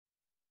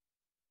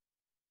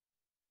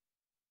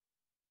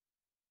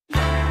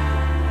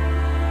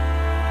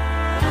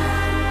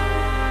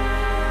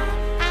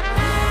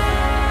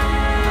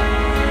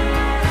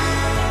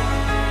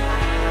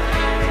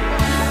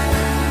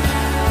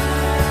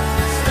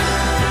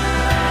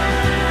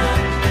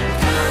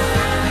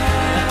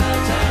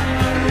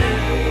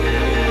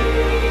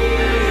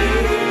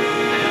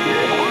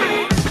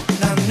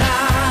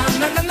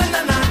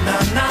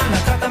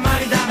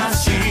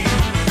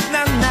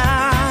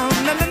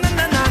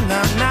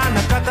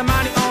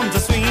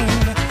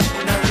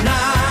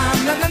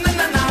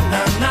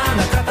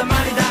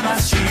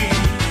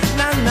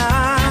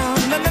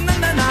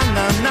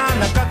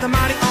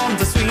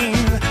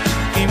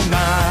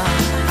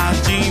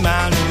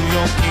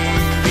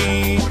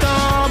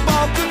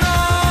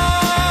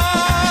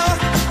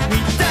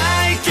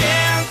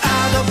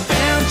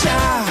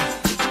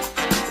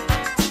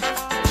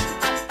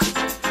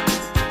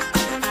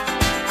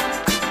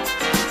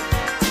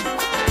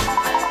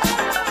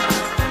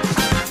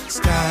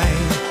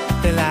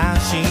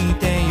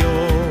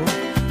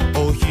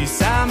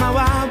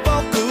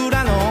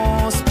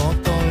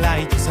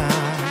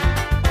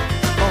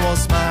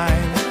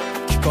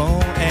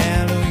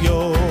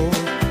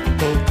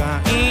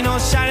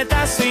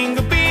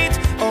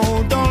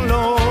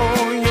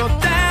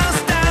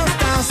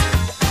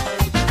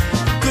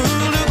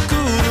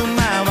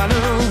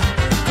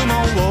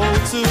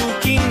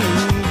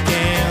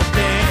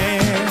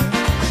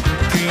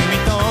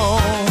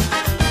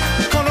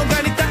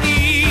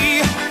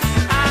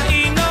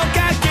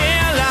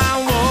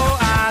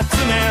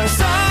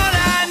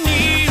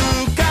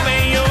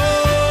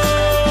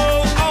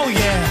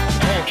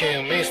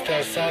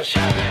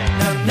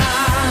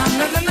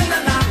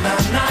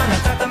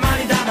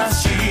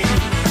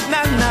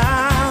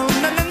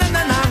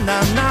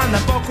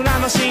ら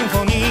のシンフ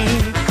ォニ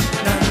ー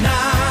なな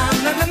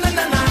ななな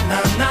なな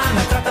な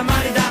な塊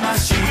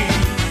魂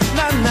な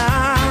な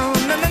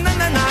ななな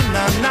なな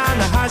な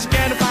な弾け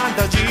るファン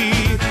タジー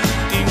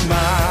今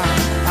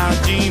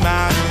始ま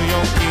るよ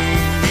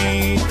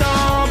君と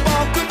僕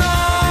の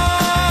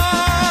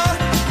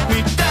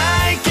未体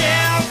験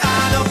ア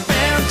ドベ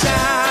ンチャ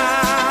ー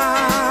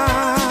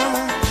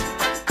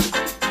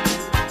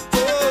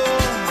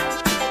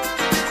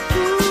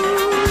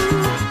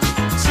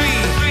 3,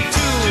 2, 1,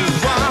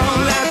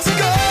 let's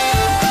go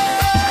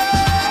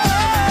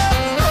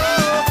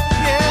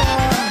yeah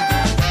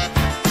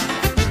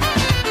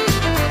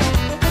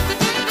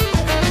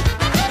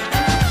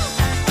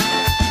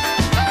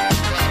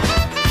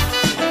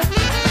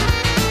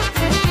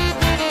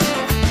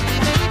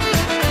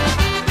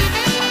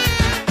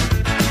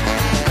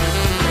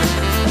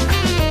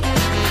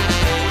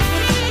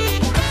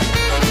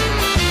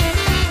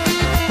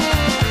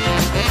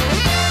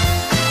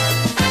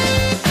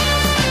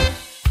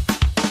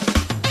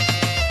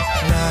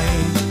泣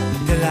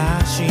いてら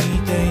し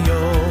てよ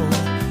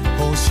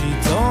星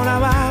空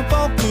は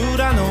僕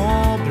らの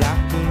ブラッ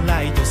ク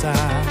ライトさ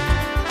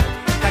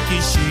タ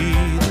キシー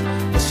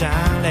ドおしゃ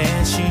れ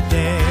して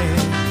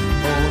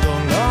踊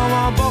ろ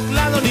う僕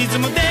らのリズ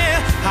ムで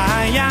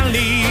流行り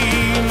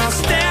の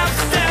ステップ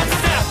ステップ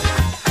ステップ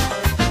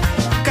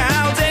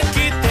風切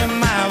って回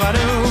る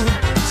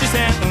視線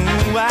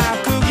は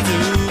釘付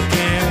け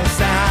さ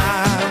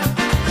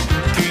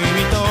君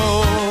と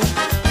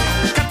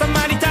固ま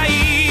りたい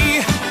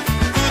二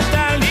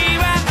人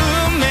は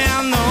運命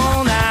の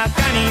中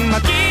に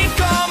巻き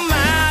込ま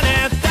れ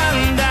た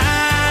んだ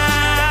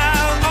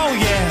Oh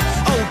yeah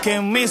OK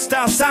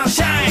Mr.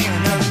 Sunshine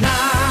な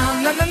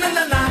ななな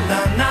ななな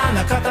な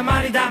な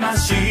塊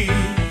魂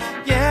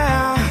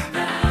Yeah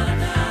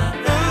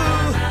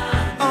Ooh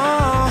Oh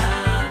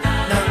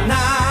なな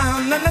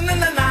ななな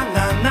な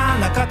なな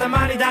な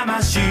塊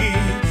魂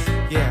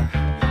Yeah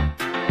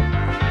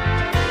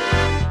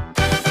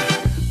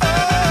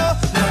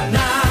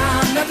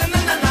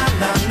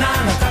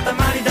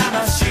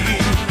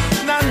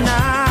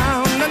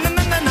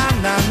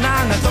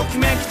とき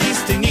めきディ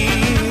スティニ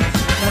ー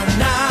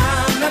な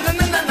なな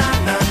ななな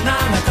なな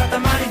な塊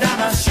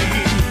魂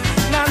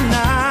なな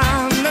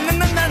なな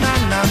なな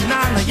なな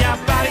なやっ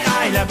ぱり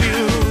I love you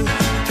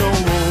今日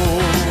も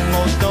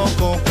ど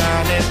こか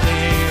で出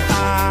会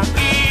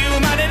い生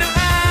まれる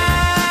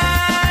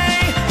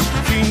愛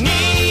日に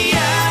焼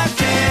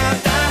け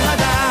た肌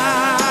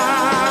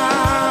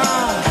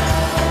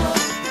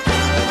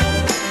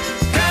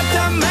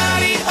塊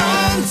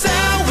on the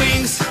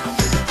wings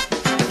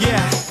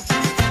Yeah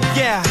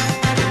Yeah.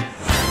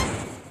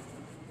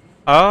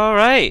 All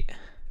right.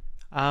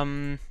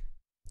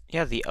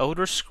 Yeah, the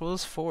Elder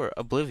Scrolls 4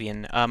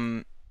 Oblivion.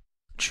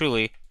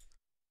 Truly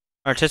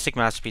artistic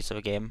masterpiece of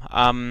a game.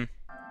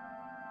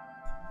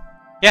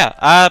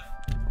 Yeah,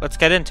 let's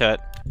get into it.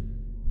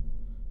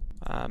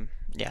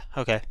 Yeah,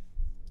 okay.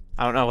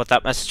 I don't know what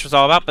that message was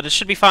all about, but it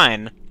should be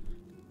fine.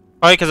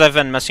 Probably because I've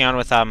been messing around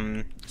with,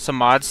 some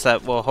mods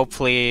that will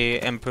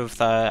hopefully improve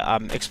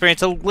the,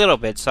 experience a little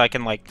bit, so I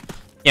can, like,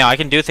 you know, I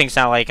can do things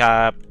now, like,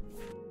 I'll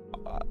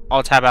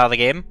tab out of the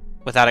game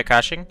without it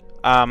crashing,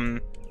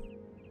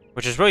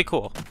 which is really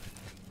cool.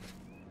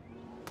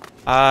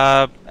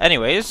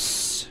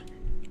 Anyways,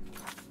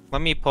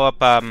 let me pull up,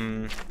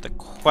 the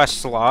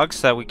quest log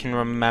so that we can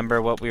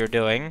remember what we were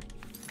doing.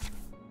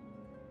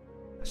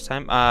 This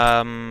time,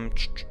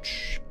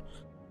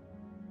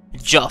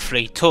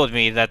 Joffrey told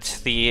me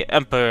that the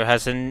Emperor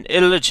has an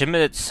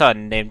illegitimate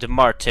son named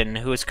Martin,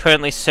 who is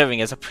currently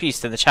serving as a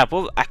priest in the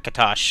chapel of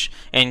Akatosh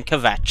in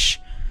Kvatch.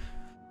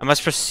 I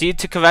must proceed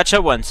to Kvatch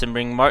at once and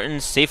bring Martin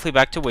safely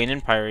back to Wayne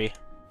and Priory.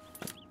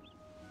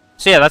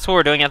 So yeah, that's what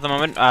we're doing at the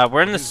moment.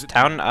 We're in this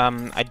town.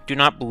 I do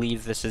not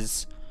believe this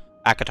is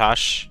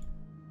Akatosh,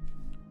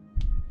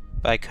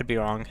 but I could be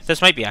wrong.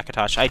 This might be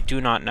Akatosh. I do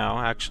not know,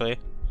 actually.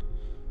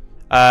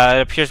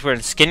 It appears we're in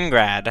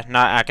Skingrad,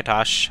 not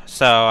Akatosh.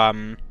 So,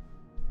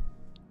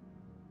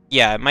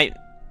 yeah, it might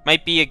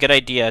be a good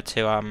idea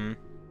to,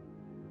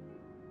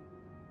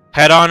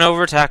 head on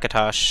over to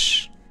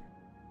Akatosh.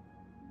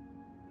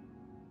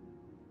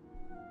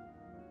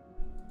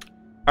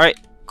 Alright,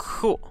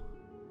 cool.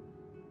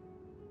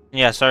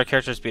 Yes, our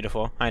character's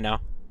beautiful, I know.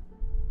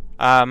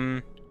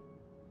 There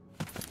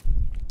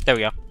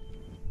we go.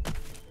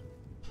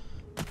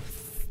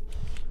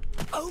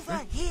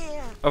 Over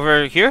here!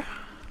 Over here?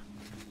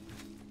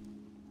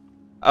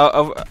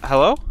 Oh,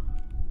 hello?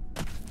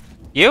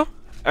 You?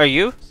 Are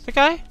you the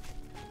guy?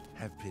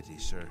 Have pity,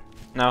 sir.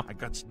 No. I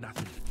got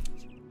nothing.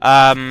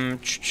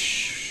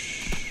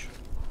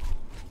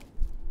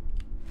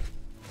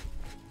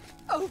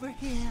 Over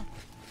here!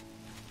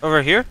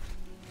 Over here?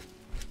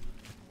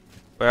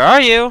 Where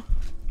are you?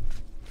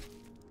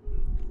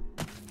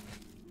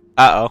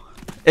 Uh-oh.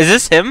 Is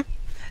this him?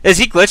 Is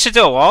he glitched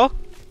into a wall?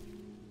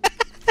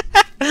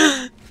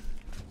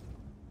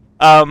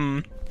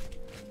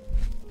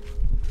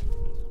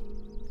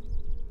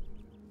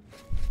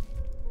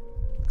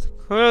 It's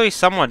clearly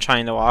someone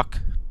trying to walk.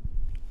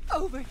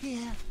 Over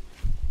here!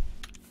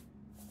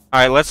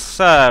 Alright, let's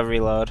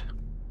reload.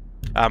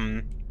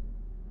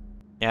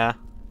 Yeah.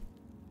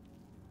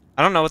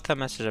 I don't know what that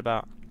message is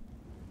about.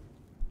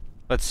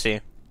 Let's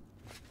see.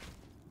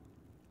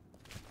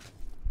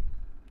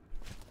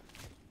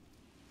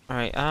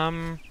 Alright,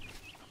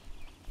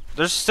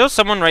 there's still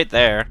someone right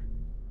there.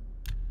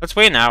 Let's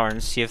wait an hour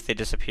and see if they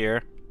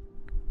disappear.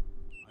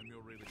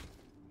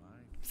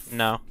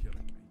 No.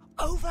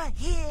 Over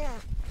here.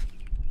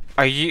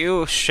 Are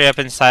you straight up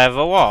inside of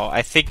a wall?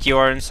 I think you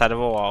are inside of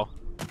a wall.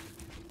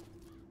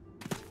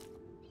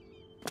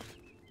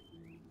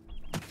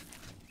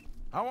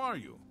 How are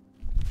you?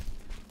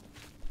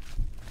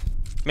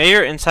 Maybe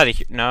you're inside of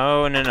here.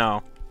 No, no,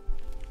 no.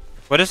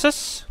 What is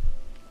this?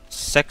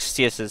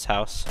 Sextius's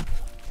house.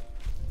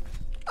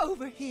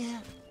 Over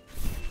here.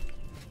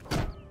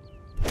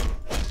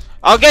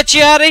 I'll get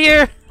you out of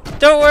here!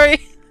 Don't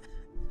worry!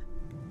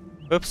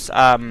 Oops,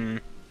 how do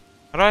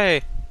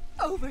I...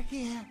 Over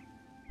here.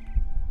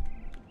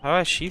 How do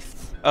I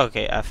sheath?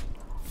 Okay, F.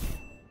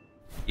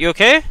 You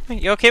okay?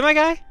 You okay, my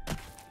guy?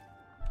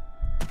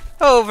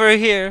 Over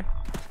here.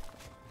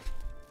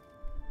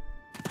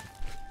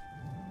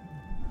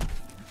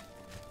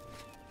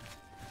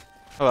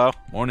 Hello.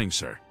 Morning,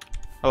 sir.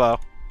 Hello.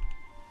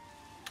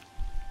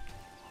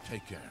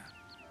 Take care.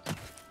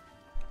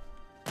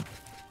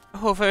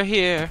 Over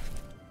here.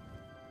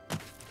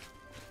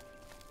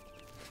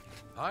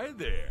 Hi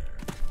there.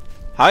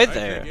 Hi I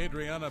there. think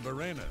Adriana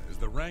Verena is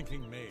the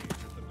ranking mage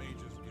of the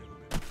Mages Guild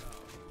in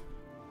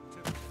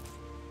town.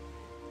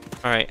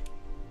 Alright.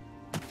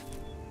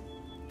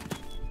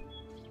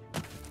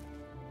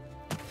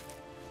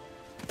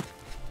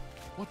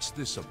 What's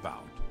this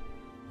about?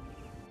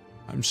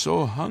 I'm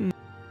so hungry.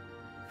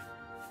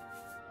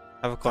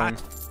 Have a coin.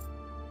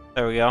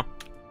 There we go.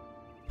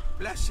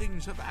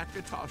 Blessings of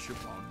Akatosh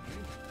upon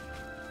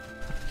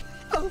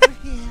you. Over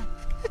here.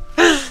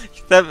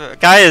 That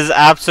guy is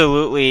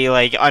absolutely,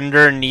 like,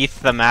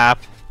 underneath the map.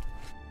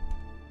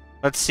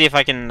 Let's see if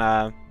I can,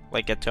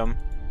 like, get to him.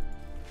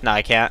 No,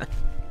 I can't.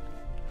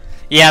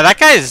 Yeah, that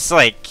guy is,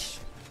 like,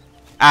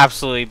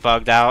 absolutely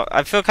bugged out.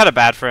 I feel kind of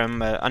bad for him,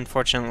 but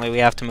unfortunately we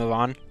have to move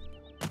on.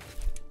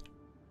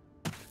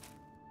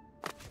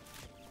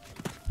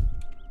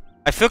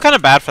 I feel kind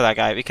of bad for that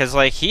guy because,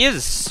 like, he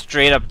is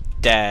straight up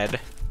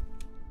dead.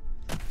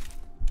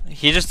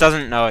 He just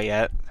doesn't know it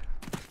yet.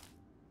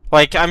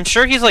 Like, I'm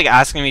sure he's, like,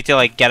 asking me to,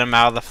 like, get him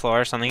out of the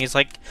floor or something. He's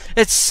like,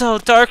 it's so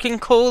dark and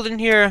cold in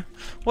here.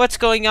 What's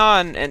going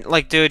on? And,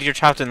 like, dude, you're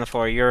trapped in the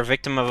floor. You're a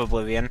victim of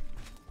Oblivion.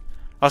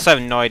 I also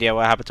have no idea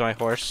what happened to my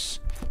horse.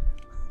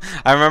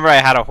 I remember I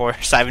had a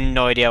horse. I have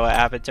no idea what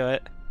happened to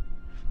it.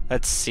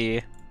 Let's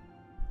see.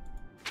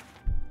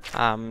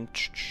 Does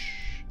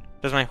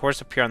my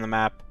horse appear on the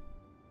map?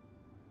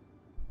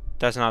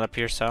 Does not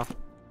appear so.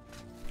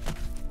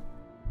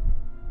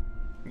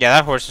 Yeah,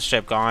 that horse is straight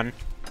up gone.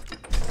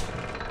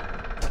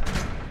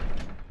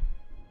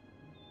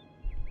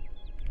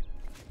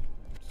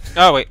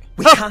 Oh, wait.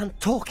 We can't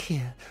talk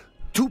here.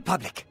 Too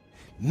public.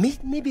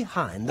 Meet me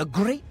behind the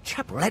great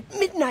chapel at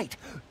midnight.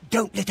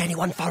 Don't let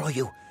anyone follow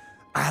you.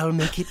 I'll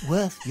make it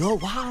worth your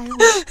while.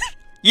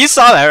 You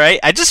saw that, right?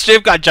 I just straight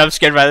up got jump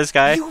scared by this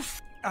guy.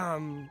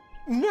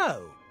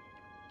 No.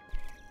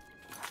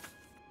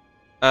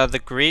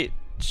 The Great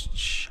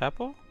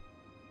Chapel?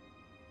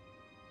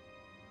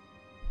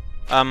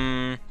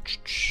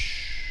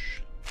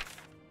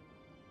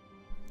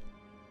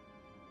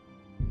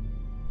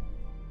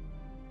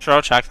 Sure,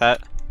 I'll check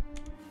that.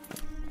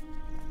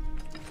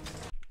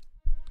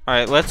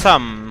 Alright, let's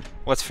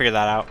figure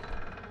that out.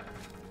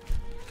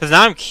 Because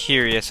now I'm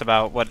curious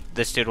about what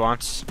this dude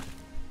wants.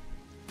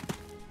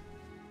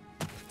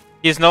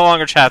 He's no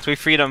longer trapped. We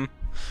freed him.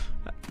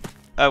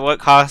 At what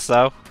cost,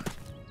 though?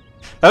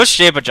 That was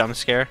straight up a jump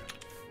scare.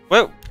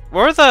 What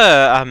were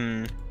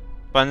the,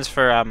 buttons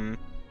for,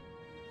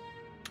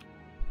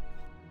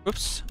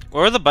 Oops.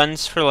 What were the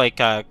buttons for, like,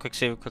 quick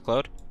save, quick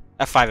load?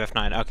 F5,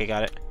 F9. Okay,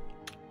 got it.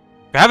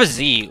 Grab a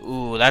Z.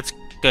 Ooh, that's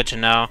good to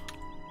know.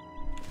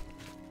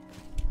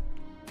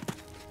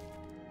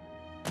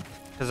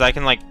 Because I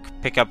can, like,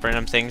 pick up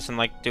random things and,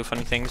 like, do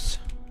funny things.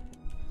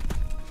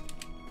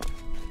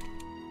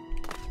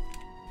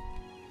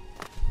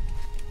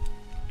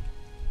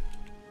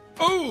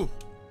 Oh!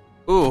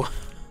 Ooh.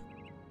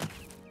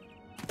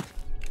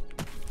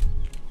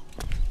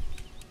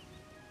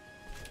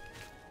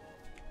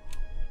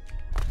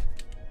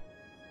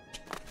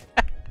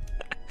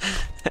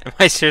 Am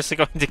I seriously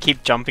going to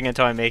keep jumping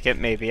until I make it?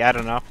 Maybe. I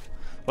don't know.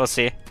 We'll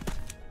see.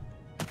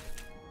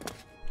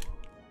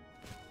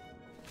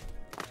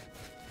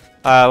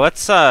 Yeah,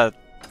 let's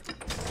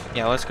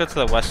go to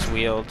the West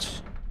Weald.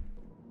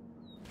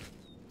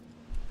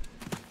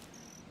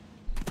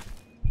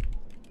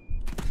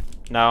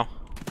 No.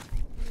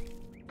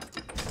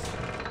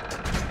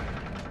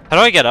 How do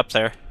I get up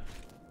there?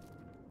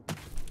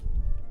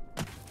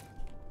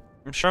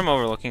 I'm sure I'm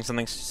overlooking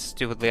something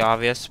stupidly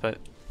obvious, but...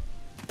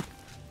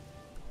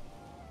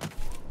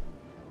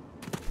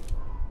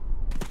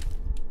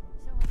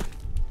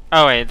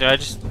 Oh wait, did I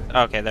just...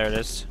 Okay, there it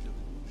is.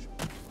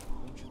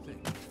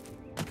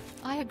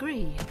 I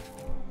agree.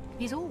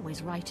 He's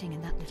always writing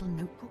in that little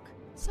notebook.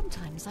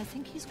 Sometimes I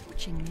think he's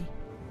watching me.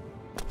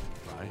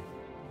 Bye.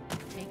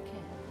 Take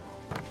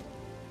care.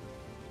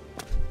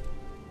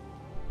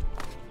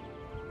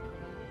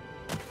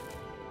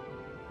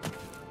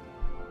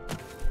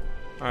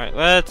 Alright,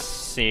 let's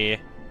see.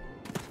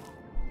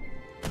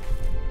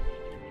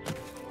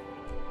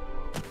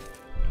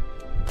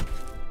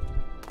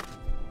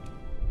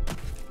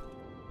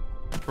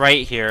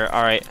 Right here,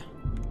 alright.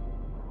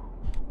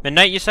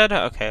 Midnight, you said?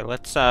 Okay,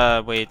 let's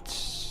wait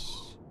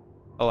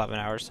 11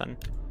 hours then.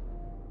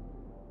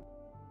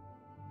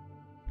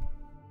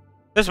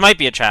 This might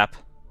be a trap.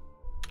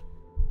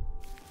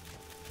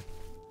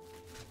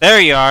 There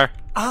you are.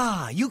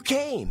 Ah, you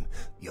came.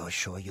 You're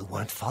sure you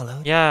weren't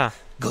followed? Yeah.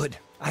 Good.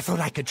 I thought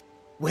I could...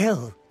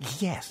 Well,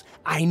 yes.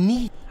 I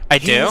need... I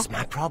do? Here's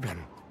my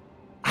problem.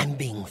 I'm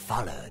being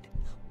followed.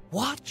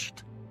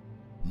 Watched.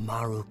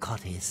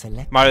 Marukati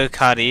select...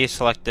 Marukati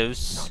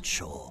selectives Not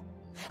sure.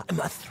 I'm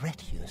a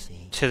threat, you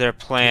see. to their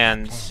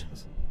plans.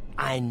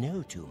 I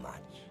know too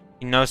much.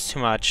 He knows too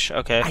much.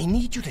 Okay. I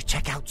need you to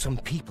check out some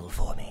people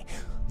for me.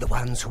 The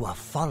ones who are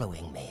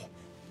following me.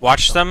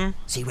 Watch them.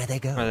 See where they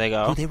go. Where they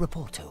go. Who they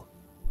report to.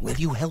 Will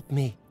you help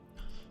me?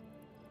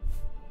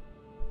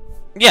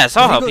 Yes,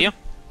 I'll Very help good. you.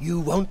 You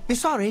won't be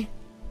sorry.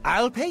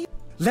 I'll pay you.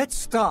 Let's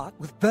start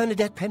with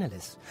Bernadette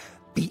Penniless.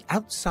 Be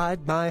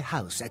outside my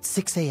house at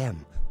 6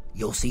 a.m.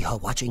 You'll see her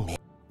watching me.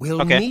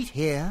 We'll Okay. meet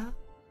here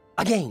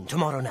again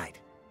tomorrow night.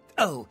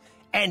 Oh,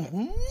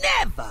 and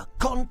never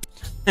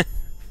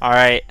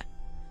Alright.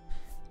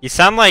 You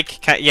sound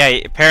like...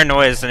 Yeah,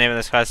 Paranoia is the name of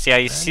this class. Yeah,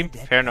 you seem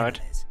Bernadette paranoid.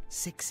 Penniless,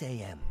 6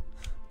 a.m.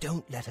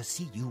 Don't let her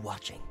see you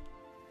watching.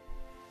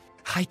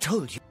 I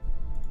told you.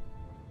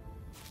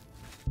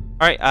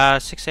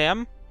 Alright, 6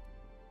 a.m.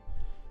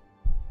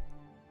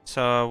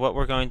 So what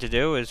we're going to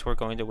do is we're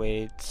going to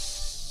wait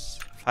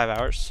 5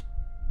 hours.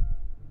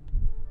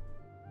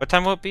 What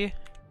time will it be?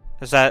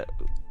 Is that...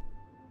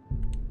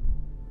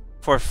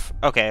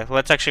 Okay,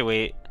 let's actually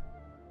wait.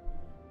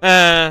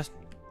 I'll...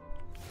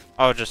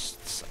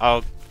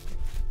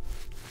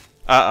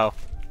 Uh-oh.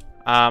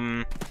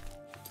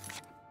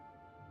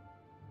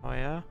 Oh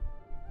yeah?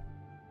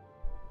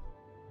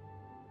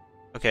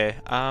 Okay,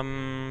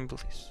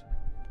 please.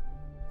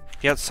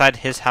 Be outside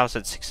his house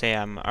at 6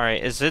 a.m.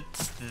 Alright, is it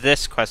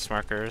this quest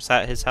marker? Is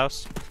that his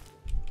house?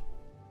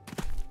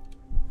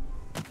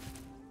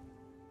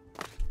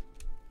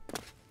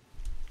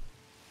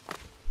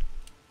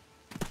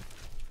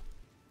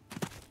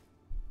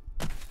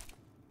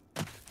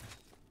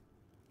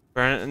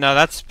 No,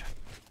 that's...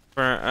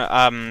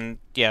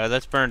 yeah,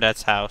 that's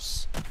Bernadette's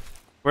house.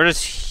 Where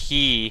does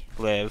he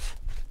live?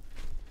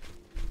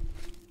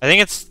 I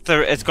think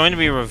it's going to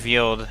be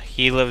revealed.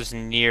 He lives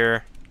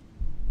near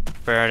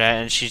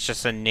Bernadette, and she's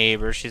just a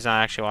neighbor. She's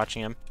not actually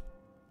watching him.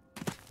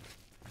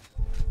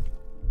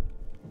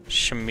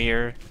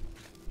 Shamir.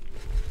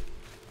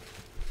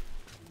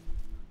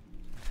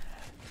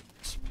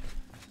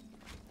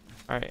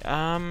 Alright,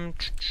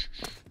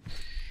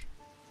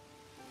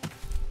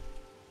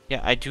 yeah,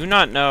 I do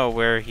not know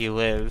where he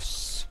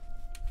lives.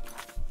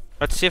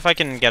 Let's see if I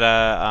can get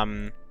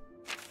a,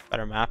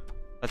 better map.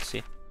 Let's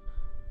see.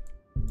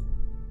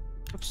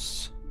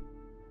 Oops.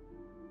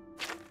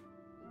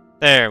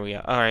 There we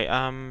go. Alright,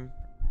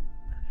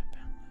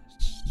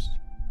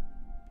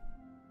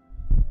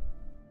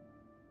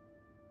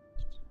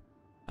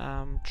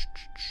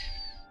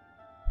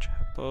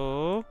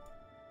 Chapel.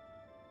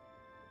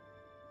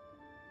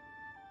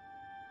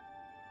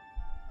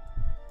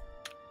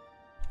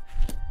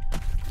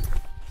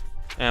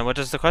 And what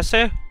does the quest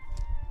say?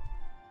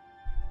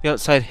 Be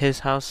outside his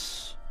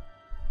house.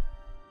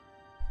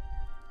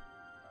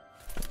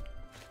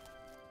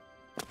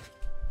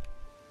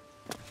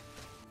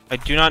 I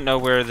do not know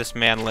where this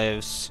man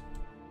lives.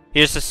 He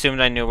just assumed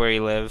I knew where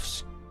he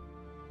lives.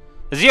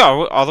 Is he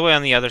all the way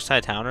on the other side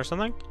of town or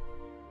something?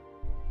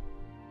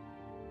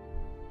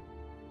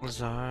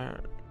 Lazar.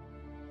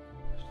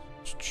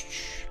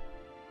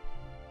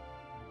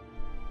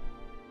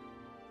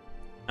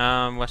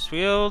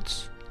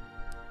 Westfield.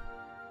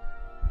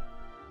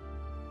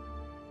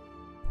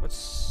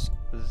 What's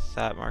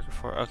that marker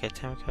for? Okay,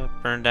 Tamika,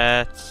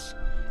 Bernadette.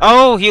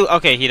 Oh,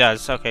 okay, he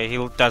does. Okay,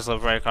 he does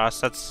live right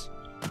across. That's...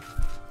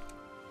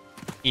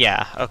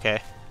 Yeah,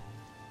 okay.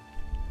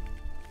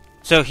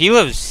 So he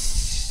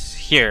lives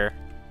here.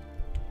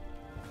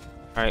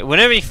 Alright,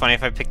 wouldn't it be funny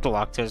if I picked the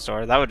lock to his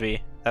door? That'd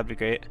be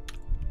great.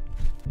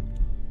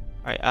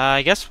 Alright,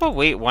 I guess we'll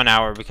wait 1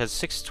 hour because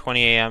 6:20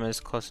 a.m. is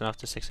close enough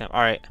to 6 a.m.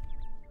 Alright.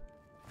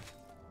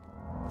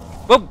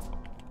 Whoa!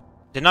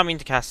 Did not mean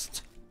to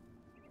cast.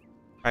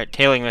 Alright,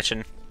 tailing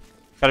mission.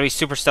 Gotta be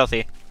super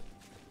stealthy.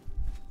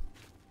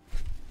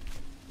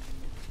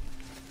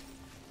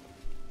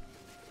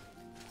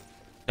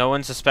 No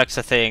one suspects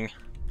a thing.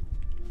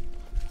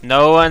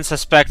 No one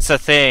suspects a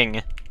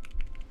thing.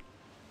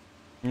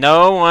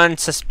 No one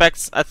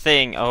suspects a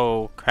thing.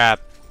 Oh, crap.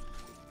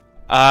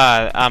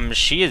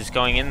 She is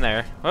going in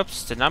there.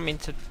 Whoops, did not mean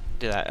to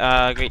do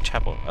that. Great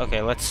chapel.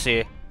 Okay, let's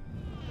see.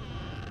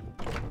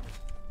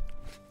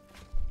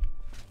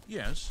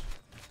 Yes.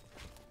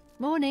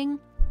 Morning.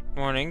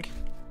 Morning.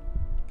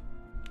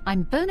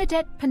 I'm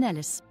Bernadette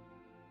Pinellis.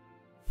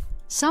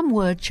 Some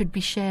word should be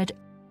shared.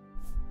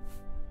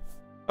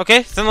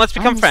 Okay, then let's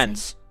become Honestly.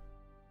 friends.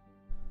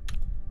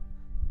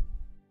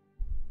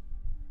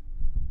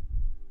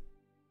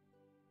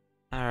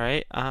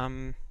 Alright,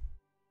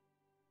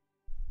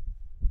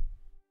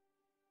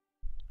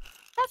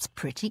 That's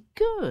pretty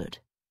good.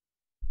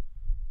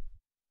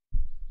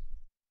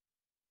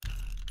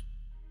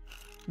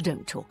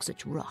 Don't talk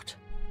such rot.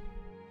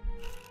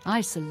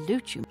 I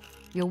salute you.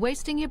 You're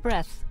wasting your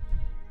breath.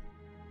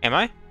 am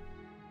I?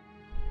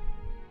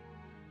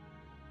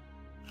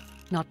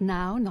 Not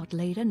now, not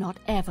later, not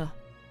ever.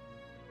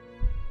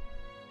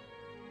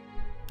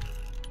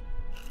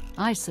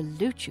 I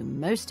salute you.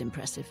 Most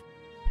impressive.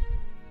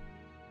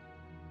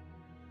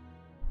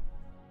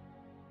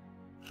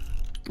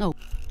 Oh,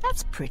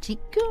 that's pretty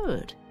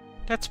good.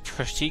 That's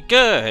pretty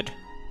good.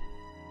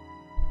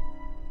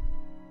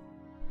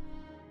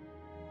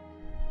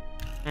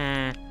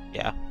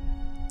 Yeah.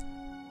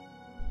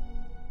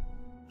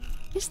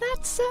 Is that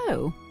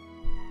so?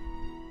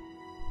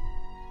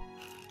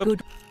 Oop.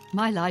 Good.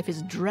 My life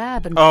is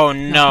drab and... Oh, Not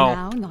no.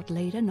 now, not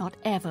later, not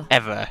ever.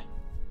 Ever.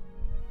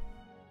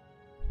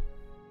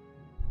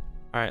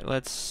 Alright,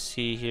 let's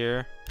see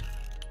here.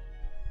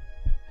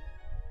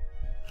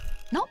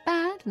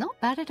 Not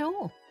bad at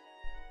all.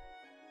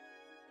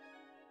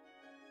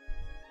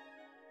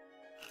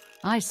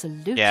 I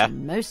salute Yeah. you.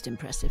 Most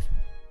impressive.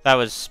 That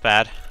was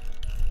bad.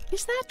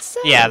 Is that so?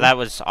 Yeah, that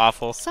was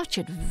awful. Such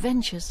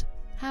adventures.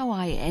 How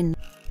I end.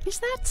 Is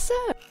that so?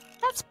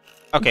 That's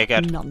Okay,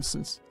 good.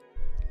 nonsense.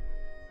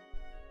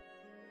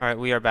 Alright,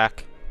 we are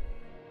back.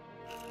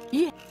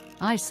 Yeah.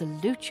 I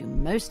salute you.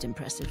 Most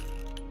impressive.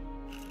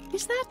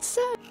 Is that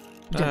so?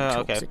 Don't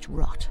talk okay. such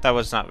rot. That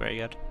was not very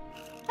good.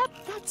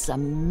 That's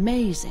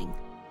amazing.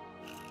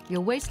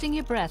 You're wasting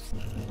your breath.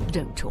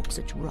 Don't talk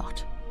such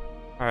rot.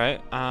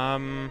 Alright,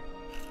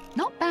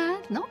 Not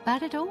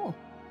bad at all.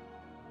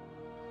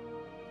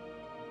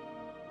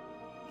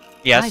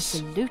 I yes.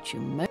 salute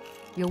you.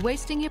 You're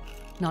wasting your...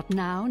 Not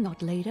now,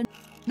 not later.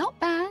 Not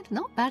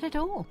bad at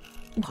all.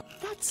 What?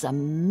 That's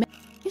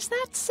Is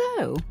that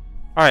so?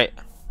 Alright,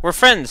 we're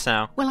friends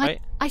now, Well, right?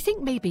 I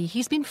think maybe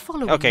he's been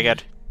following Okay, me.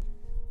 good.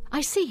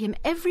 I see him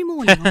every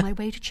morning on my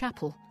way to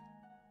chapel.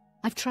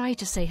 I've tried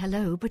to say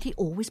hello, but he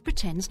always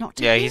pretends not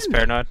to Yeah, hear he's me.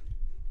 paranoid.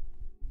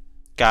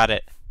 Got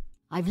it.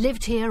 I've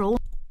lived here all...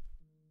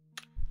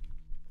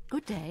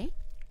 Good day.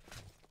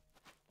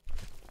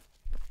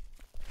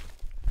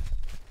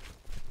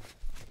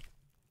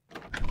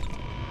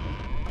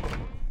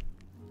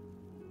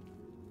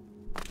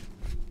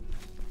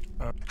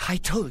 I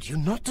told you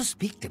not to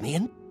speak to me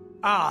and...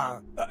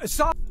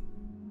 Sorry.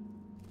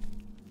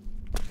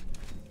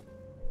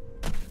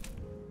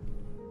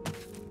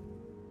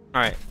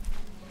 Alright.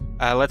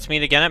 Let's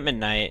meet again at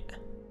midnight.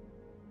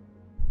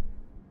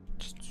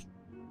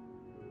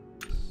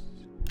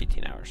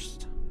 18 hours.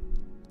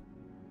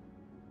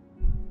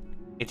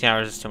 18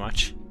 hours is too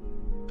much.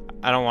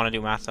 I don't want to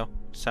do math though,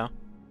 so.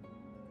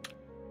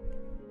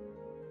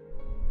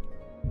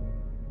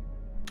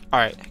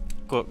 Alright,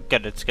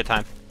 good, it's a good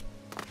time.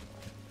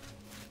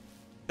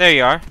 There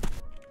you are.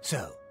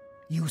 So,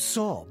 you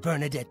saw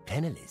Bernadette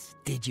Penniless,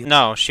 did you?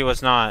 No, she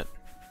was not.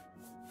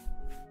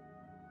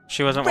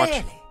 She wasn't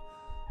watching. Really?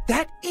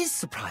 That is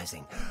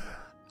surprising.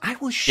 I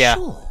was Yeah.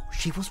 sure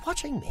she was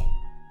watching me.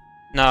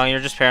 No, you're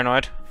just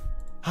paranoid.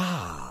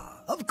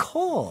 Ah, of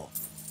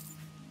course.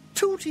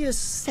 Tutius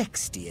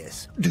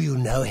Sextius. Do you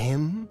know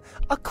him?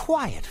 A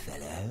quiet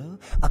fellow.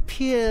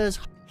 Appears...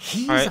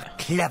 He's All right. a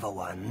clever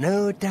one,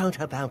 no doubt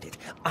about it.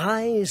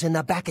 Eyes in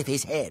the back of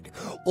his head.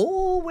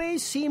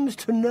 Always seems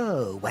to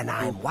know when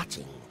I'm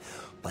watching.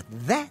 But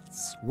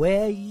that's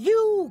where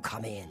you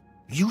come in.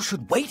 You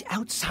should wait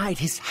outside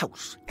his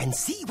house and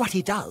see what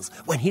he does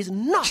when he's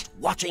not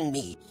watching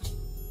me.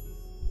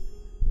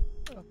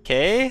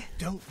 Okay.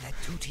 Don't let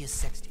Tutius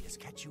Sextius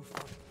catch you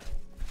falling.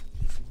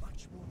 He's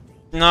much more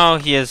dangerous. No,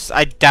 he is.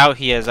 I doubt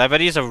he is. I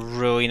bet he's a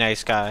really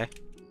nice guy.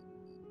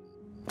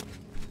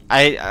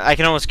 I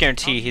can almost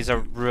guarantee he's a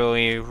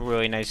really,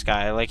 really nice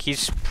guy. Like,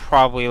 he's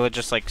probably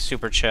just, like,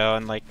 super chill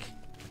and, like...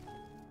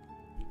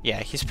 Yeah,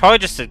 he's probably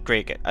just a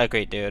great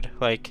dude.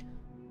 Like...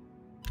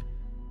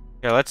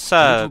 Here, let's,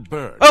 Little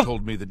Bird oh!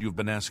 told me that you've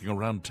been asking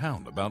around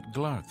town about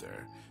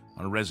Glarther,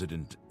 a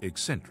resident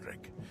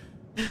eccentric.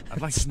 I'd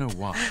like to know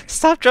why.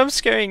 Stop jump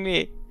scaring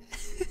me!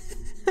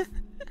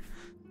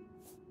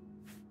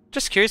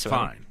 Just curious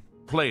about him. Fine.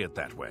 Play it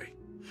that way.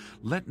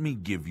 Let me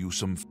give you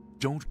some...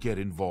 Don't get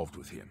involved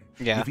with him.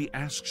 Yeah. If he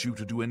asks you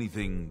to do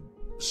anything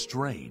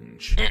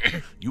strange,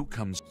 you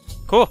come...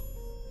 Cool.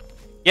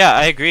 Yeah,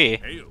 I agree.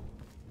 Hail.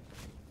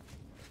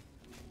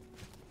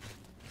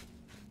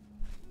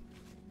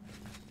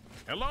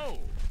 Hello.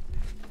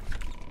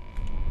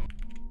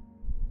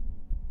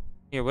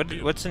 Here,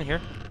 what's in here?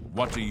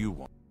 What do you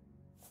want?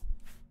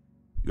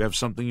 You have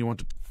something you want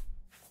to...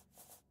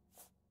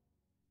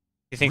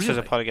 He thinks there's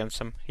a Really? plot against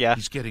him. Yeah.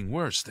 He's getting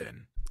worse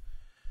then.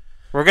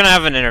 We're gonna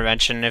have an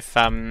intervention if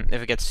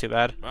it gets too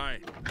bad. Bye.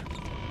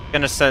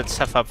 Gonna set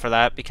stuff up for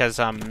that because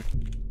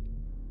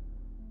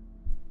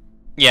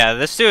yeah,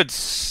 this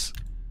dude's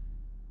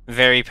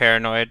very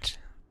paranoid.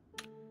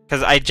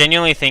 Because I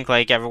genuinely think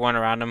like everyone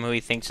around him who he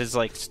thinks is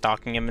like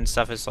stalking him and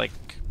stuff is like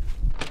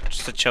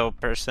just a chill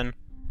person.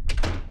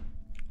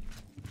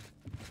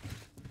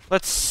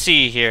 Let's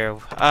see here.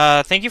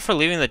 Thank you for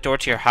leaving the door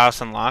to your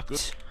house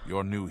unlocked.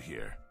 You're new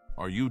here,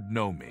 or you'd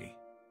know me.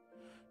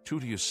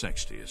 Tutius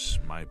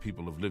Sextius, my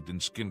people have lived in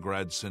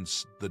Skingrad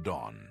since the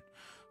dawn.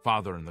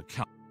 Father and the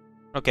Count.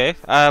 Okay,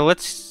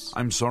 let's...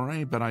 I'm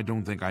sorry, but I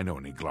don't think I know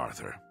any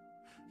Glarther.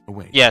 Oh,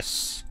 wait.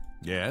 Yes.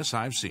 Yes,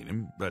 I've seen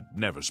him, but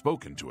never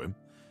spoken to him.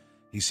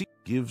 He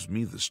gives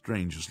me the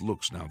strangest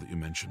looks now that you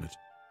mention it.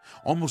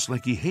 Almost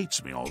like he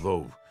hates me,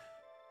 although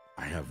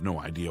I have no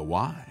idea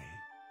why.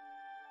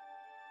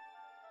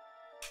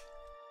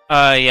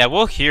 Yeah,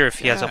 we'll hear if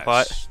he has a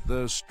plot.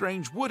 The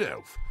strange wood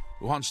elf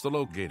who haunts the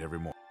Low Gate every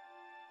morning.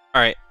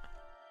 Alright.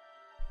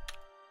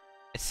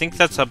 I think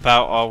that's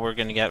about all we're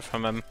gonna get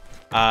from him.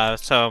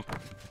 So...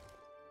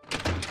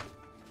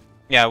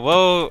 yeah,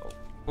 we'll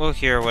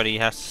hear what he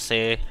has to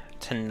say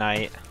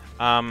tonight.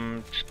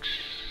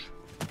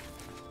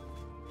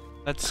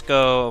 Let's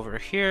go over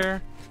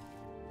here.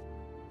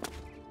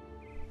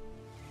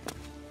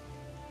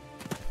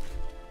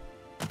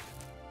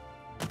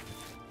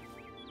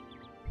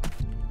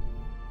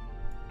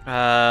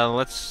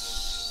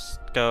 Let's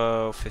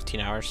go 15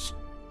 hours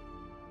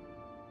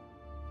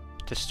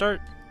to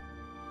start.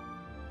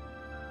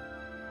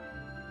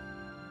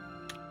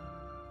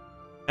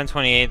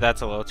 10:28,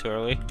 that's a little too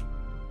early.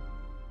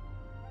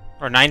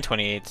 Or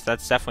 9:28,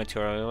 that's definitely too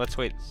early. Let's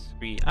wait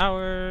 3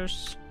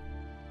 hours.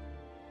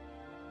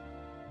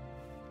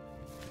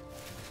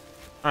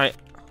 Alright.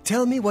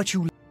 Tell me what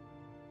you...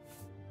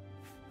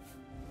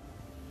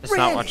 It's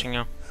not watching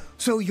now.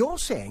 So you're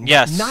saying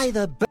yes.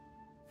 Neither...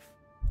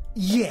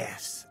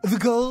 Yes, the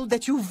gold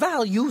that you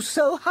value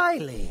so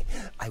highly.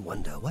 I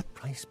wonder what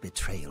price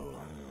betrayal...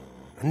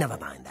 Never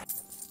mind that.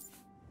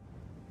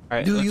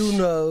 Alright, Do you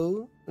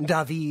know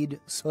David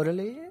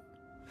Sorley?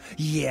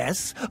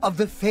 Yes, of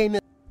the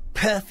famous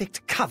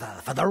perfect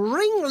cover for the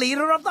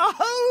ringleader of the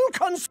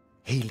whole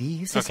He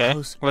leaves his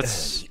house early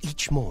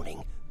each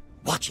morning.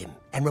 Watch him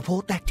and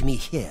report back to me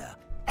here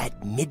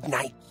at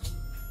midnight.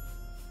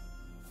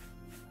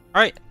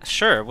 Alright,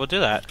 sure, we'll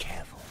do that. Be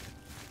careful.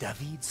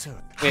 David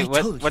Sorley. Wait,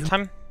 what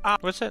time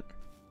was it?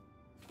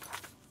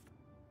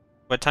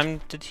 What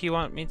time did he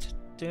want me to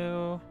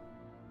do?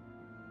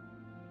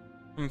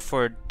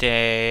 For a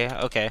day.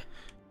 Okay.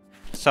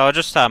 So I'll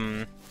just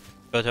go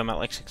to him at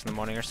like 6 in the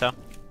morning or so.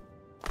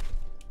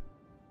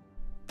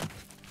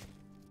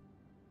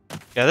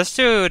 Yeah, this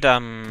dude, I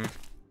mean,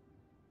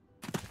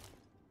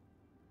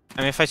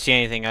 if I see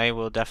anything, I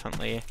will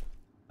definitely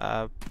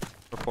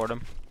report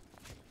him.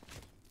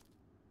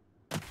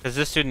 Because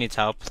this dude needs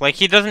help. Like,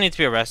 he doesn't need to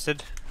be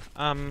arrested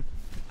at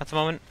the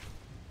moment.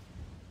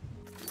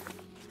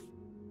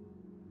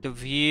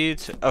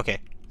 David... okay,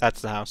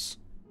 that's the house.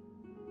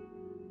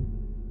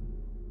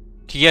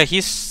 Yeah,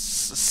 he's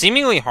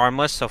seemingly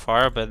harmless so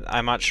far, but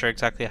I'm not sure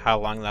exactly how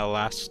long that'll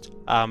last.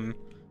 Because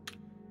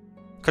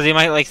he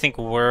might, like, think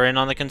we're in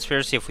on the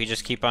conspiracy if we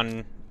just keep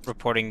on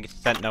reporting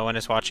that no one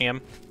is watching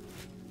him.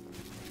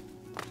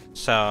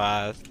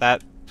 So,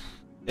 that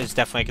is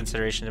definitely a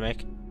consideration to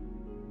make.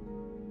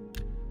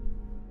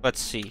 Let's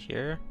see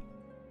here.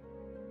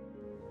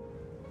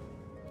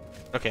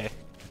 Okay.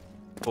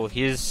 Cool,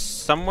 he's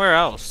somewhere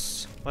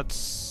else.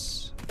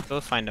 Let's go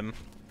find him.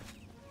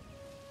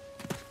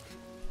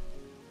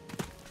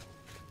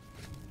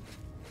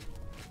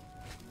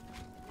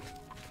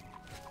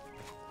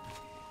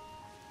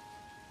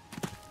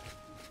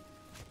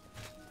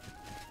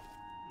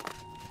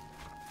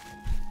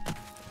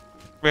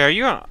 Wait, are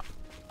you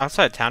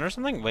outside town or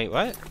something? Wait,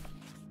 what?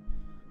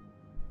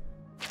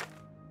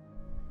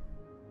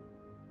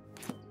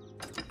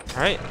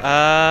 Alright,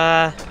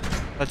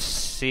 let's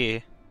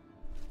see.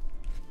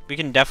 We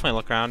can definitely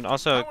look around.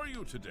 Also, how are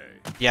you today?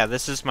 Yeah,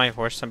 this is my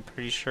horse, I'm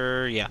pretty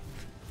sure. Yeah.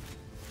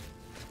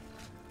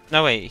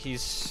 No, wait,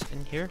 he's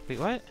in here? Wait,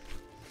 what?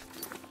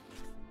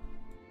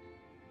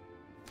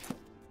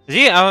 Is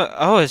he,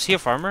 oh, is he a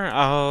farmer?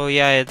 Oh,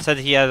 yeah, it said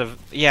he had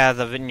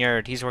the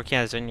vineyard. He's working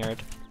at his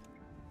vineyard.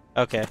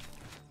 Okay.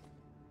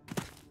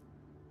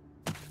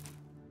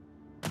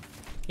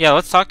 Yeah,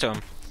 let's talk to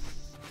him.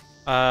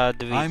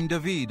 David. I'm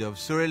David of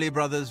Sorley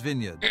Brothers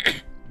Vineyard.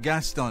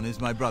 Gaston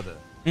is my brother.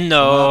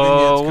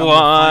 No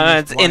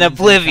one's in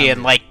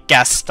Oblivion like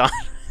Gaston.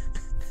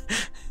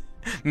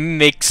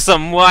 Make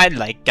some wine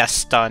like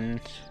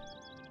Gaston.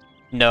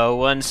 No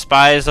one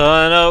spies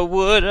on a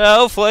wood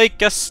elf like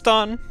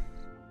Gaston.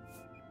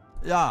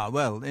 Yeah,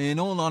 well, in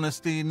all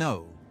honesty,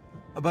 no.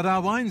 But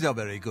our wines are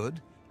very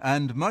good,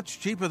 and much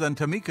cheaper than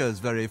Tamika's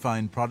very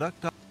fine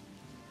product.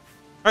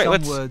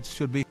 Alright, Some words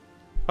should be...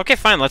 okay,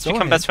 fine, let's Go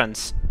become ahead. best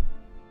friends.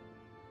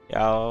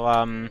 Yeah,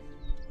 I'll,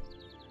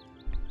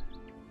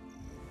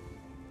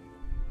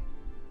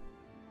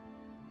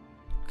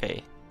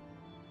 okay.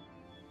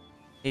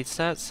 Hates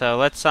that. So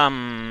let's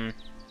go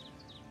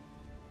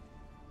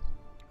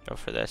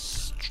for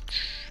this.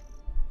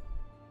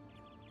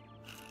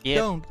 Yeah.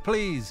 Don't,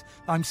 please.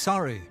 I'm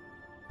sorry.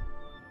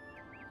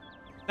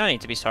 No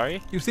need to be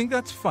sorry. You think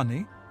that's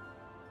funny?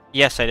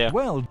 Yes, I do.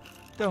 Well,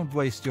 don't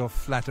waste your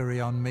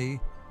flattery on me.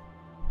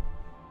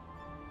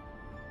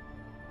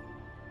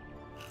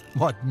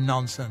 What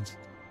nonsense.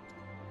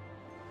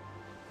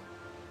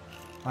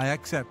 I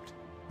accept.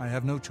 I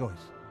have no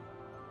choice.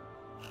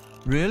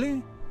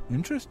 Really?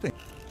 Interesting.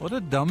 What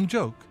a dumb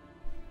joke.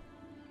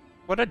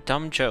 What a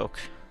dumb joke.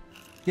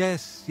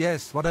 Yes,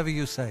 yes, whatever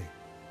you say.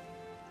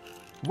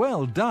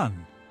 Well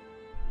done.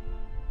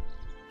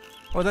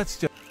 Oh, that's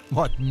just...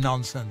 What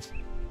nonsense.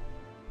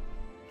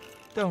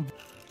 Don't...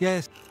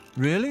 Yes.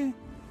 Really?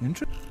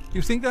 Interesting.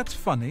 You think that's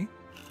funny?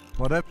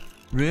 Whatever.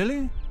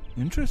 Really?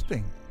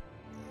 Interesting.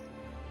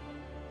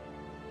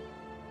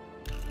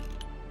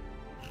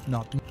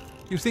 Not...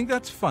 You think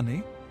that's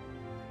funny?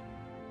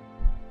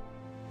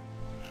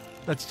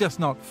 That's just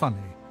not funny.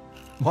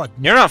 What?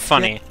 You're not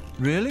funny. Yeah.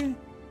 Really?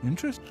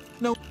 Interesting?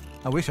 No.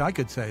 I wish I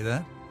could say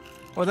that.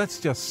 Oh, that's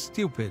just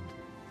stupid.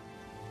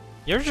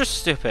 You're just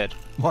stupid.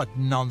 What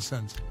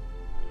nonsense.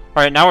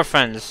 Alright, now we're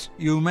friends.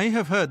 You may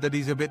have heard that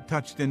he's a bit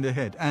touched in the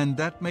head, and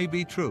that may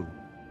be true.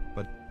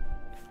 But...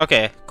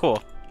 Okay,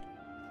 cool.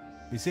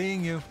 Be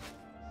seeing you.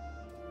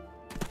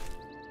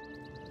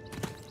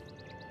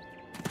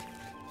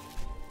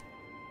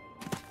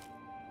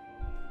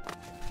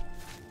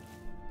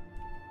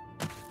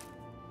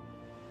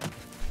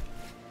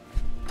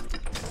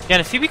 Again,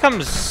 if he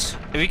becomes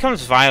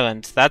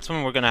violent, that's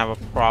when we're gonna have a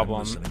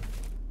problem.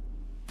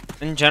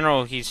 In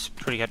general, he's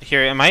pretty good.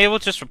 Here, am I able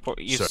to just report?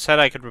 You said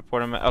I could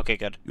report him. Okay,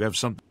 good. You have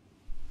some...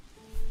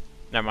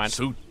 Never mind.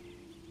 Suit.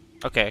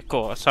 Okay,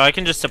 cool. So I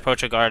can just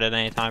approach a guard at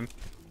any time.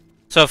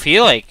 So if he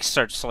like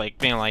starts like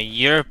being like,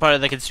 "You're part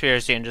of the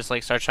conspiracy," and just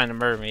like starts trying to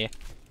murder me,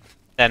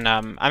 then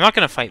I'm not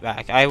gonna fight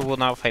back. I will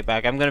not fight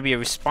back. I'm gonna be a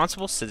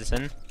responsible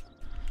citizen.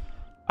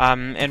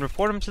 And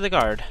report him to the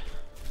guard.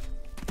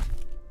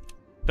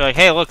 Be like,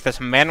 "Hey, look, this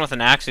man with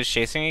an axe is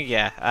chasing you."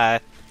 Yeah,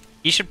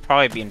 he should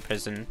probably be in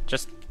prison.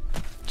 Just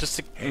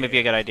maybe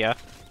a good idea.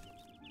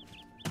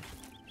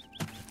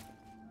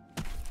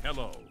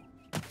 Hello.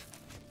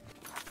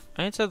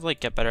 I need to like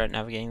get better at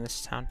navigating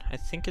this town. I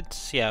think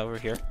it's over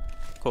here.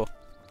 Cool.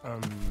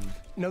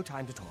 No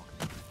time to talk.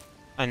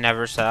 I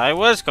never said I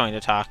was going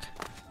to talk.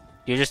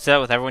 You just do that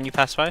with everyone you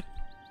pass by?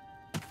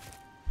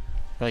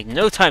 Like,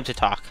 no time to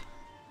talk.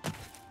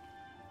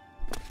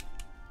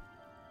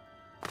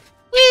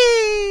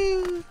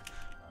 Woo!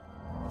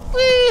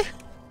 Woo!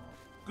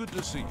 Good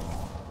to see you.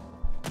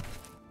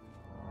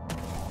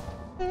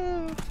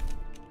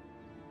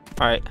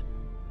 Alright.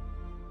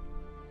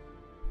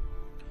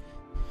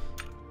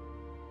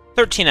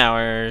 13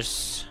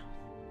 hours.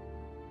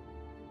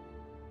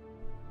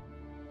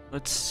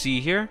 Let's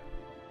see here.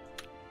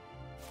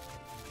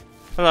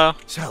 Hello.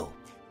 So,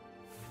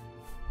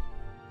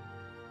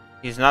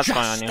 He's not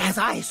spying on just you. as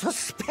I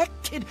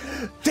suspected,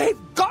 they've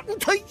gotten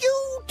to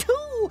you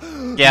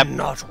too. Yep.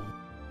 Not.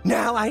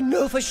 Now I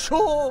know for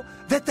sure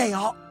that they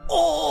are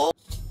all.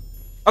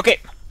 Okay.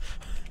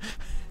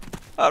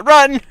 Run!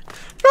 Run!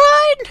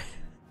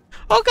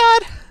 Oh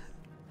god!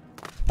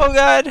 Oh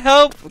god,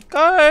 help!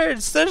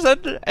 Guards! There's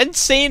an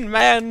insane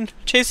man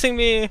chasing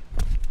me!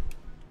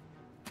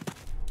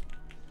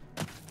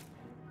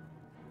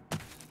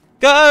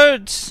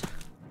 Guards!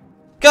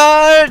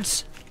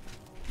 Guards!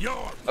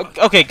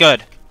 Okay,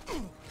 good.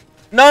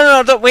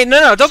 No, don't wait,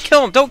 no, don't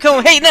kill him, don't kill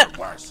him. Hey, no!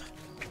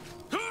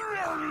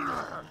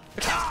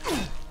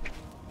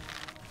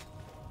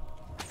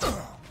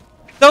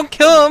 Don't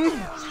kill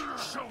him!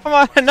 Come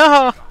on,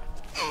 no!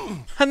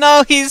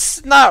 No,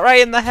 he's not right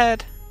in the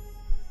head.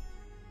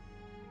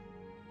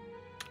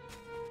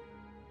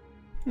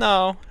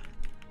 No.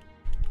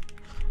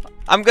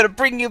 I'm gonna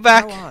bring you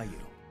back. How are you?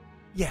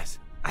 Yes,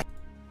 I.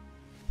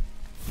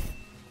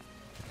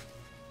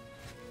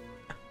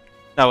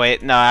 No,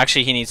 wait, no,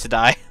 actually he needs to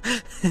die.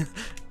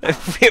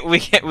 we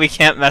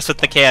can't mess with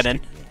the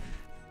cannon.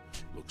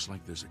 Looks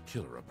like there's a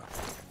killer about.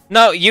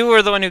 No, you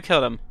were the one who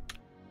killed him.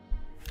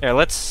 Here,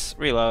 let's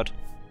reload.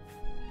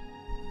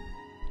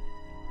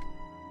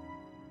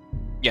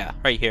 Yeah,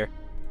 right here.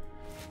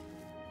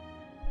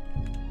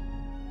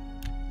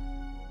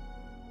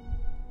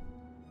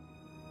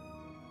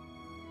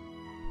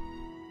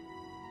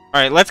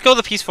 Alright, let's go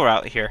the peaceful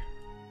route here.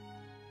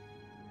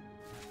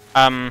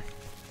 Oh,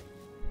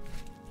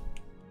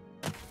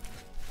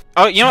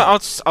 you know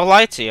what? I'll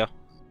lie to you.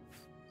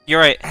 You're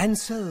right. And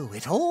so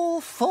it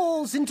all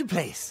falls into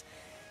place.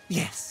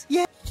 Yes,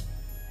 yes.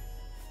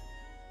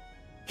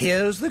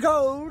 Here's the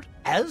gold,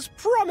 as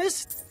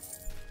promised.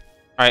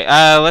 Alright,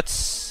 let's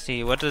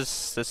see. What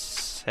does this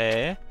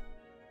say?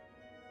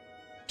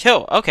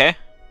 Kill. Okay.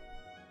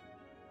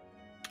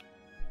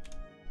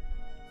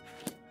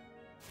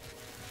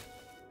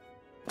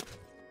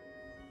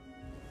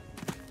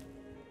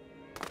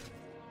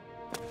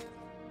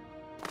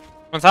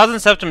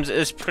 $1,000 septims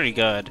is pretty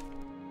good.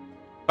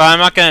 But I'm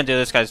not gonna do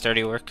this guy's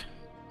dirty work.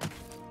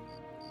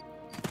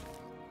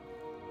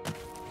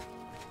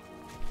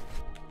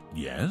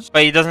 Yes?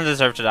 But he doesn't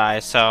deserve to die,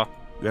 so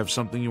You have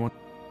something you want?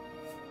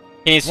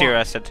 he needs to be What?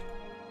 arrested.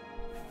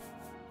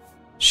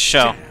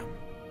 Show. Damn.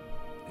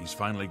 He's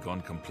finally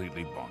gone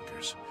completely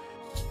bonkers.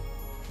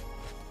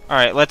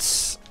 Alright,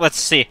 let's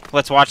see.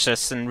 Let's watch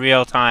this in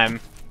real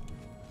time.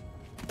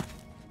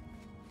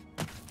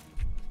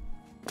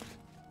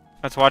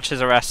 Let's watch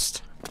his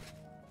arrest.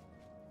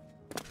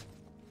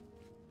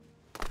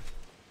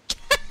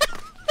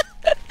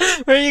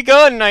 Where are you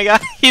going, my guy?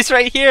 He's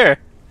right here.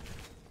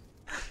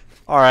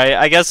 Alright,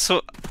 I guess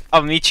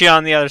I'll meet you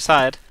on the other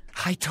side.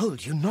 I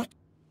told you not.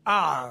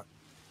 Ah.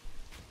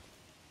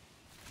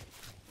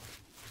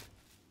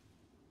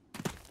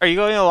 Are you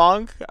going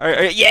along?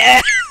 Yeah!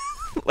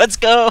 Let's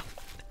go!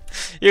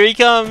 Here he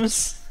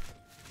comes!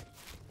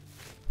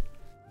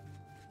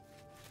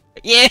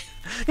 Yeah!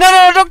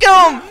 No, don't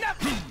kill him!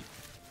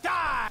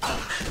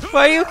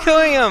 Why are you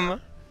killing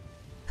him?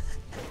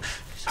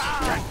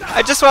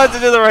 I just wanted to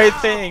do the right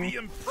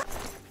thing.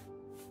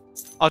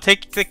 I'll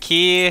take the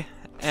key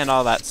and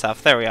all that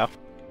stuff. There we go.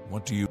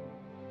 What do you...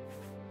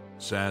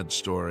 Sad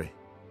story.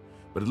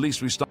 But at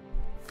least we stopped.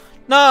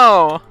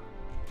 No!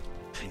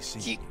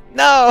 PC.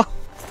 No!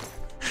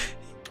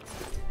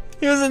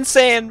 He was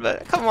insane,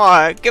 but come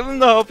on, give him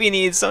the hope he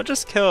needs, don't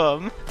just kill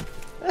him.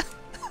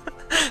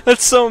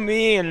 That's so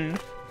mean.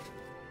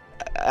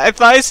 I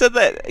thought I said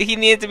that he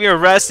needed to be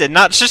arrested,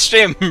 not just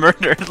straight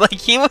murdered. Like,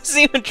 he wasn't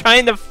even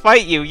trying to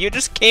fight you. You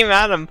just came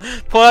at him,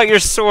 pulled out your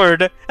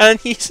sword, and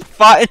he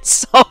fought in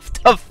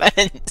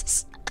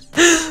self-defense.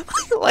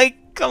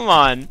 Like, come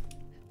on.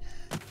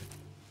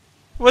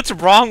 What's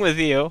wrong with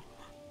you?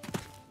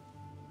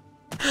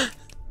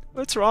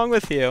 What's wrong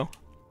with you?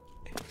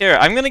 Here,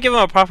 I'm gonna give him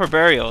a proper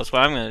burial is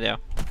what I'm gonna do.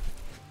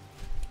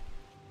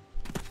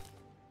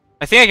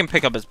 I think I can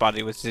pick up his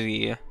body with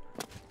the...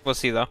 We'll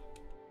see, though.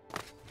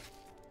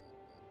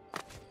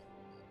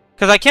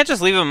 Because I can't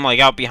just leave him, like,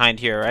 out behind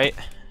here, right?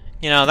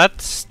 You know,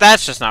 that's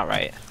just not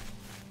right.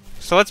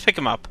 So let's pick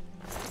him up.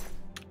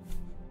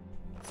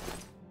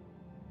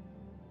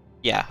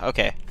 Yeah,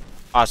 okay.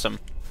 Awesome.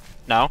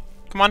 No?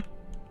 Come on.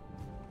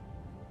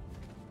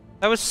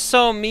 That was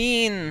so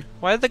mean.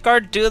 Why did the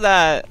guard do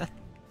that?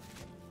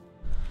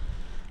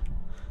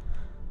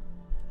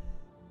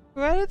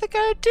 Why did the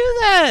guard do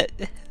that?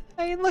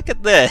 I mean, look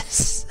at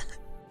this.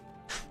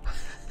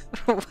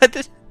 What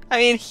did... I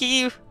mean,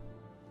 he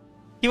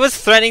was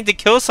threatening to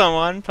kill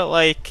someone, but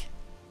like...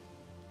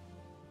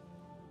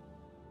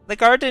 The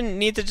guard didn't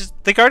need to just...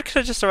 The guard could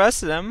have just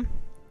arrested him.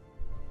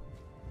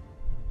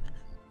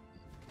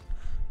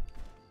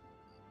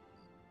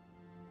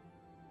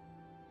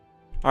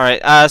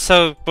 Alright,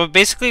 so, but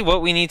basically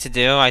what we need to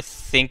do, I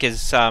think,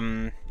 is, get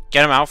him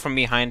out from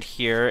behind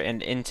here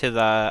and into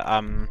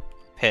the,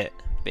 pit,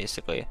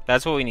 basically.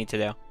 That's what we need to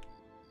do.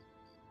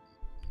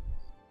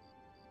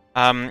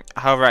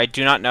 However, I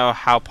do not know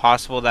how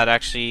possible that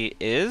actually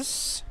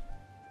is.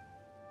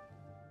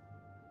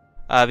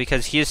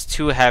 Because he is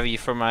too heavy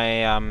for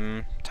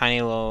my,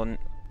 tiny little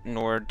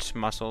Nord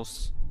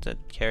muscles to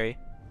carry.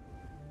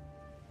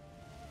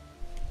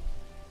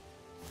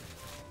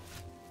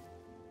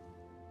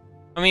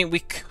 I mean, we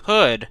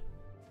could.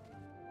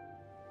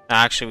 No,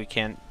 actually, we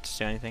can't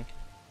do anything.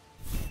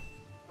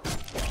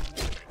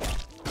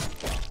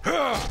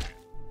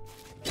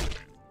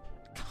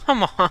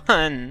 Come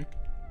on!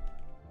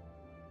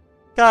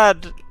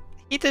 God,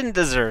 he didn't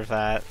deserve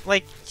that.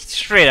 Like,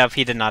 straight up,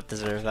 he did not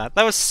deserve that.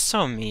 That was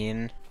so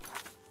mean.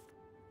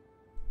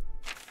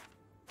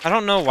 I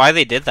don't know why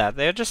they did that.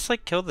 They just,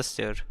 like, killed this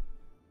dude.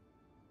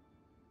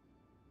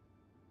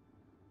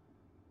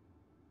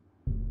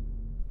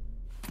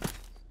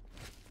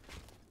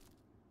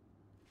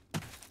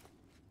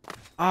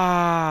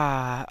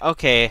 Ah,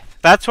 okay.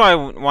 That's why I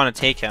want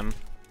to take him.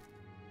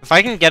 If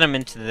I can get him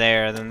into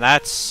there, then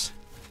that's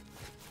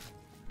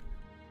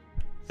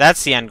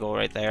the end goal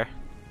right there.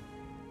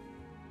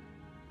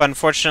 But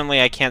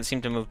unfortunately, I can't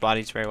seem to move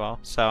bodies very well.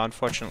 So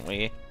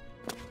unfortunately,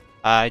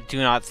 I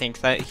do not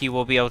think that he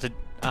will be able to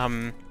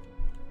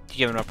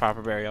give him a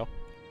proper burial.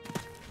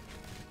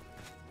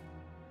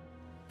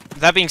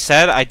 That being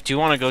said, I do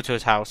want to go to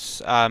his house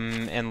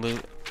and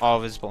loot all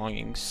of his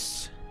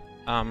belongings.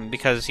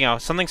 Because, you know,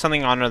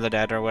 something honor the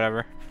dead or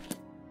whatever.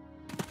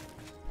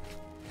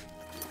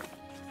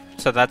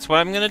 So that's what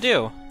I'm gonna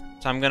do.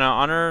 So I'm gonna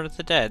honor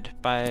the dead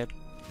by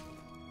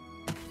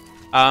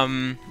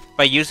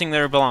using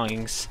their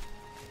belongings.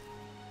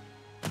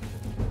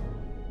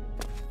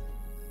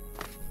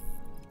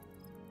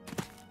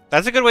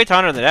 That's a good way to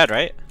honor the dead,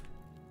 right?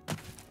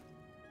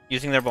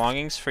 Using their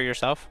belongings for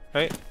yourself,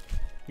 right?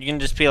 You can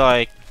just be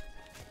like,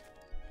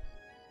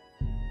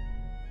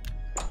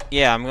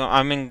 yeah,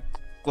 I'm in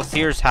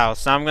Gluthier's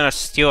house. Now I'm gonna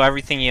steal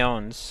everything he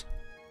owns.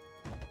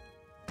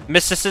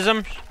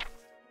 Mysticism?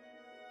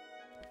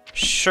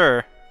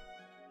 Sure.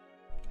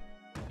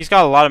 He's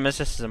got a lot of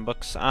mysticism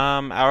books.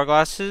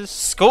 Hourglasses?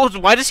 Skulls?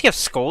 Why does he have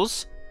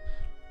skulls?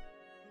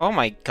 Oh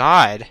my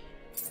god.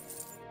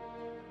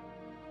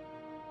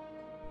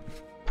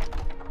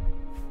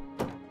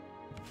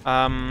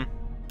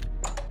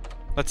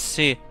 Let's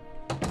see.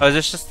 Oh, is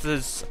this just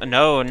this?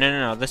 No, no, no,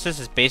 no. This is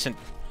his basement.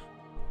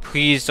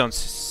 Please don't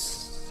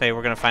say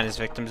we're gonna find his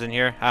victims in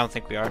here. I don't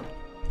think we are.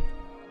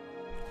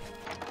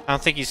 I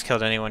don't think he's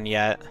killed anyone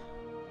yet.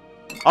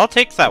 I'll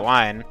take that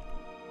wine.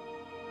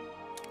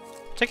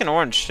 Take an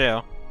orange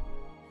too.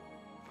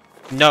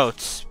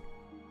 Notes.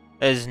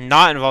 Is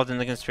not involved in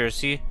the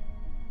conspiracy.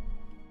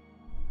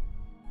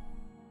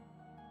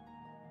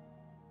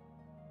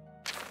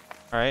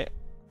 Alright.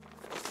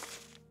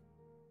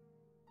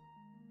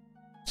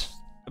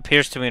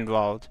 Appears to be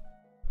involved.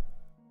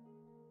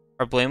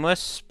 Are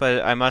blameless,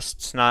 but I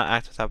must not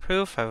act without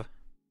proof.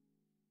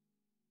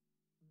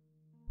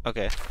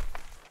 Okay.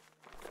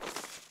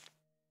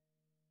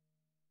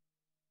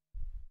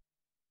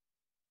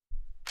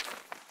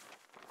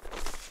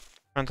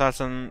 My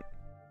thoughts on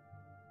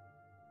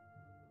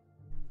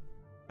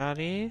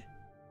body.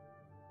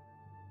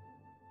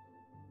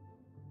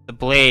 The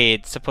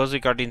blade, supposedly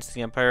guardians of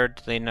the Empire.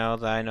 Do they know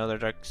that I know their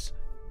darks?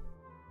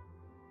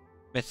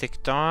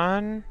 Mythic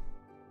Dawn.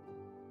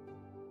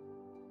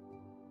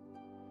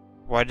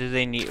 Why do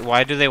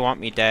they want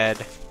me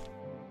dead?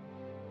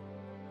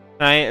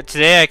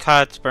 Today I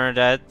caught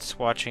Bernadette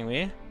watching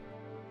me.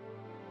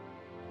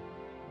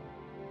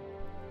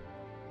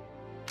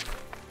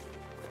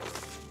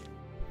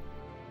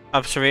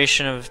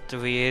 Observation of the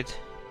weed.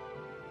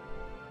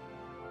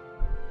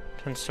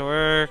 Tends to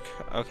work.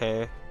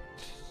 Okay.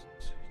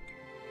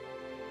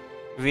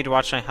 Reed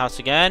watched my house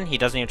again. He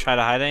doesn't even try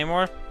to hide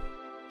anymore.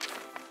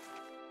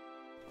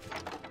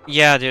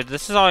 Yeah, dude,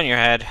 this is all in your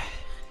head.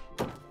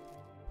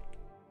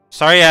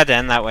 Sorry I had to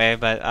end that way,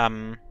 but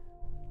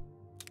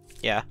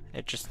yeah,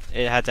 it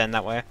had to end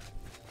that way.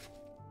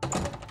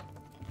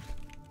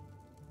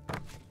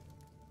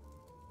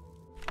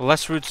 A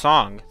less rude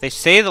song. They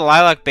say the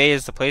Lilac Bay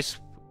is the place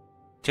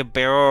to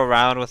barrel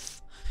around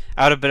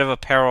without a bit of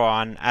apparel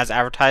on, as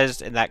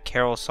advertised in that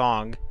carol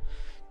song.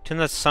 Tune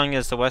that's sung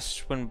as the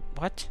west wind.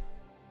 What?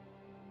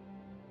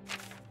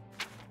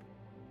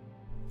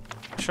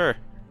 Sure.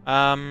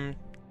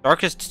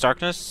 Darkest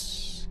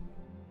darkness.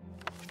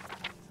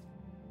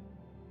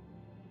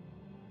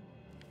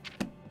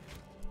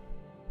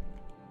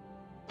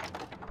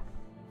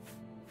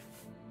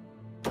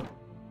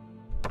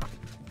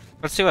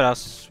 Let's see what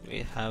else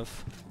we have.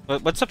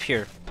 What's up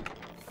here?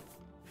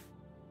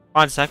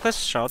 Bronze necklace.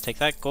 Sure, I'll take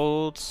that.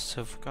 Gold,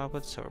 silver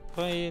goblet, silver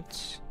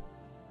plate.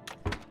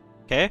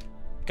 Okay,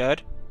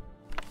 good.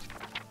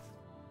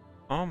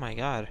 Oh my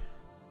god.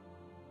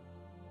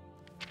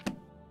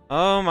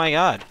 Oh my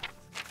god.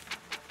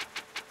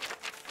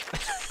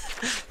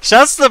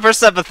 Shouts to the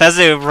person at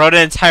Bethesda who wrote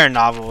an entire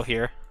novel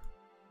here.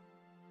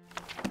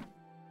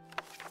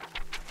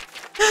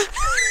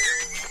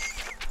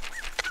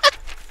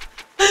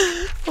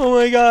 Oh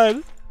my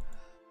god.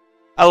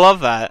 I love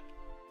that.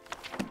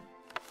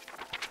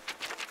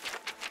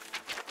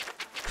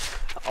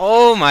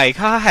 Oh my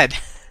god.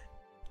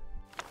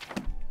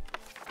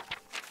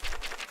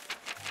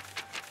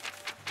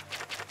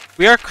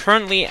 We are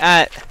currently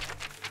at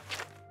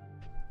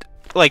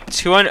like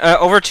 200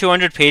 over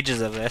 200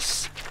 pages of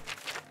this.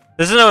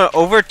 This is an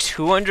over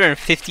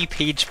 250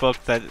 page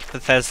book that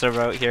Bethesda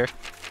wrote here.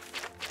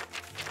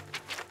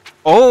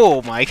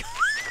 Oh my god.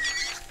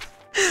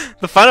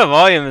 The final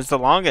volume is the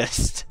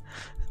longest.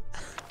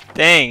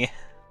 Dang.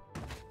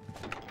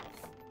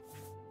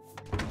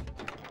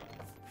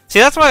 See,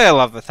 that's why I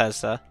love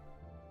Bethesda.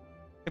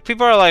 If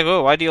people are like,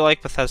 "Oh, why do you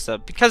like Bethesda?"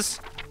 Because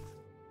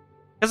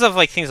of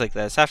like things like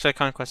this. After the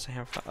conquest of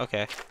Hammerfall.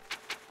 Okay.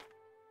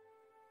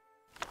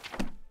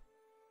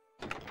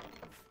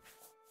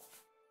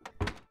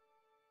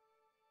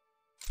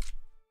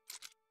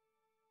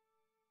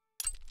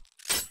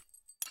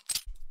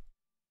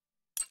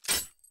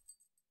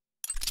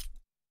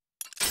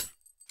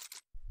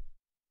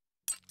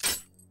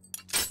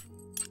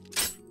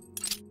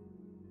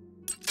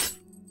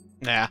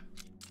 Nah.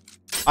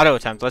 Auto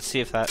attempt. Let's see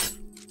if that.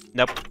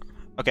 Nope.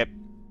 Okay.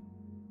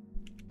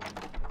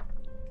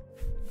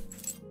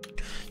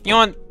 You know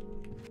what?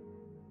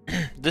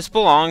 This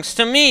belongs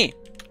to me.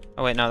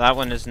 Oh wait, no, that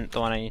one isn't the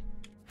one I need.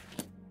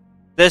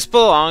 This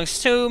belongs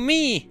to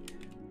me.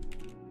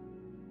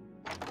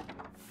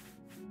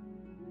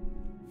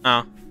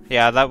 Oh,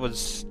 yeah, that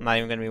was not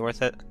even gonna be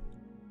worth it.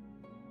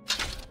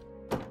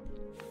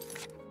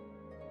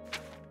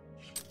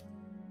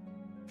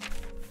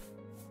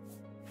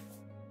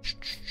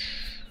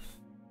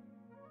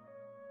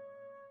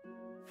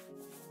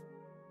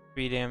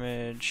 Three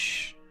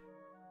damage.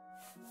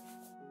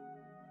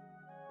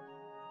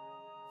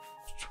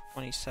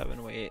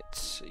 27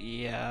 weight.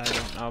 Yeah, I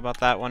don't know about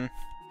that one.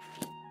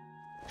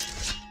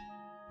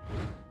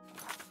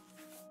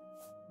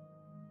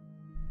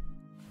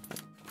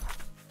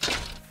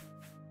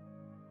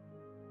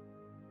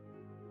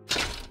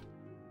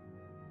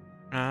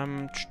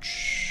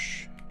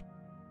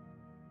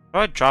 Do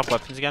I drop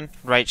weapons again?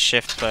 Right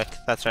shift click,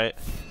 that's right.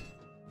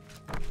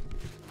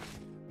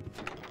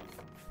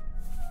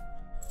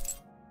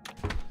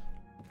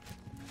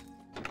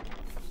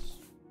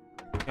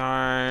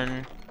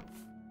 Yarn.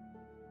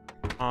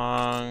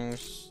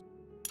 Tongs.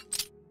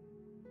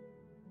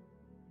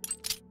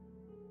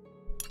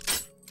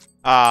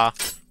 Ah.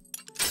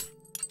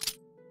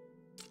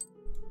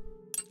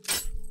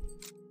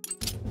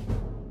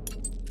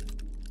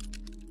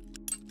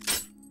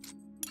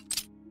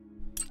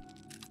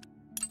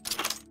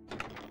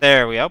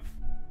 There we go.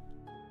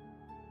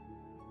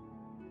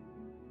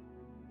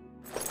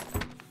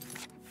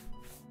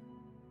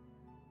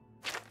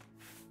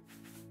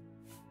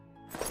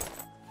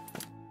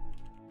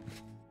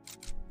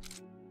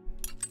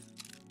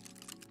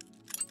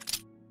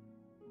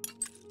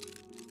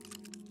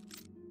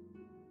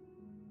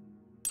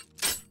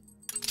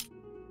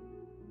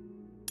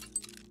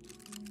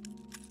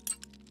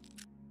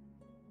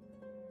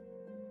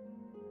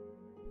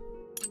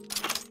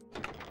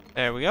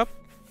 There we go.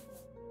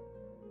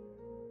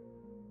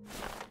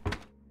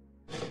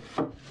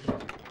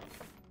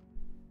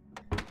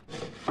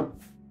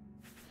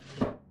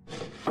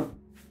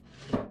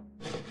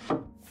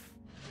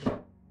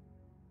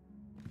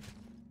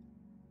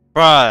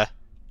 Bruh.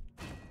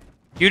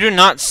 You do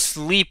not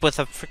sleep with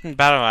a freaking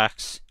battle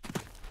axe.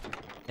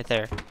 Right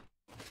there.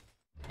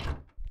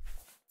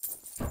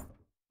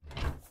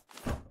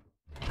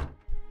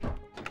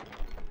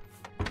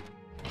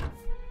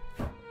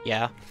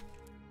 Yeah.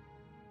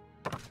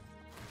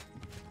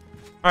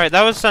 Alright,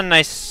 that was a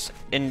nice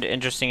and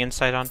interesting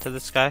insight onto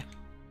this guy.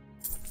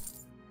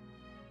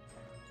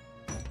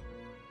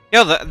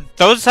 Yo,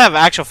 those have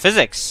actual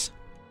physics.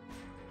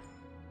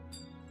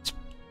 It's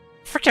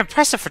freaking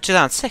impressive for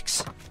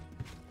 2006.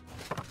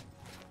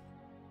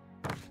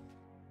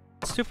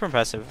 Super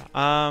impressive.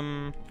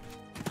 Alright.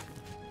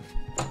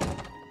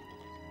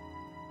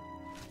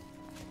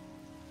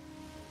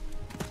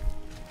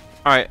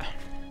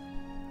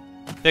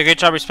 Did a great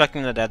job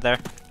respecting the dead there.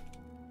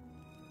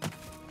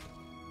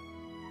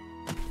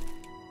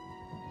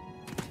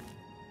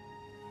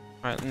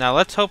 Alright, now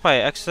let's hope I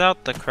exit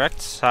out the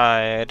correct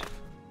side.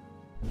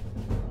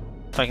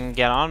 So I can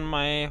get on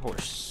my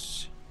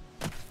horse.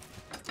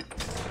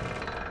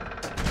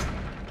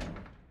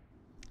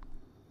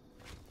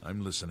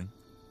 I'm listening.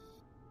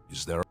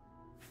 Is there a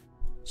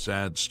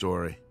sad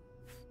story?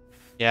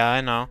 Yeah,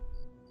 I know.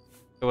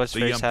 It was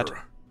very sad.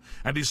 Emperor.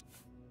 And he's...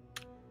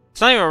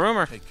 It's not even a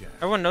rumor. Take care.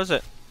 Everyone knows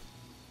it.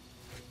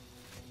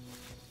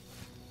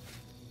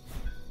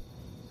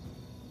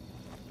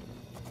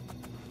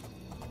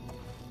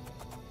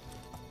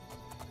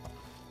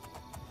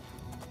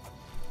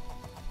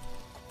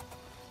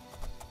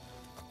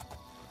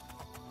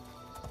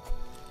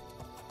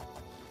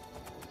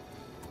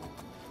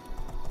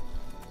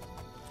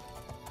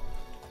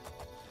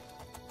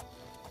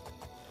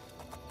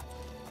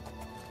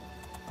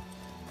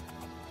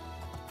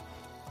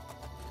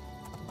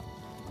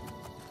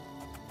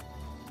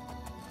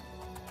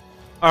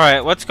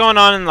 Alright, what's going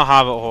on in the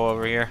hobbit hole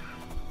over here?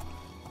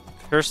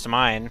 Cursed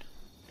mine.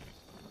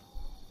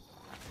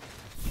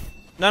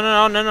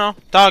 No.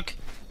 Dog.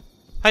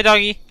 Hi,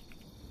 doggy.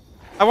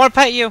 I want to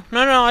pet you.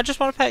 No, I just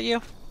want to pet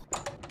you.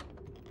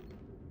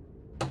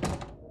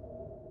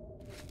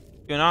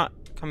 Do not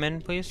come in,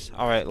 please.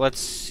 Alright,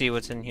 let's see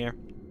what's in here.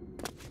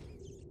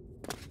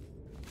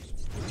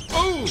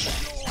 Oh!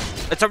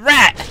 It's a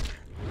rat!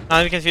 Not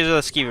even confused with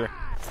a skeever.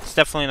 It's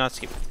definitely not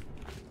a skeever.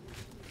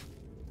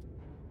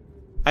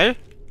 Hey?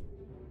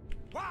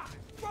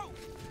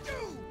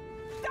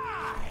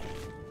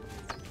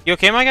 You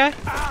okay, my guy?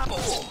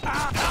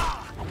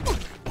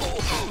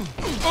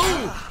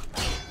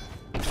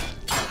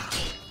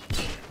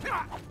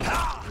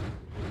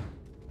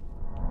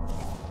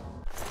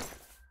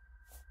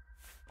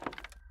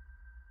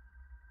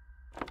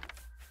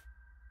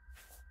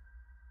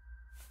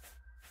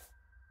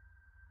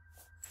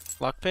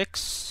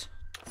 Lockpicks.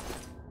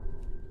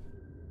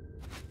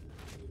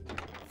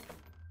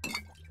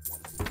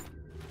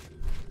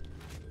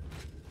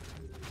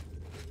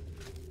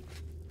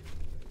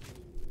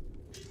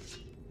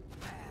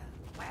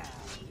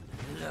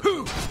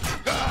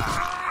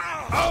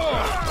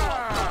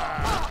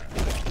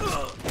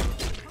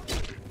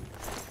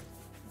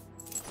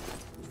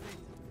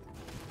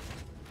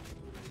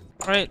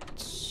 Right.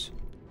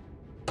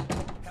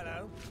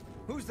 Hello?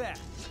 Who's there?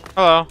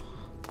 Hello.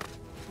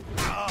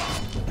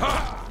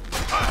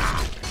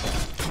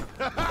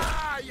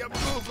 You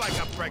move like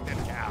a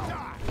pregnant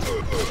cow.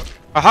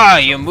 Aha,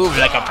 you move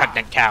like a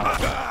pregnant cow.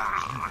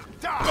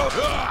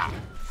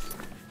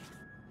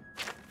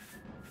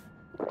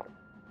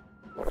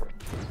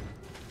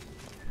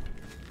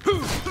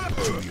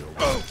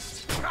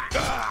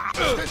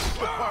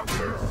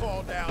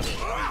 Fall down.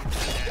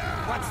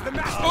 What's the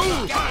matter?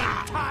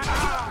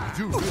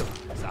 You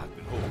realize I've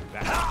been holding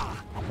back.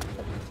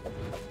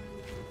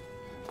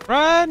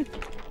 Run!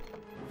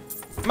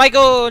 My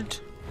god!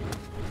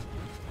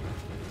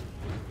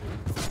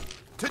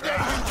 Today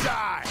you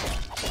die.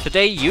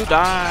 Today you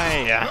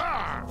die.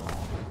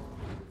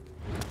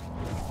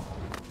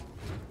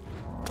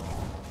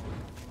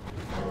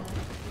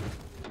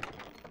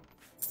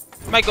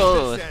 My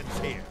god! This ends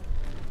here.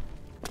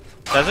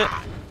 Does it?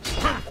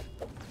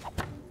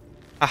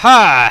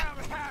 Aha!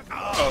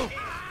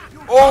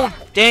 Oh,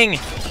 dang!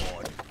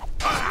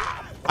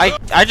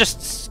 I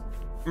just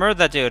murdered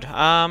that dude.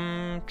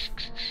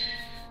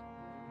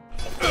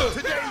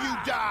 Today you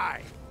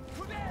die!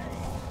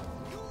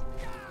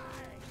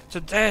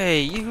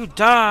 Today you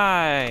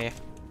die!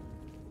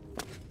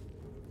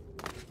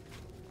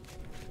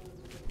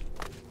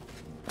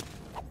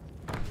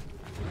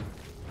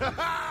 Ha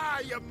ha!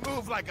 You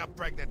move like a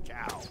pregnant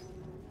cow!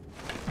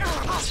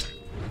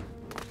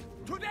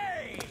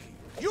 Today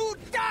you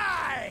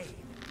die!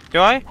 Do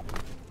I?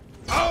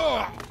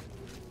 Oh!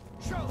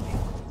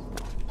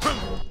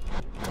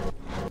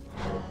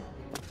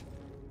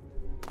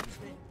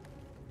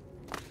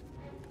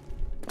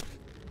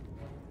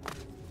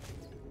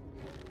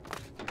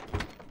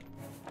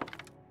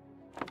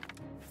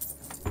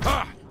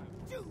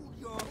 Do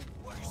your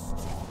worst.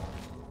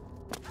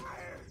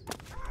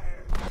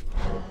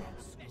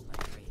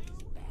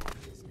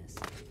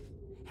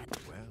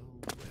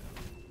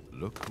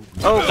 Look who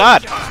Oh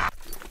God!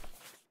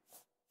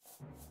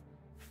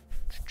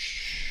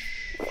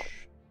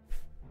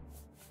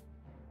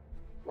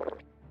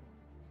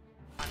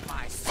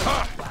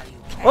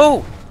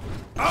 Oh!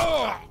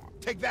 Oh!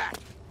 Take that!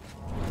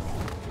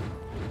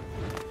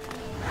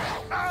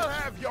 I'll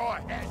have your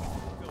head,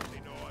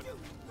 filthy Nord.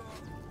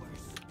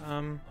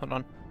 Hold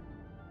on.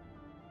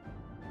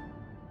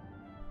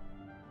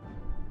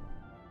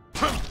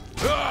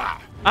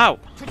 Ow!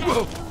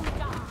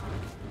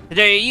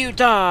 Today you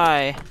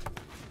die!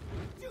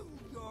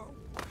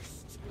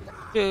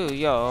 Do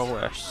your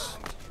worst.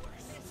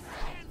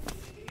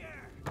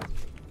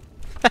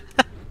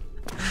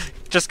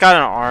 Just got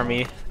an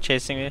army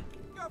chasing me.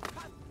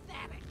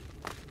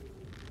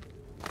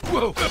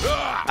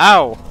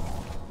 Ow!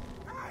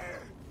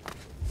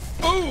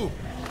 Ooh!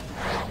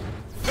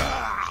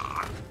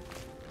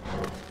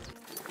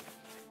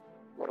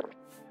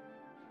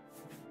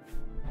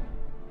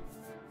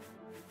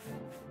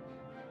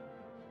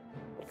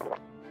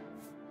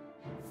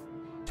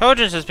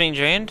 Intelligence is being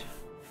drained.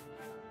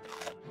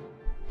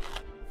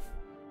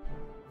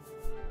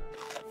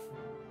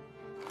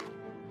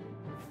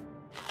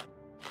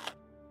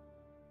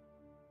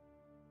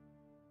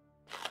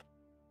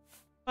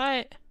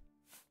 What?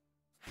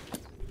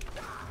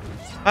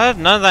 How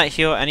did none of that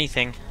heal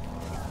anything?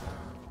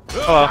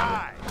 Hello.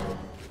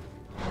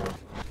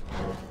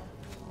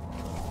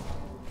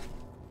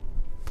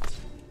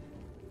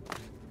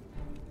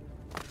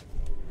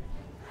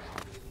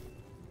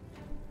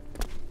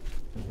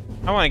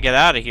 I want to get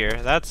out of here.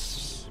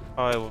 That's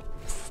probably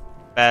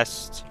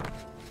best.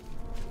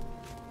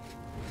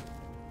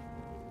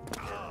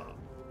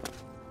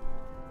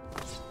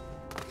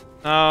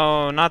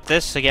 No, not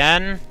this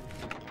again.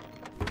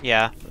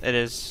 Yeah, it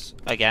is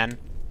again.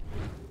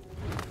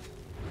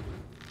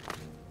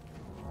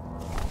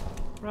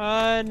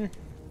 Run.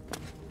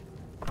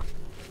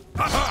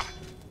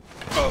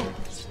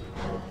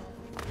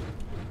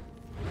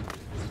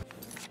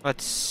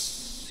 Let's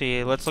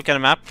see. Let's look at a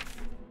map.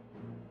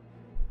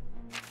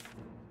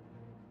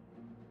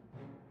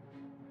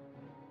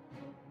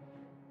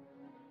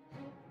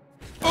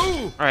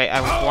 Alright,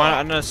 I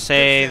want to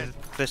say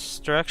this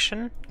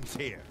direction. It's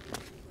here.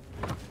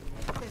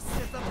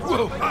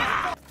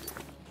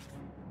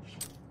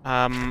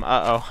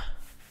 Uh-oh.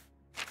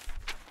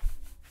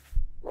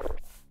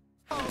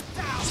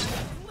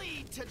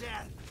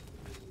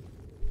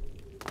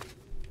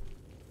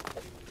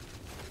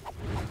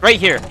 Right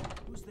here.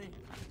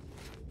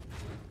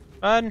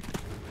 Run.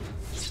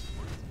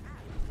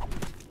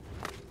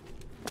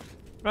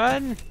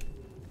 Run.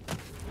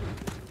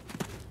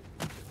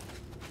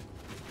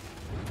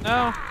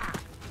 No.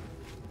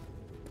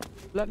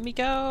 Let me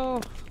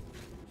go.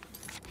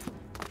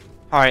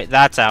 Alright,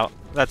 that's out.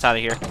 That's out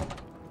of here.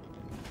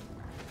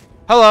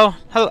 Hello.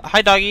 Hello.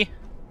 Hi, doggy.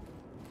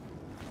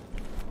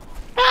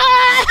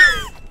 Ah!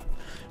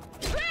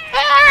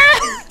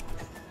 Ah!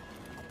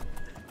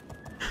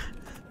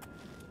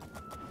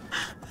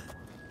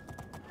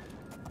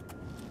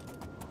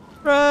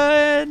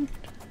 Run.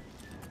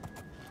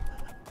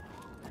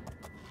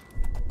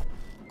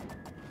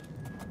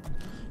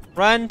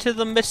 Run to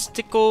the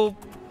mystical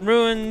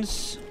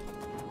ruins.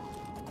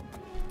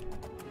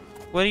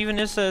 What even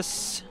is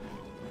this?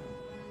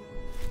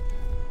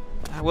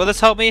 Will this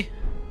help me?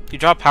 You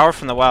draw power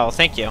from the well.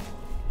 Thank you.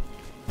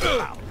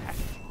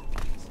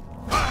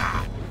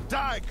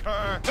 Die,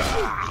 Kerr!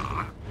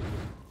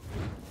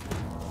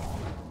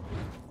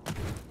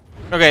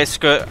 Okay,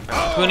 screw it.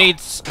 Who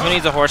needs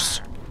a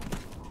horse?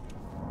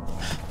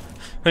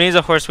 Who needs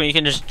a horse when you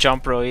can just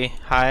jump really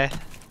high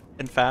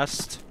and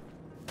fast?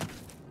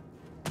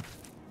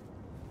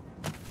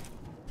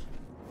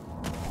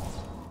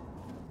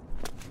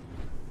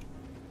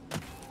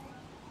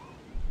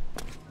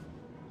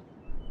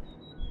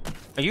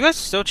 Are you guys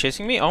still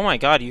chasing me? Oh my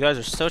god, you guys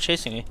are still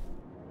chasing me.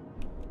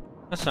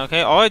 That's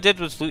okay. All I did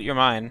was loot your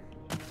mine.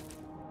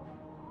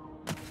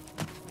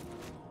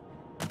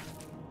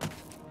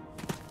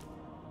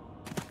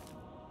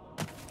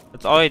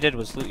 That's all I did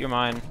was loot your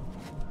mine.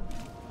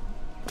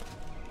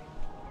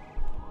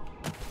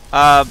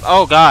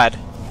 Oh god.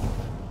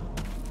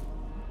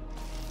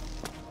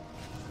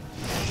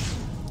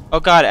 Oh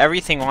god,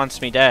 everything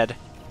wants me dead.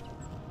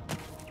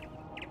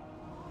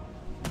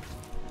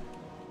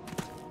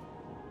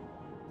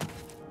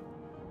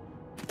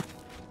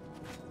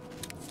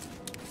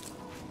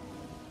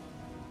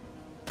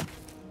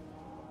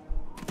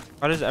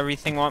 Why does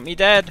everything want me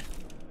dead?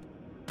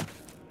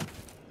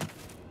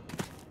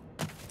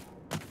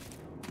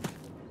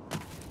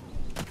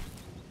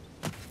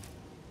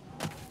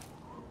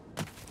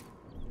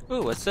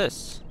 Ooh, what's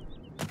this?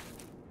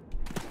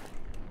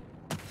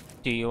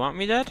 Do you want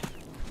me dead?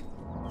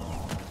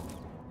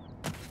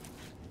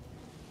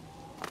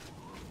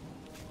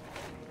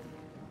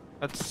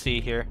 Let's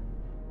see here.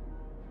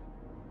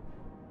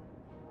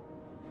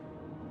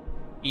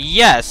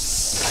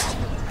 Yes!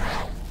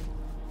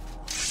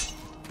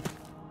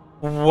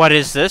 What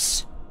is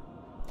this?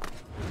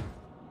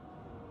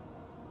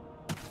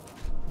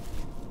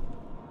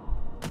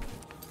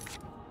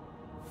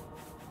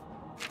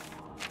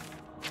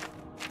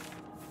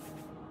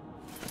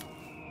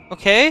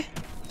 Okay,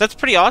 that's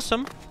pretty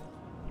awesome.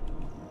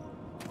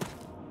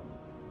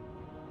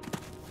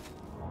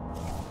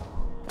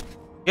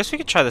 Guess we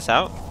could try this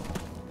out.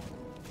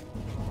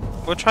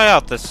 We'll try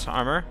out this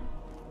armor.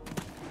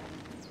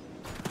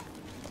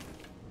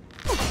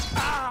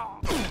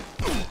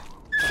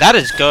 That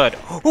is good.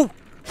 Ooh,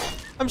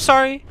 I'm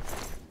sorry.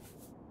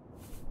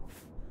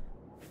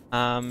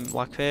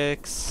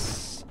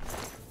 Lockpicks.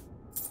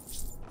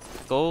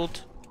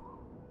 Gold.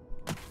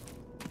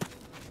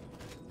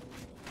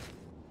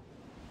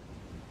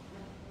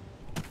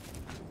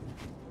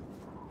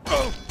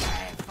 I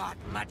thought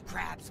mud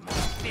crabs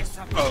must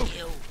disappoint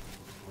you.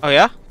 Oh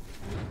yeah?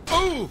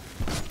 Oh!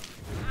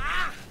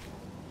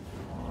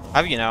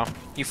 Have you now?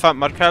 You fought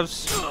mud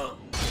crabs?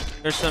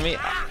 You're telling me?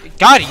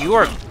 God, you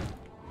are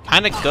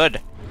kind of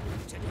good.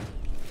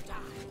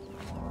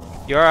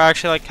 You are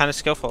actually like kind of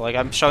skillful. Like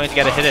I'm struggling to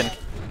get a hit in.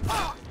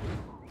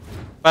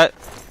 But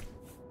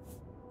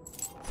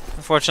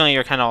unfortunately,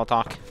 you're kind of all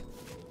talk.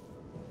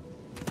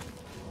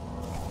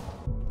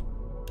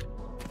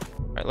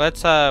 Alright,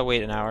 let's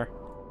wait an hour.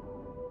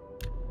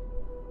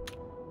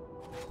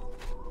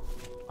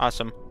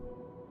 Awesome.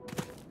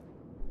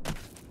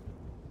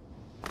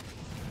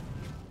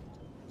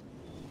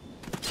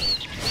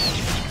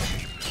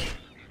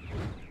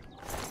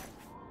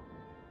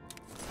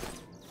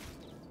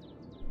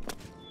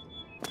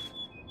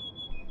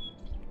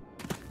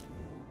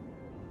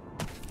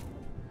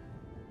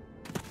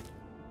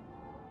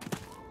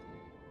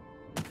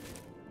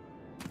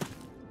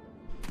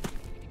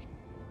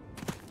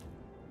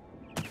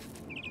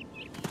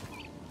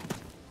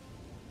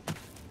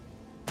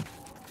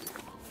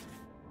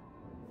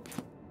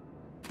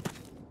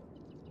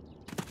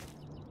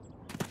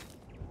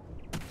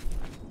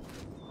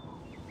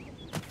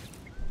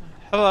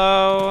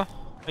 Hello?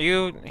 Are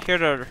you here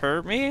to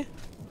hurt me?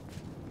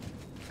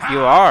 You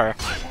are.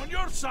 I'm on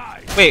your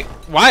side. Wait,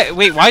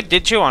 why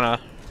did you wanna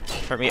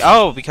hurt me?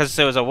 Oh, because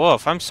it was a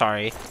wolf. I'm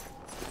sorry.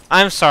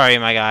 I'm sorry,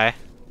 my guy.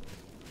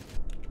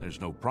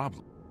 There's no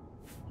problem.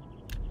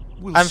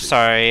 We'll I'm see.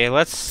 sorry.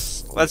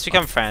 Let's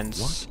become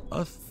friends.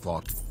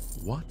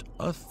 What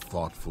a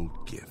thoughtful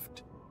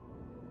gift.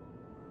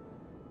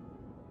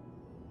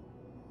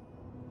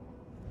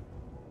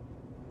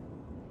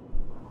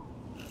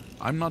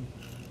 I'm not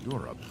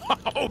Europe.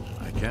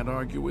 I can't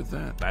argue with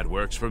that. That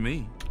works for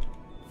me.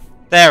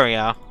 There we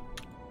go.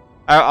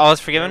 All is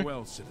forgiven.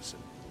 Farewell, citizen.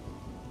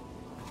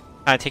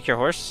 Can I take your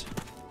horse?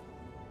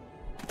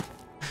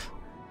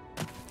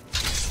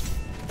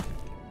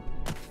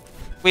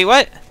 Wait,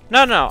 what?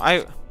 No,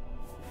 I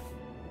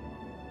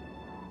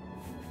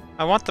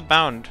want the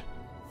bound.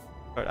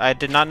 But I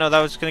did not know that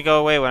was gonna go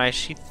away when I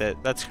sheathed it.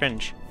 That's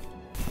cringe.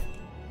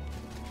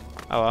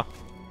 Oh well.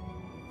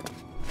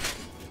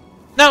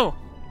 No!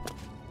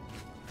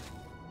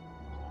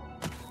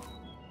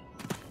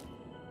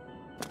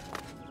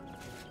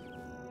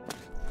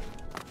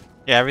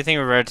 Yeah, everything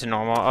reverted to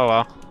normal. Oh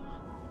well.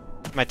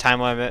 My time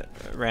limit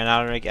ran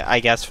out, I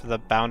guess, for the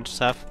bound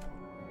stuff.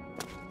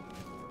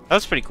 That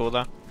was pretty cool,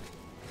 though.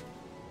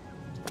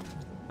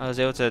 I was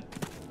able to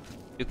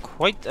do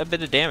quite a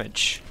bit of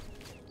damage.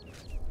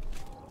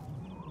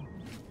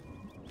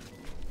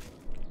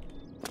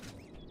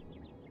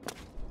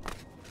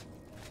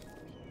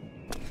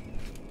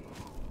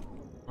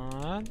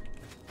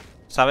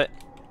 Stop it.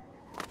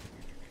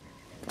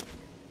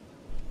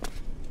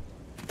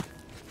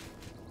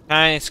 Can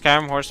I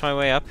Skyrim horse my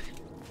way up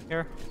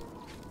here?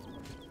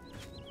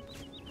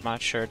 I'm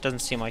not sure. It doesn't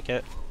seem like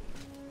it.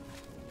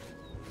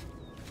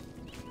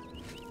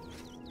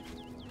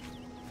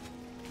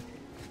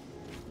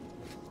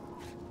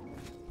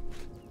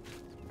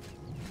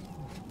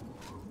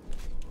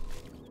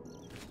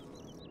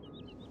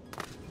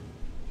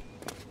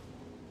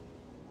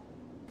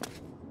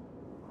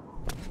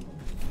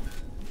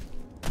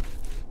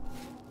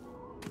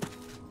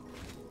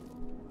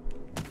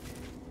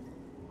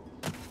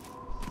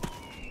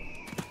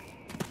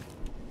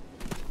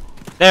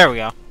 There we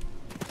go.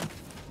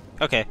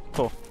 Okay,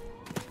 cool.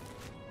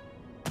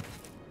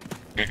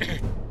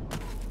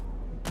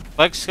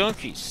 Like skill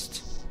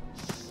increased.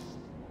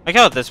 Like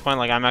how at this point,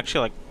 like I'm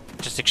actually like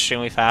just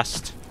extremely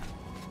fast.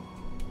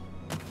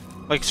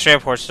 Like straight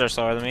up horses are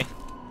slower than me.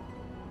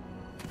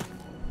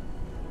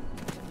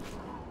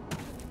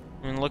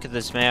 I mean, look at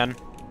this man.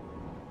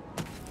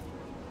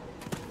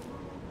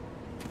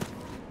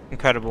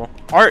 Incredible.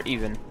 Art,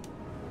 even.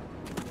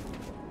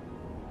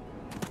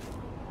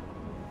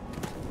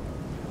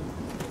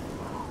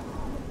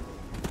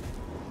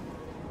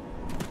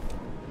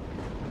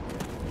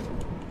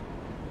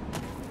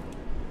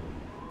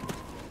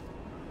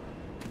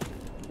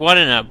 What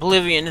in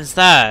Oblivion is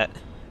that?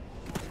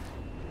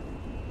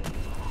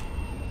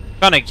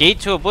 Found a gate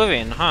to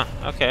Oblivion, huh?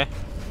 Okay.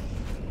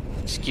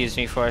 Excuse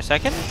me for a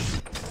second.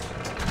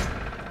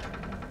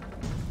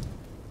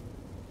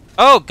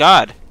 Oh,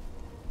 God.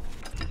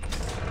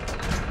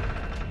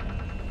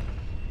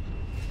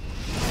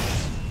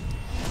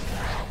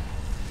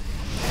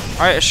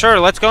 Alright, sure,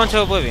 let's go into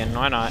Oblivion.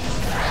 Why not?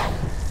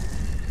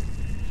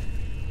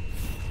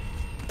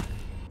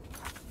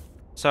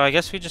 So I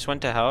guess we just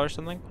went to hell or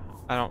something?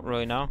 I don't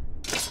really know.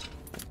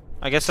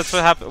 I guess that's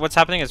what's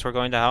happening is we're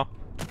going to hell.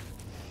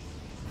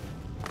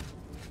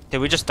 Did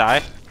we just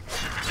die?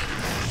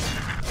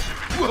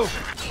 Whoa.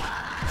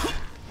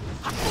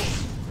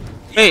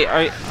 Wait,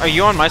 are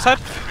you on my side?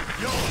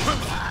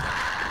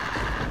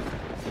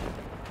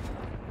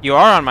 You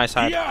are on my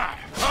side. Yeah.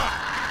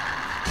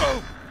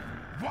 Oh.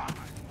 Why?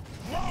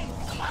 Won't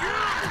you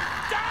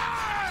die?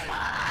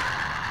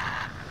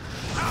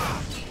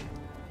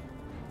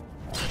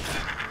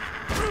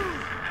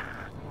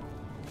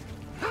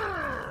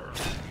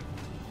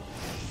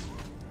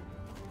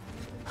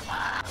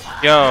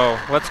 Yo,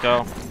 let's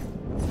go.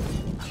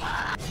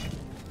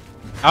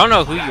 I don't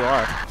know who you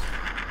are.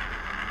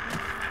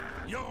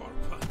 You're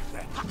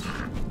pathetic.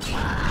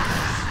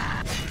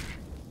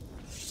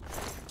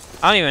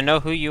 I don't even know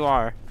who you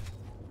are.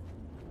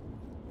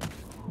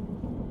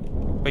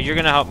 But you're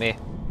gonna help me.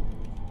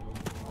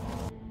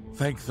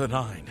 Thank the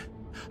Nine.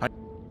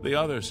 The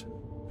others.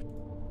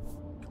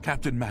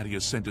 Captain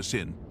Mattias sent us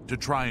in to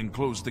try and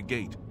close the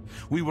gate.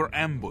 We were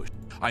ambushed.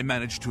 I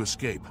managed to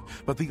escape,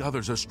 but the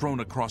others are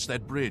strewn across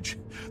that bridge.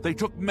 They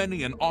took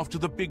many and off to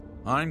the big...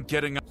 I'm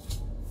getting...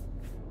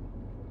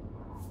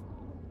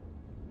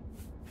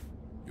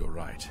 You're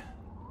right.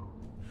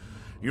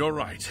 You're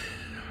right.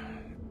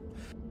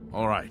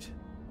 All right.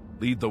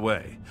 Lead the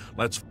way.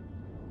 Let's...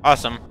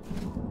 Awesome.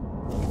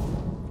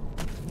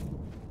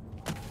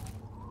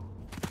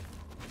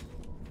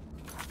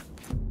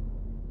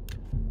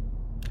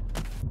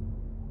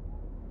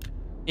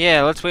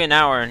 Yeah, let's wait an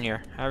hour in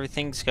here.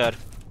 Everything's good.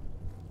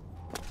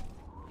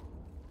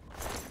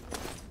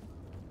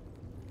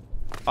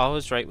 All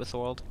is right with the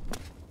world.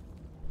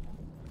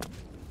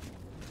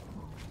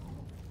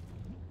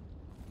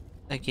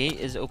 The gate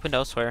is opened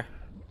elsewhere.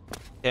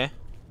 Okay.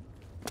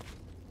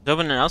 It's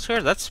open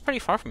elsewhere? That's pretty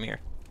far from here.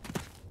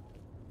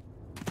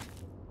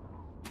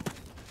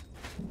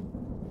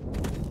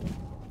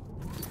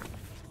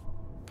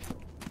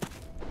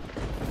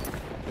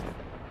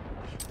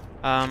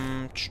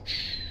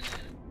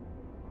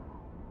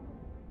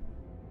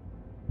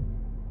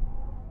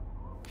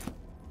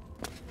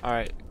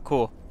 Alright,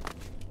 cool.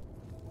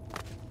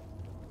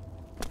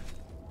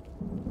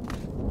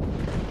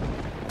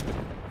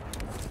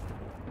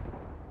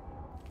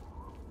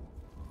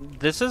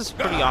 This is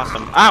pretty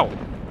awesome. Ow!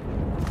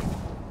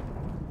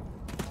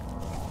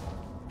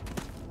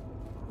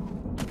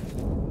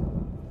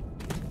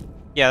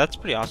 Yeah, that's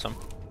pretty awesome.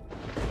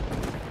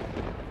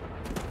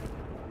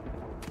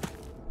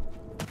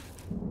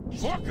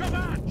 For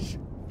Kavach!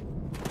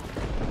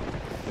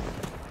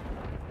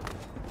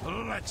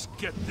 Let's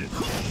get this.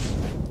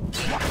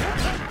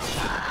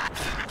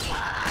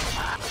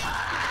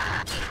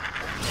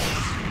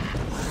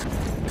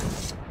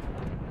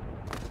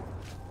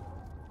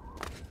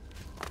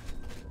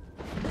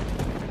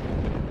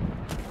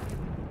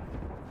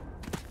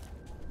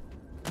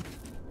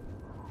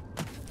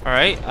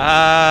 Alright,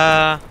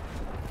 as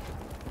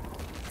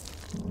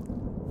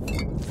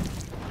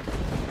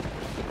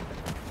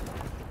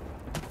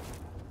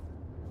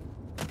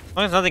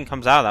long as nothing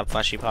comes out of that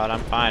fleshy pod,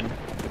 I'm fine.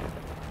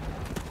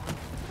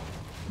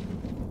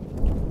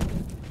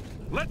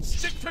 Let's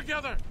stick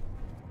together.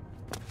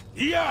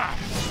 Yeah.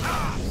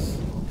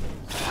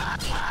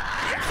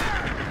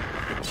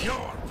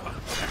 You're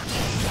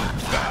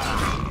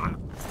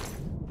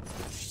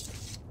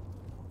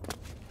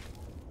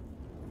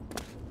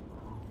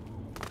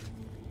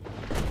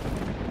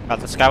God,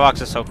 the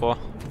skybox is so cool.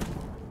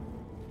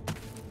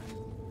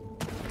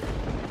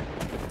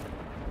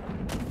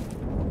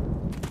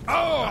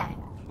 Oh,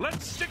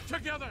 let's stick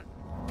together.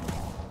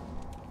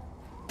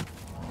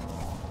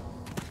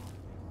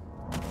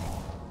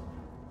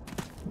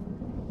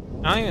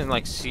 I don't even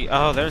like see.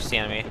 Oh, there's the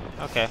enemy.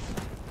 Okay.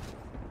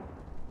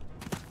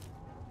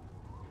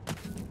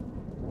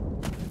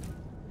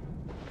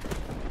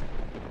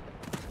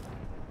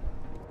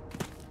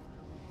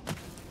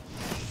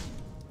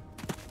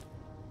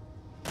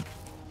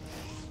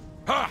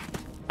 Ha!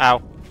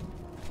 Ow.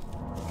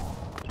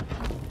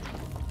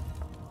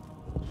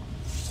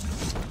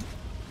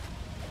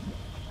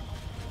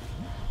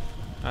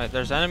 Alright,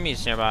 there's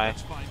enemies nearby.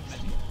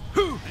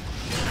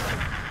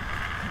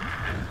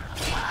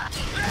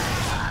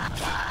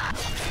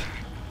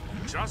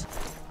 Just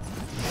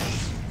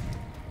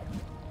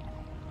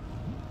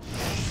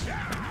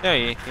There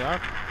you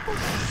are.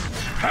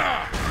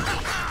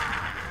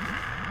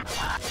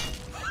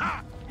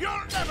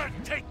 You'll never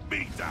take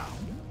me down.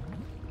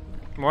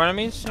 More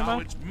enemies Now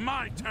nearby? it's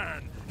my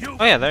turn. You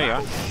Oh yeah, there you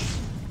are.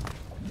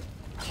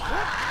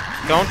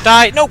 Don't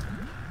die! No!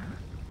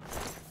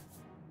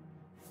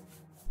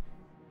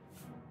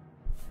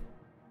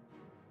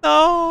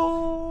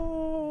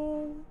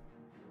 No!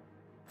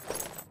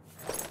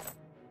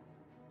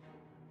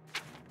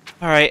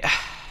 Alright.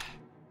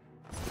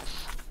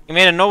 You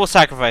made a noble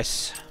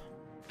sacrifice.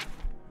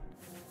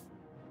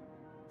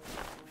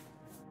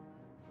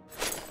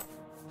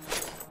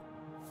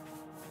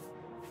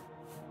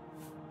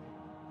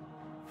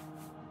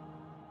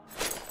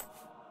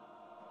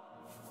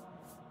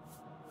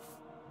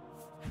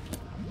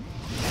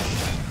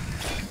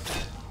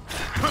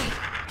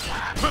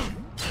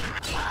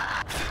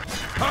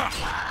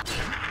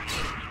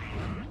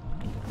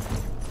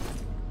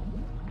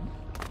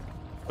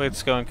 Blade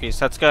skill increase,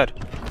 that's good.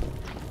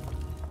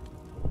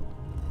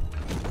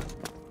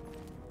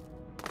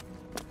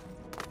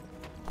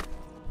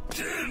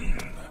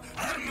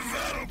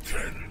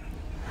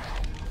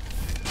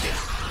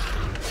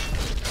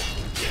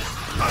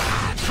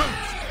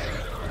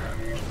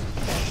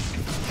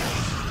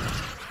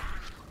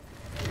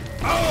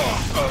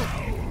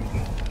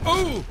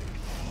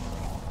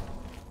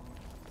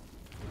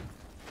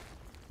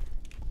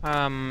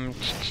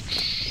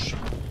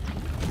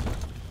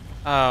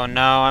 Oh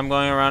no, I'm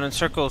going around in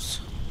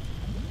circles.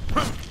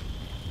 Come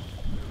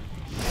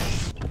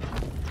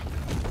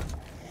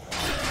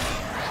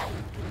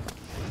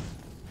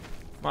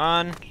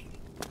on.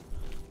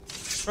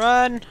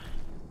 Run!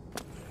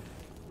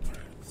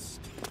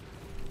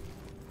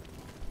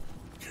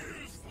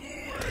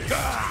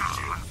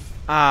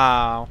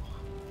 Ow.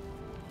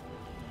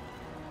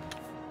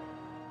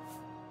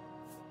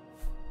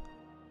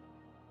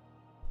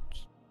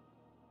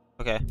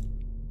 Okay.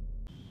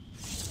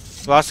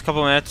 Lost a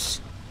couple minutes.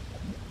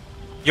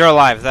 You're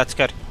alive, that's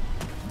good.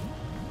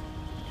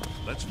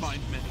 Let's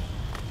find Minnie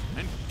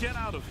and get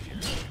out of here.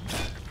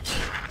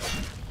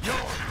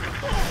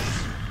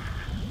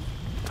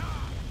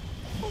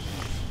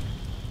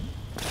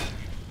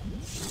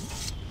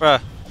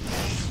 Bruh.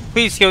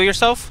 Please heal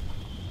yourself.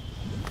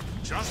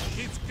 Just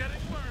keeps getting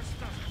worse,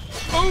 doesn't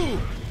it? Ooh!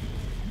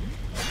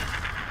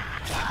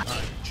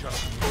 I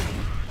just...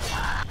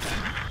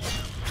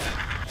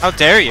 How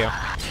dare you?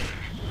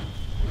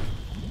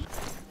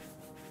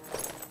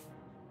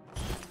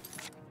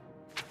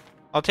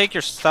 I'll take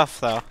your stuff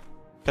though,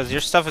 because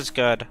your stuff is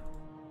good.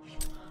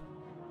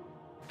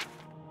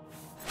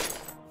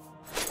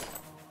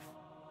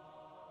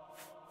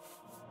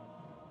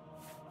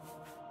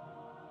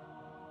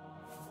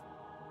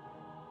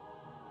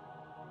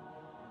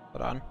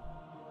 Hold on.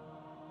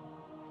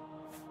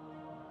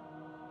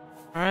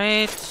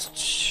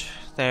 Alright,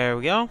 there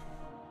we go.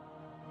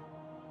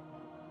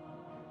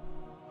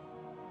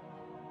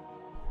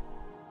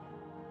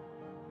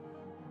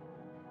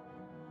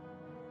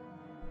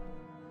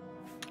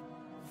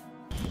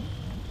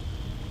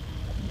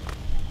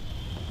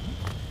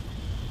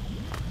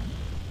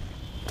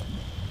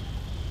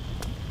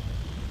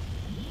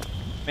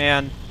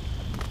 Man.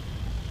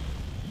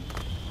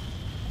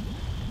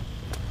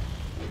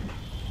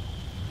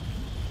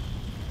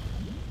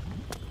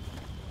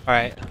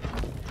 Alright.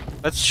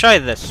 Let's try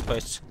this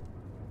place.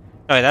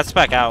 Alright, that's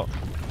back out.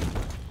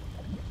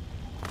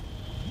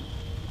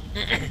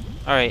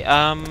 Alright,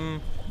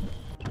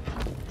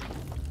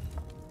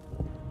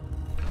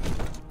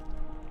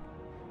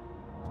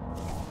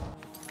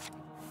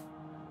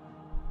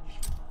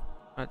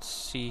 let's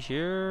see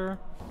here.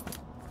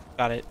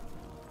 Got it.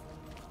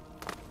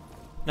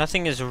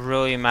 Nothing is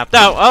really mapped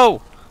out.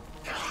 Oh!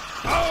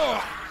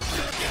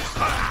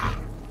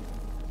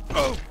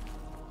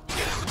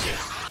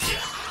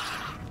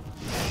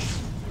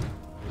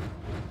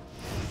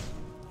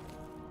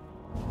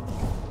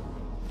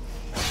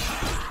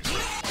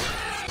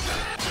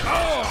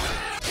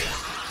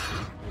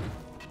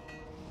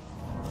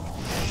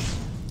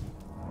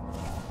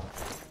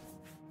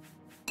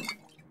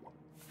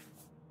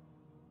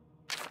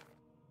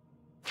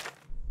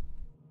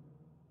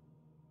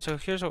 So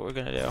here's what we're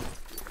gonna do.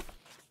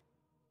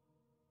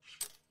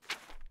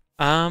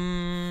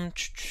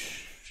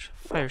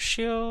 Fire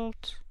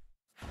shield.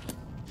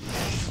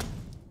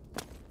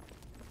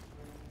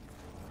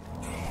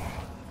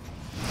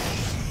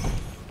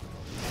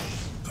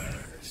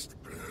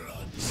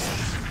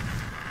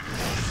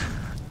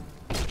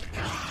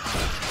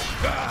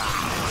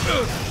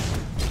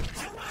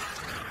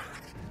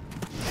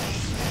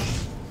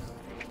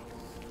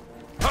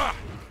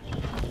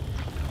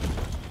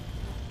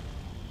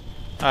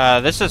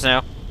 This is new.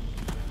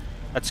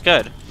 That's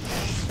good.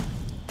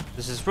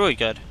 This is really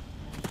good.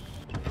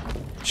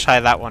 Try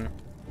that one.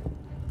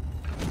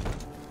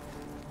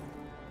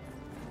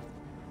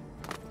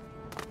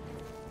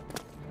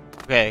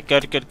 Okay,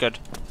 good, good, good.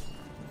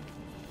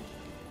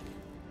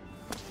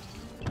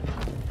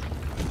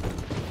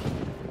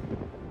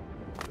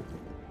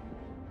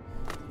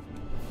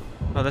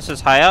 Oh, this is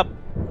high up.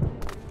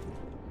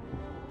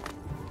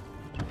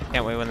 Can't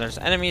Can't wait when there's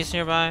enemies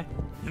nearby.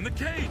 In the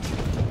cage!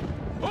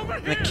 Over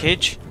In here! the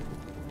cage?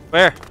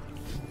 Where?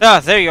 Ah,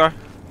 there you are.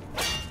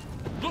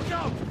 Look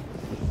out!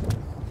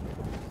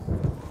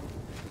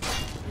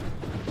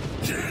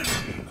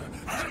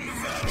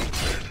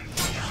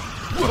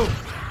 Whoa!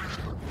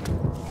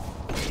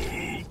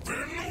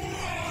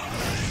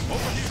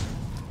 Over here!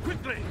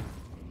 Quickly!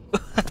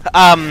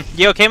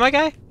 You okay, my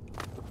guy?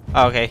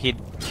 Oh, okay, he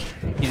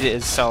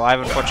is still alive,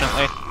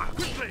 unfortunately.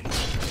 Quickly!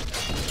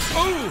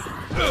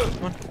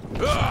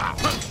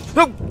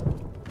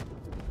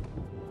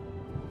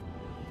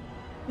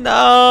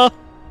 No!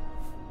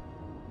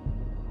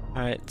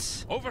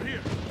 Alright. Over here!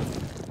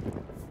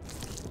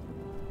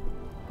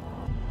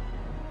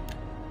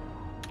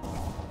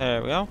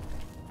 There we go.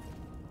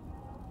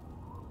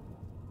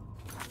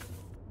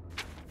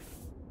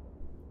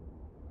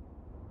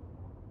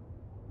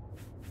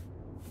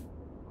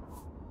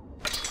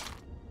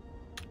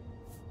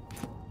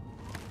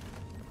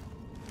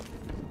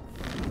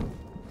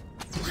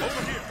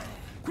 Over here!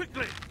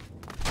 Quickly!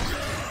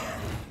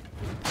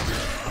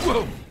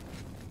 Whoa!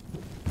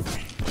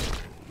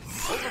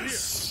 Over here!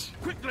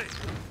 Quickly!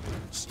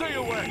 Stay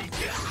away!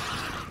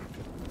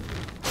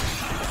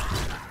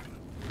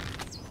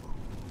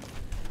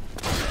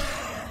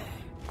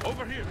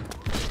 Over here!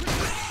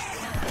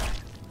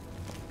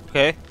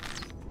 Okay.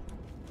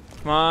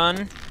 Come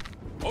on.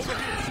 Over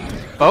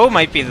here! Bow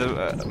might be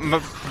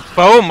the...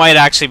 bow might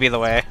actually be the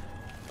way.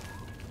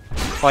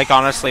 Like,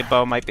 honestly,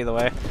 bow might be the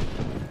way.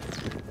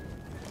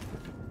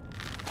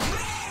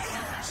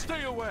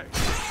 Stay away!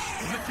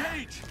 In the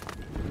cage!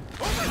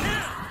 Over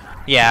here!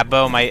 Yeah,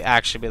 bow might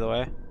actually be the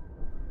way.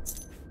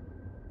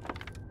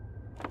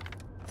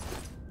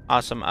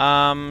 Awesome.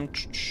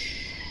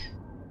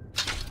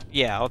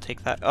 Yeah, I'll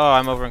take that. Oh,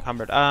 I'm over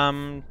encumbered.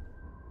 Iron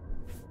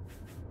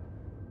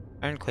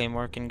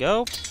Claymore can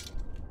go.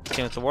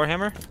 Same with the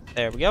Warhammer.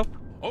 There we go.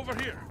 Over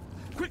here!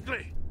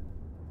 Quickly!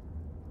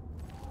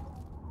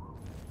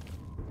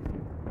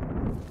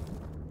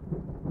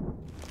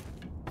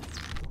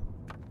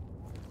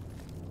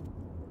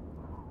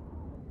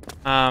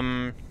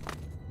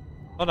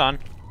 Hold on.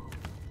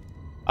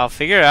 I'll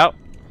figure it out.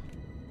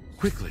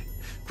 Quickly!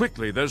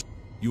 Quickly, there's...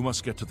 You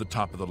must get to the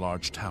top of the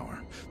large tower.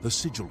 The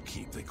Sigil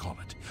Keep, they call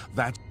it.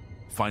 That...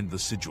 Find the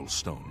Sigil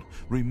Stone.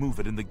 Remove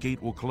it and the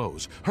gate will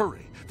close.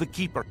 Hurry! The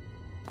Keeper...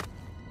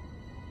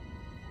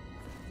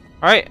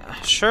 Alright,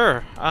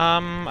 sure.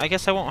 I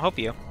guess I won't help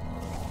you.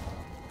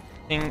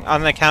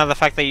 On the account of the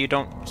fact that you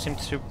don't seem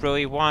to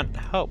really want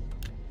help.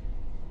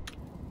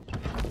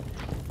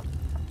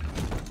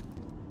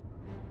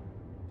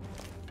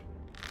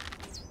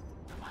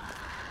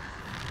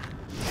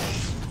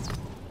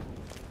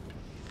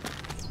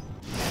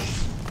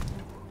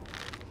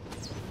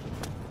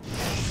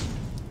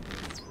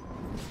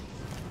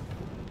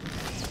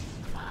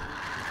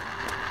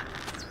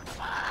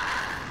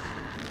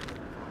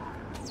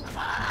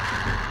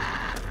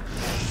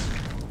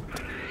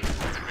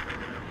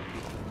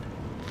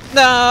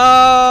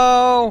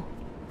 No!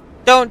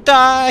 Don't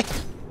die!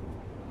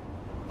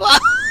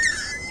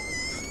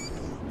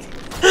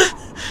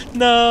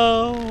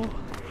 No!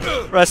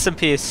 Rest in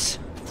peace.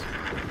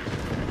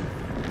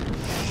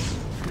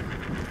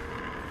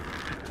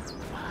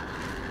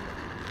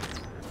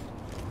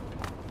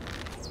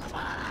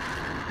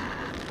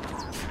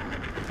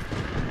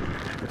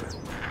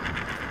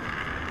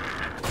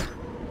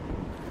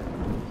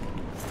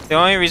 The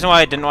only reason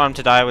why I didn't want him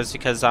to die was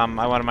because I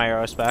wanted my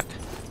arrows back.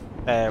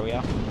 There we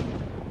go.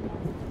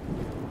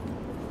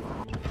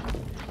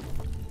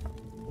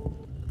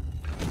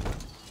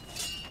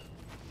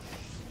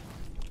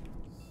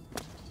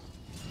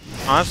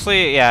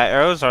 Honestly, yeah,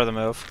 arrows are the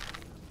move.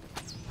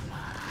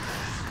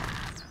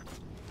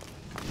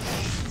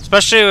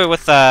 Especially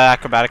with the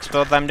acrobatics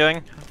build that I'm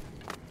doing.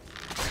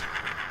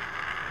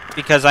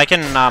 Because I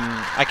can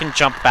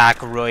jump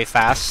back really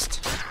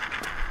fast.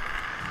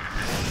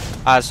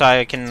 So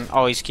I can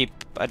always keep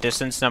a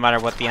distance no matter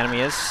what the enemy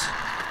is.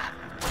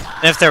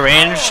 And if they're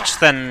ranged,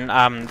 then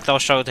they'll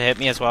struggle to hit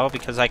me as well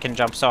because I can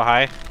jump so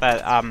high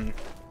that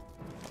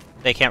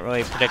they can't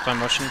really predict my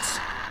motions.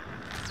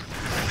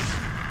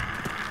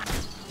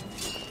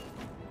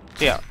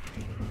 So yeah.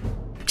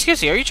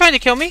 Excuse me, are you trying to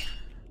kill me?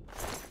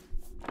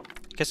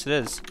 Guess it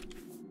is.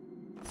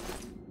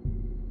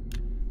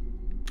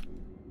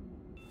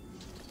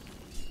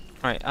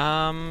 Alright,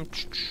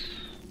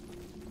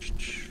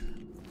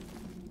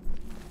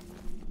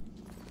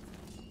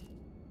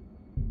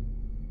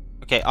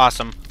 okay,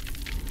 awesome.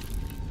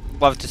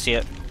 Love to see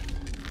it.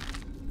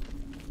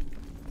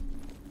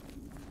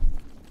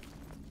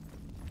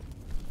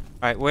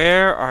 Alright,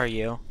 where are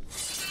you?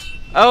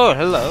 Oh,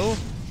 hello.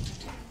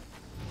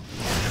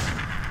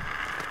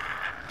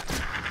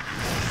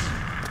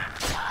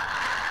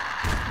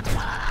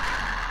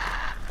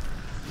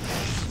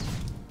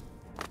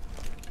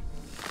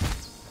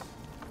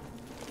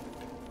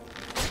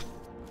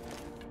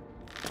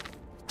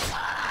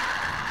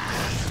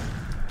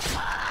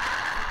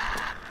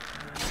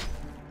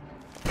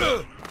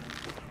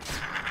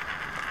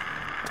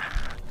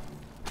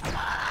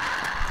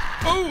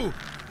 Oh!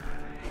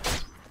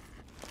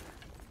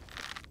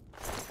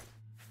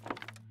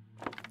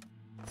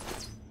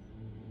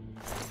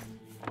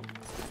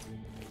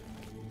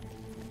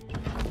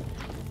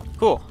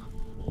 Cool.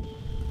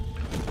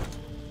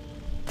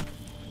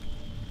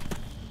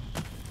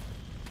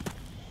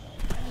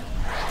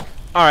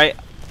 Alright.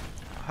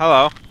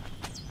 Hello.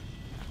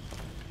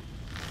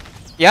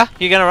 Yeah?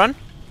 You gonna run?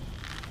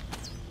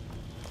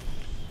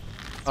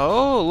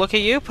 Oh, look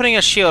at you putting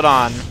a shield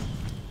on.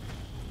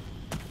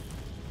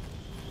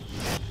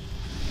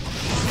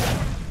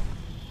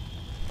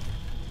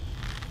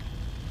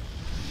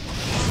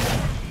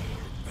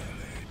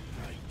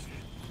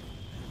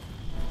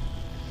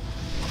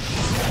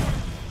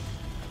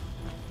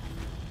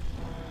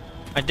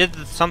 I did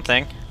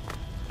something,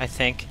 I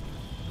think.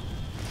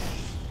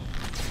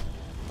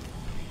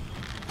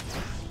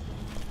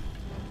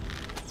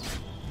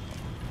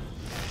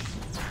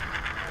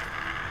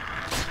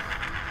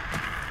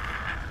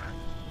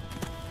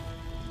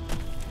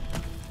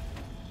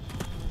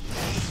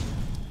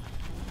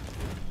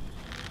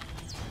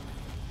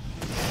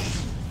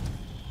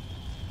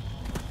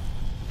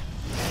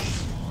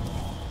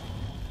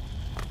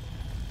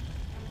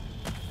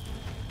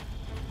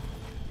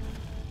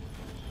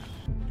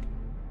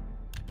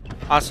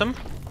 Awesome,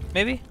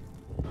 maybe?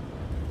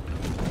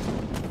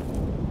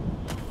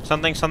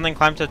 Something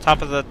climb to the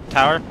top of the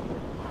tower?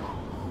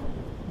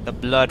 The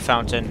blood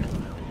fountain.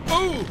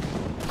 Move!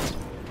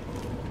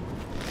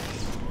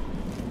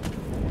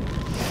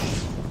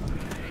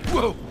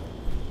 Whoa!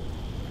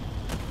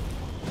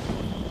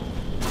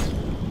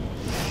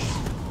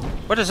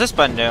 What does this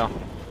button do?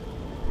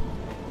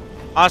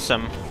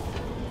 Awesome.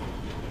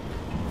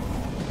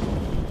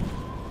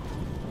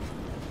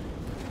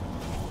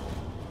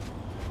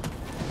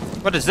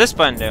 What does this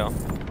button do?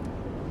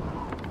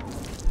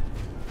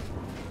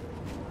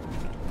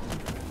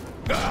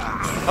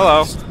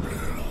 Hello.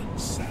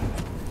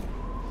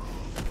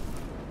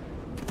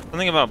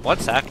 Something about a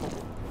blood sack.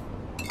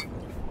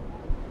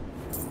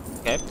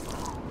 Okay.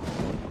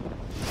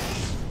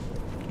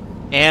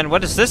 And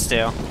what does this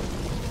do?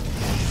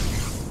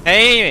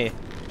 Hey!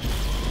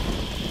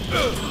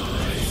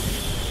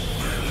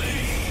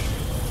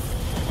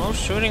 Oh,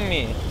 shooting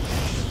me.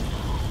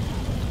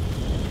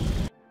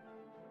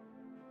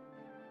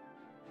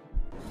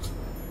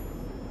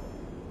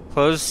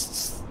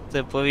 Closed the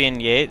Oblivion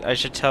gate. I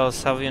should tell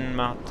Salvian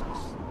Mount.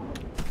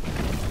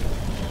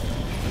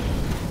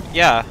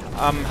 Yeah,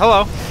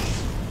 hello.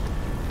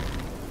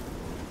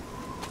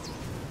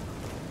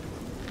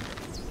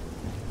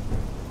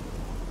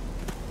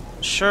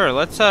 Sure,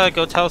 let's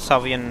go tell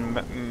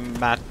Salvian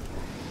Matt.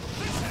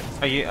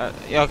 Are you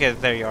okay,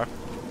 there you are.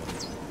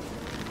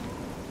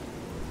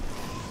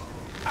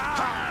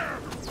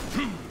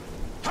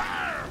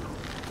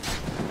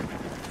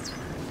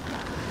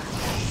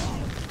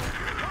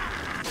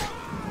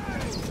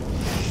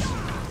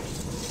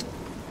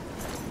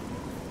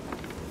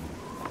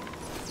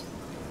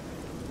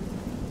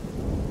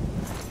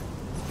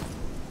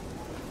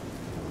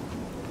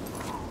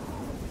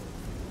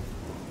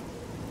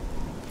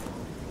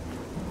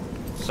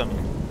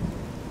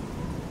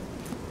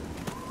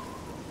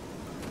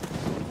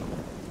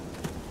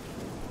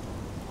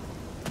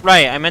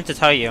 Right, I meant to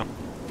tell you.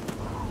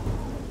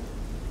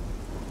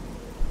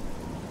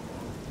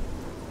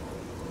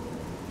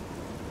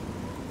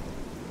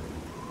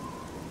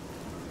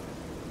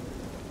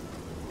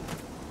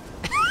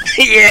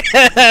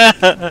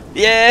 Yeah!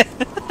 Yeah!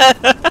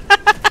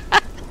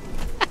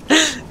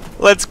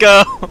 Let's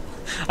go!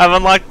 I've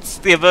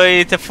unlocked the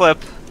ability to flip.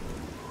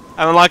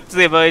 I've unlocked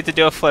the ability to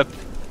do a flip.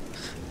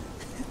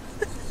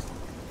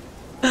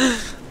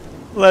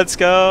 Let's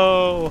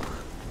go!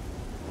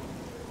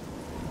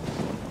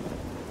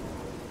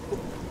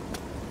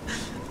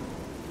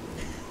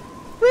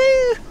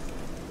 Woo!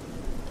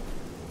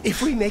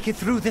 If we make it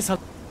through this...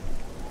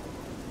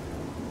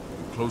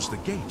 Close the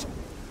gate.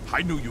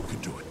 I knew you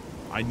could do it.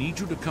 I need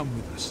you to come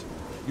with us.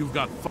 You've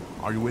got...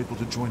 Are you able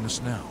to join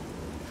us now?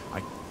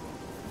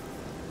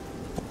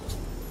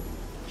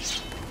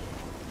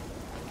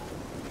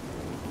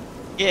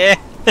 Yeah!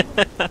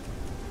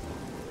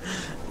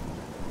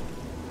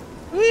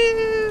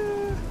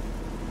 Woo!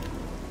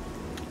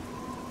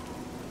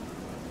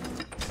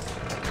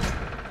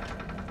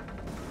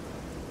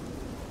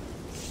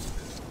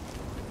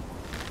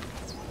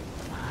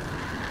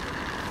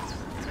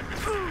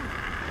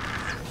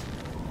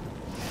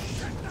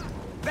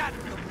 That's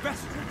the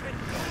best we can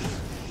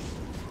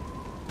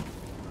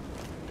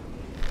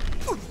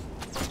do.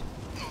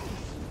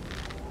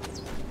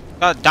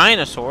 Got a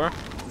dinosaur.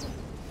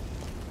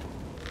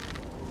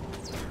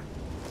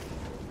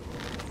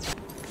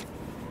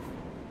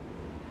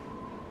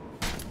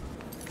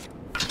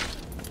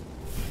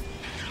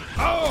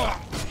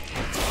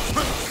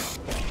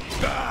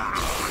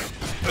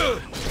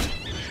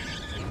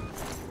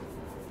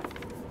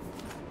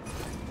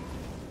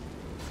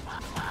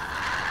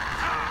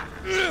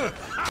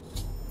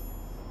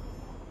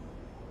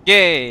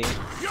 Yay!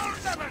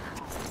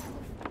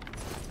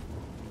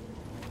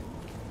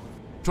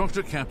 Talk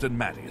to Captain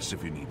Mattias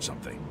if you need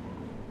something.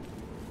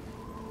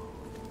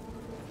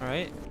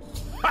 Alright.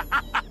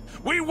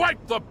 We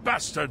wiped the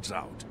bastards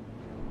out!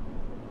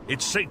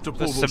 It's safe to pull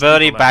The those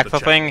stability people out of the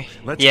backflipping.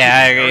 channel. Let's Yeah, get I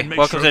in there agree. and make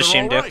Welcome sure to they're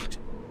Steam, all Duke. right.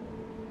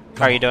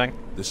 How are you Come on. doing?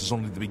 This is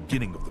only the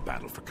beginning of the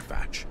battle for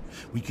Kvatch.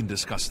 We can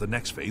discuss the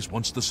next phase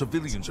once the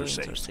civilians are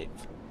safe.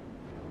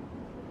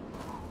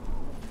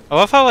 I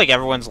love how like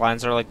everyone's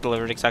lines are like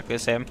delivered exactly the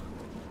same.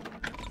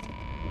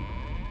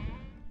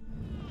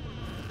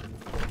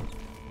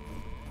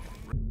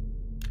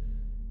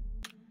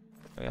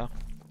 There we go.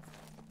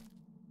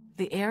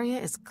 The area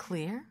is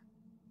clear?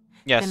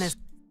 Yes. Then is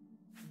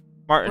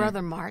Martin.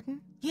 Brother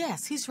Martin?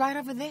 Yes, he's right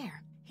over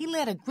there. He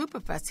led a group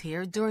of us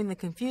here during the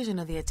confusion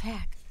of the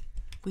attack.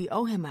 We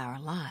owe him our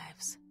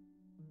lives.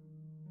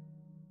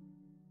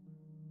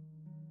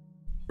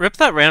 Rip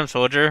that random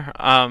soldier,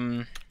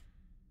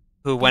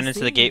 who went into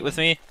the see. gate with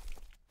me I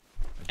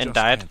and just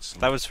died. can't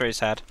sleep. That was very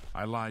sad.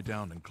 I lie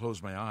down and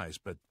close my eyes,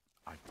 but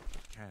I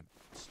can't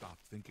stop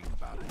thinking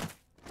about it.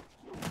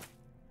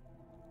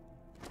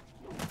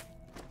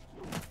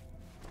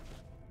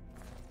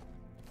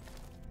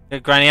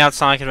 Grinding out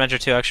Sonic Adventure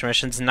 2 extra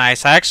missions,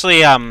 nice. I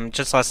actually,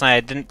 just last night, I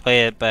didn't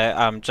play it,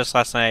 but, just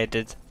last night I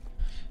did,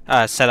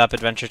 set up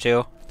Adventure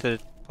 2 to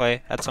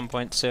play at some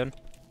point soon.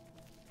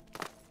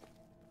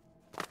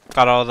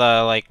 Got all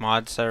the, like,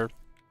 mods that are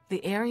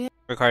The area?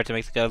 required to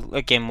make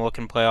the game look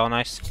and play all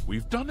nice.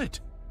 We've done it.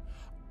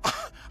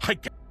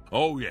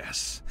 Oh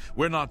yes,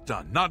 we're not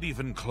done, not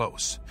even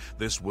close.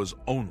 This was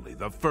only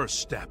the first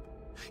step.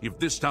 If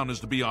this town is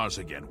to be ours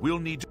again, we'll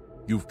need to...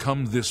 You've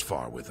come this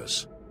far with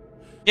us.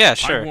 Yeah,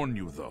 sure. I warn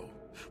you, though,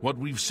 what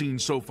we've seen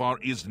so far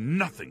is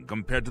nothing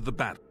compared to the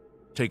battle.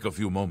 Take a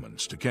few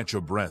moments to catch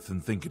your breath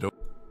and think it over.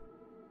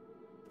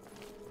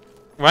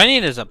 What I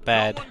need is a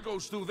bed. No one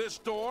goes through this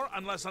door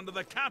unless under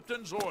the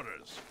captain's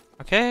orders.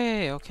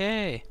 Okay,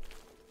 okay.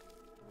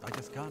 I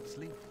just can't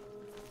sleep.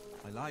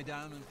 I lie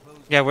down and close.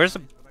 Yeah, where's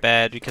the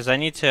bed? Because I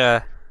need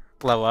to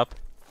level up.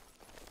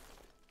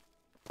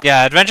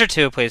 Yeah, Adventure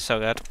 2 plays so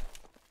good.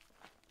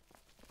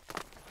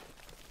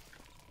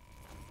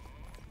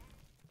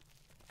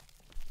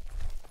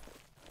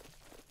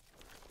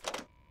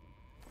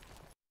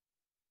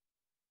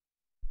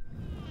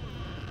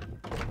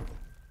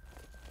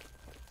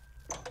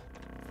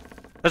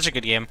 Such a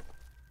good game.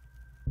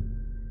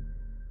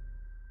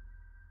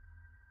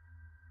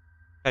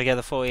 Gotta get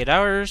the full 8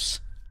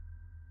 hours.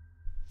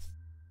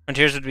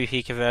 Frontiers would be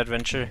peak of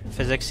adventure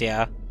physics,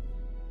 yeah.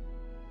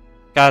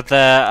 Got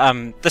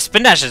the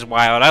spin dash is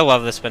wild. I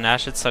love the spin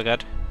dash. It's so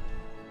good.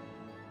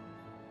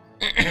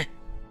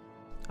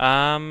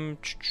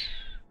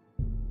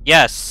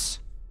 Yes.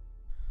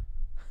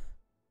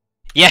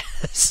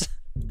 Yes.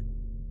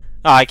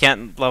 Oh, I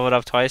can't level it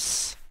up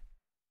twice.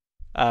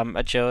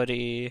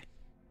 Agility.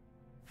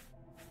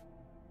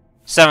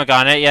 Still haven't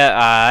gotten it yet.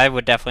 I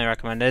would definitely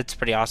recommend it. It's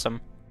pretty awesome.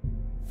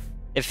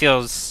 It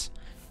feels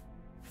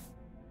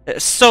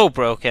so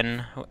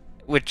broken,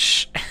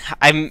 which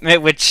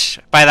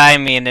by that I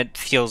mean it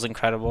feels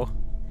incredible.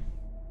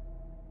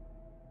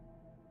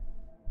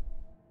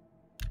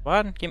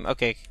 What?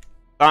 Okay.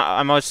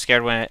 I'm always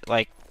scared when it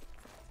like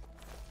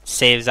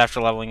saves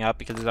after leveling up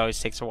because it always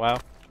takes a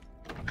while.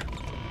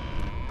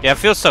 Yeah, it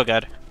feels so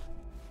good.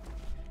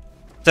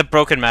 It's a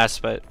broken mess,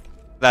 but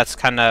that's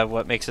kind of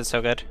what makes it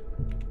so good.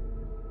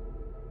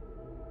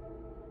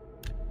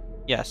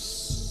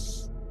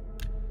 Yes.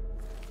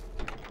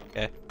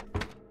 Okay.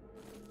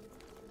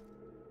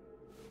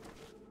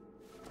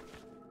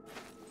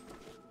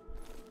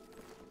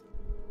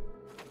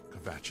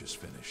 Kvatch is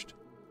finished.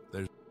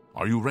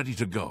 Are you ready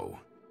to go?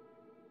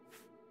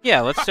 Yeah,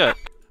 let's do it.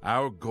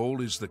 Our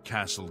goal is the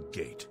castle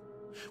gate.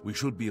 We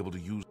should be able to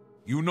use...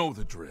 You know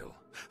the drill.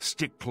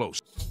 Stick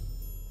close.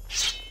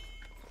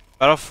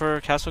 Battle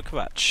for Castle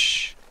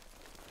Kvatch.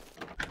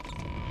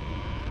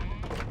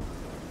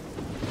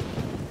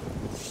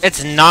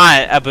 It's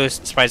not a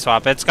boost sprite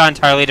swap. It's got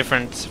entirely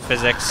different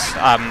physics.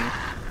 And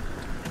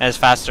it's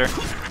faster.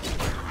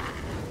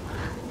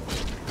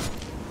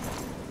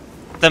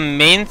 The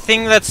main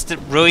thing that's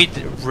really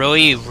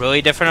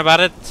different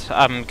about it,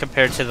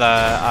 compared to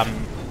the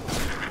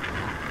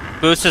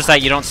boost, is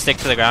that you don't stick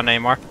to the ground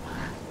anymore.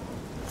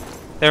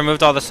 They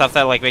removed all the stuff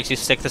that like makes you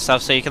stick to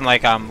stuff, so you can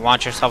like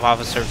launch yourself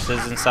off of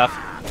surfaces and stuff.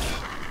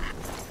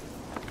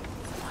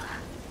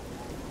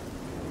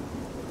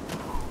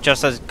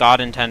 Just as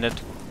God intended.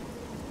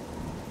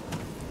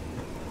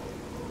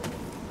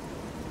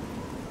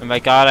 And by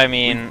God, I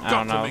mean, I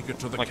don't know, like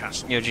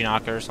Yoji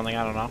Naka or something,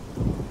 I don't know.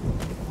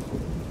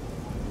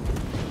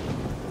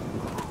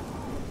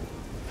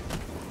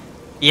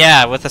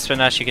 Yeah, with the spin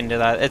dash you can do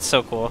that. It's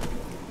so cool.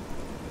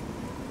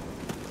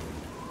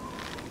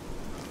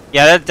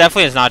 Yeah, that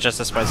definitely is not just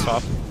a sprite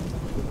swap.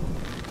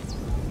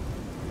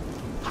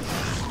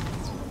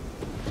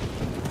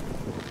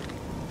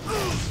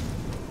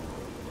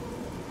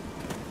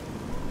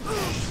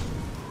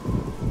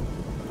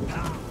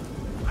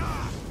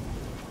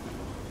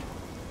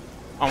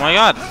 Oh my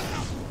god.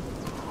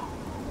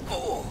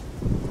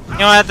 You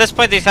know, at this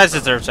point, these guys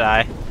deserve to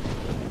die.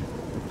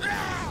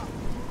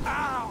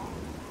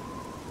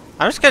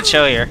 I'm just gonna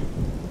chill here.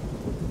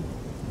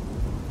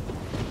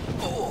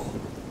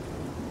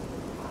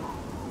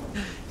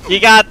 You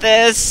got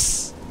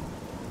this!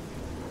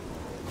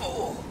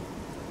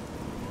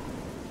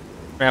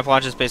 Ramp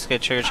launch is basically a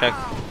trigger check.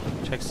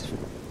 Checks.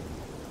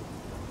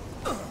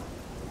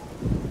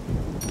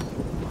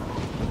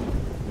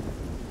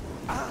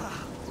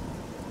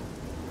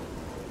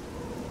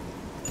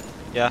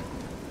 Yeah.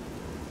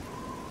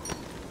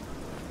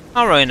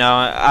 I don't really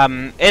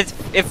know.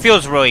 It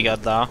feels really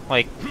good though.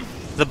 Like,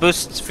 the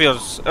boost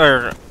feels,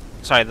 or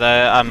sorry,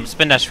 the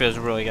spin dash feels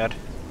really good.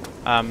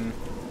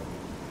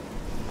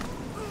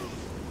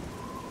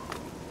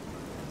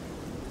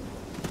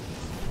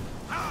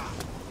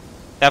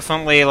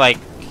 Definitely, like,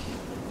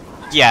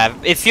 yeah,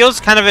 it feels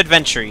kind of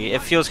adventure-y.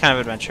 It feels kind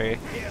of adventure-y.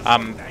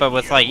 But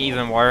with, like,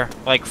 even more,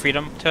 like,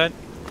 freedom to it.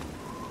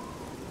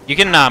 You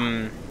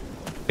can,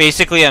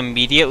 basically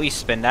immediately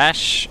spin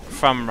dash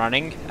from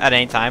running at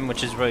any time,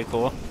 which is really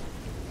cool.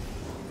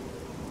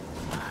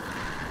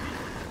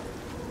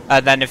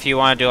 Then if you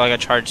want to do, like, a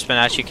charge spin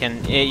dash, you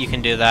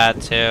can do that,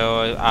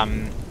 too.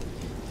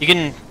 You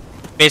can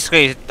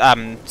basically,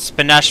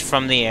 spin dash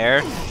from the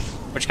air,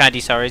 which kind of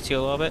decelerates you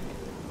a little bit.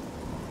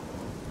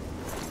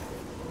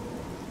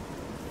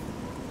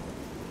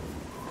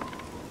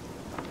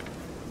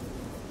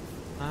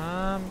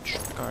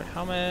 Guard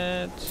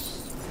helmet.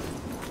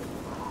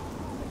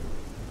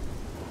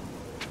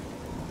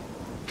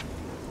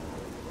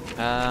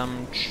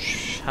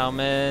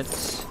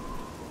 Helmet.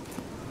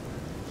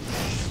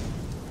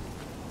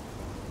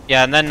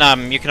 Yeah, and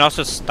then you can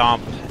also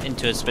stomp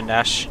into a spin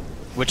dash,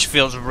 which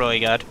feels really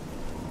good.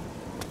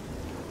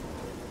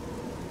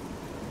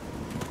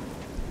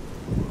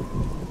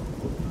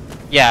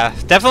 Yeah,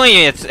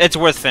 definitely it's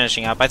worth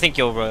finishing up. I think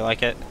you'll really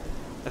like it.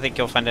 I think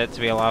you'll find it to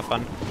be a lot of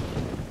fun.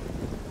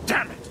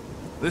 Damn it!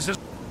 This is...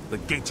 The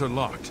gates are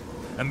locked,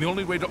 and the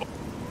only way to...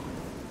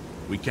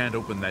 We can't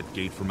open that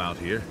gate from out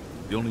here.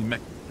 The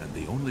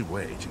only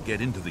way to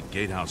get into the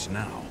gatehouse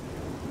now.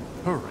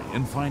 Hurry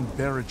and find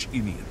Barrich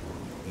Inian.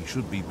 He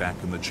should be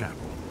back in the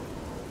chapel.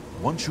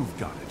 Once you've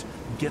got it,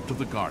 get to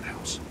the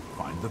guardhouse,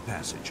 find the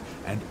passage,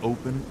 and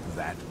open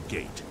that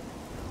gate.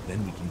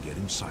 Then we can get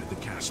inside the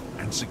castle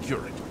and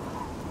secure it.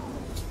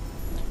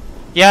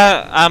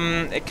 Yeah,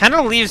 it kind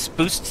of leaves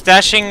boost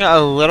dashing a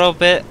little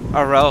bit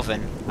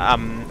irrelevant.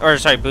 Or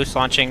sorry, boost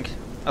launching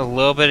a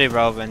little bit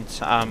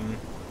irrelevant.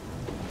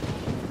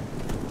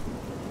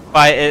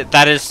 But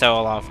that is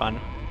still a lot of fun.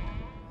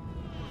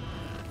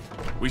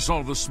 We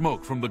saw the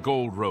smoke from the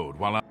Gold Road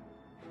while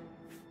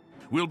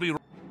we'll be...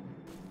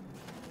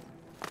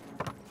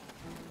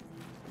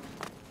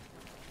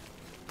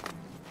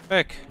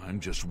 Quick. I'm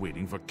just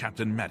waiting for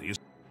Captain Matty's...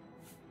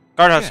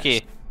 Guardhouse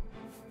key.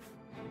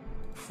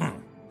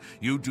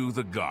 You do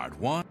the guard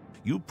one.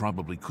 You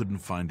probably couldn't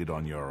find it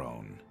on your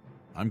own.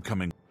 I'm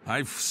coming.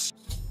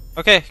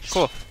 Okay,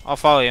 cool. I'll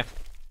follow you.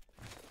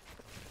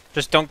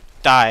 Just don't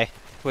die,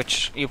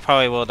 which you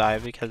probably will die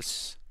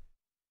because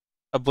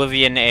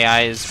Oblivion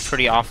AI is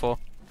pretty awful.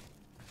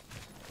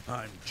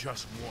 I'm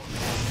just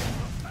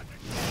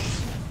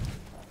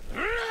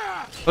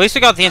At least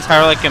we got the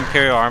entire like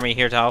Imperial army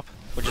here to help,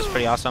 which is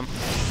pretty awesome.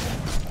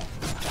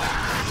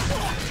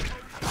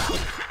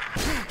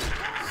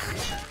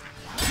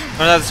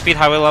 Remember that speed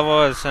highway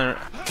level is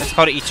it's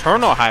called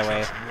Eternal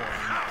Highway.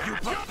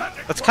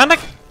 That's kind of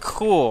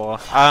cool,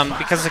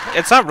 because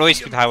it's not really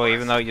speed highway,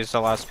 even though it uses a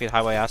lot of speed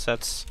highway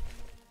assets.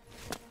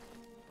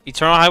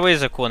 Eternal Highway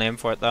is a cool name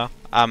for it though,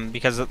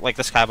 because like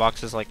the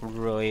skybox is like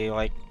really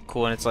like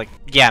cool, and it's like,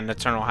 yeah, an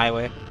eternal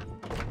highway.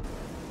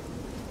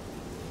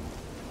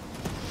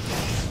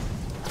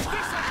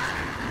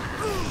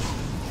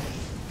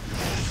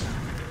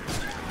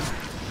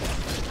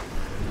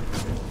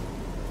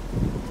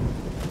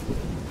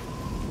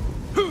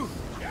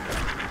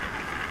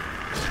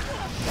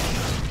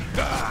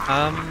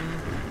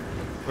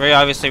 Very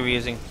obviously we're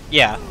using...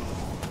 Yeah.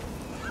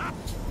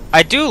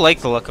 I do like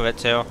the look of it,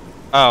 too.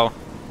 Oh.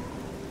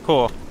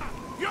 Cool.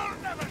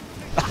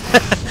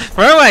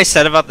 Remember what I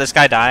said about this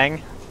guy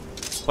dying?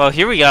 Well,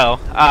 here we go.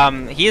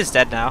 He is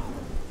dead now.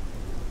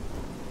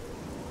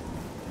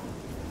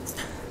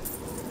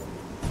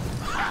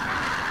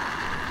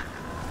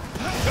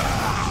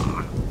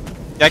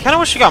 Yeah, I kind of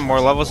wish we got more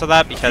levels of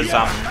that, because,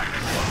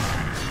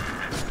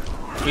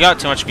 we got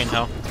too much Green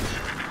Hill.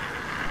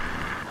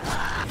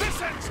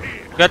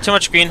 We got too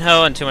much Green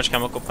Hill and too much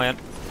Chemical Plant.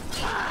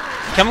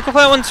 Chemical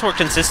Plant ones were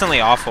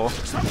consistently awful.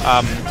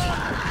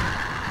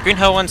 Green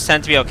Hill ones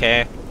tend to be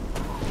okay.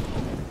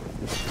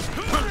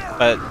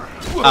 But,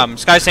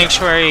 Sky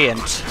Sanctuary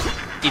and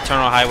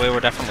Eternal Highway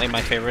were definitely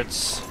my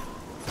favorites.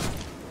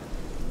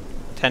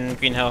 10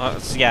 Green Hill,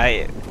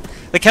 yeah.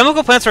 The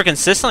Chemical Plants were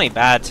consistently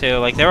bad too,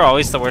 like they were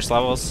always the worst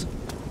levels.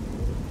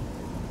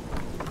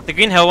 The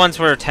Green Hill ones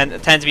were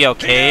tend to be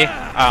okay.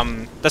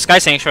 The Sky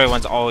Sanctuary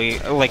ones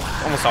always, like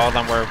almost all of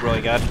them were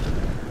really good.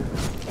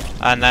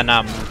 And then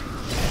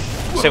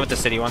same with the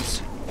city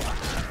ones.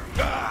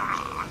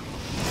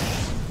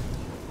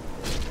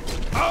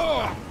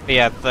 But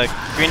yeah, the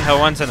Green Hill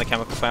ones and the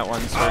Chemical Plant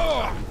ones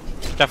were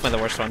definitely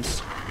the worst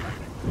ones.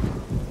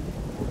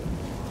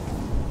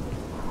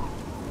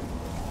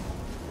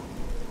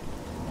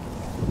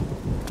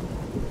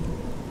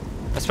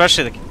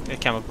 especially the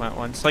chemical plant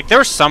ones. Like, there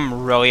were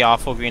some really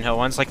awful Green Hill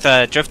ones, like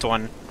the drift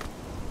one.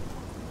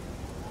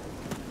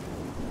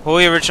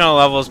 Wholly original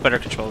levels, better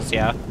controls,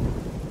 yeah.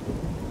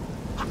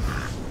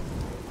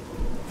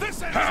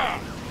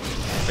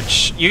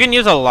 Which, you can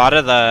use a lot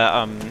of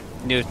the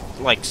new,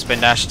 like,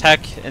 spin dash tech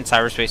in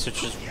cyberspace,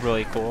 which is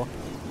really cool.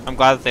 I'm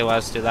glad that they let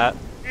us do that.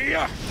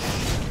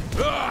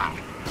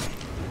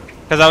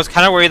 Because I was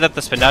kind of worried that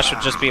the spin dash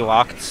would just be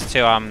locked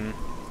to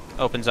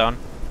open zone.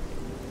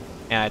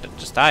 Yeah, I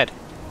just died.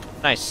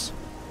 Nice.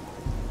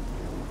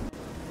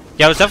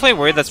 Yeah, I was definitely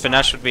worried that spin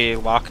dash would be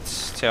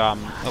locked to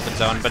open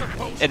zone, but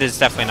it is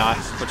definitely not,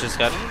 which is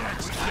good.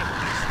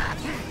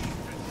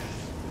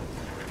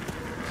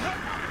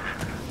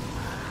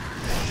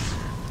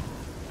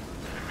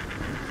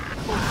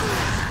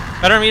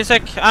 Better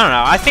music? I don't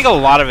know. I think a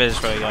lot of it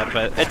is really good,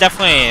 but it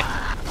definitely...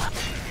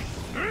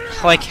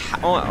 Like,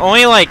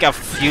 only like a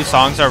few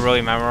songs are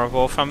really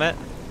memorable from it.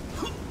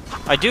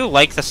 I do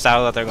like the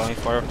style that they're going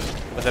for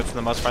with it for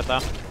the most part,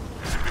 though.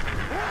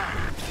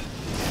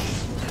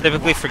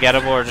 Typically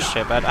forgettable or just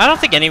straight bad. I don't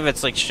think any of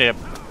it's like straight up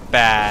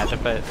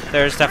bad, but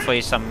there's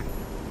definitely some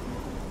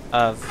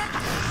of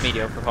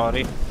mediocre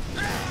quality.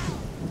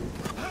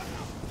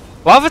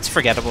 A lot of it's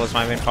forgettable is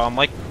my main problem.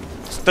 Like,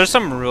 there's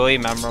some really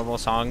memorable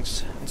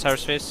songs in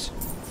cyberspace.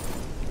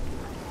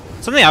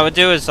 Something I would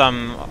do is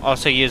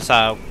also use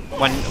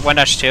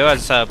 1-2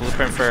 as a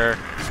blueprint for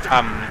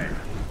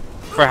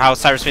how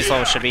cyberspace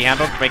levels should be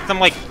handled. Make them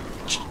like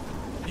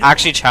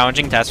actually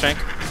challenging test rank.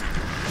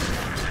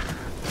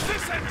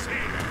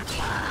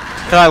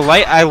 Cause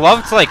I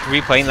loved like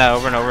replaying that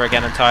over and over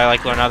again until I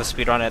like learned how to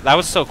speedrun it. That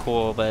was so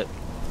cool, but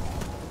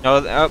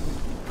no,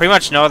 pretty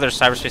much no other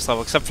cyberspace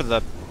level except for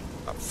the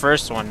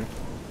first one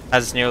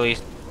has nearly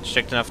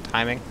strict enough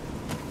timing.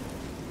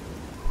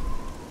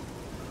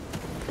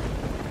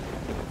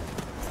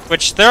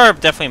 Which there are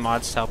definitely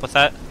mods to help with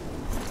that.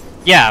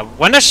 Yeah,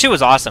 1-2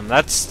 was awesome.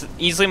 That's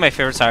easily my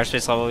favorite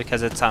cyberspace level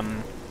because it's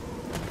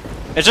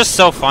just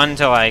so fun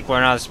to like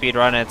learn how to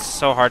speedrun. It's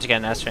so hard to get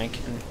an S rank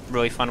and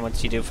really fun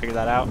once you do figure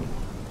that out.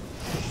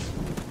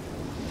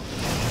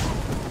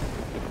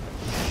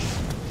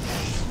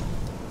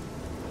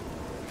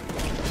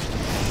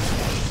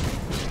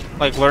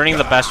 Like learning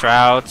the best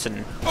routes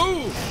and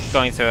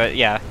going through it,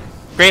 yeah.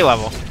 Great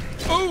level.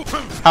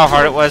 How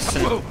hard it was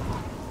and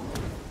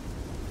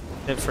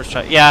the first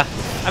try. Yeah,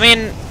 I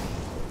mean,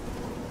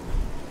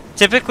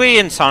 typically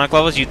in Sonic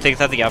levels you'd think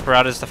that the upper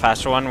route is the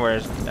faster one,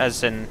 whereas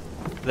as in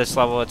this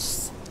level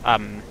it's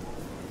the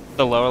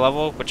lower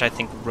level, which I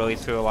think really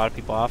threw a lot of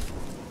people off.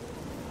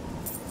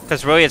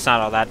 Because really it's not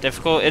all that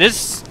difficult. It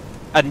is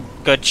a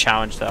good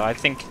challenge though. I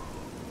think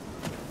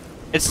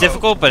it's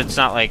difficult, but it's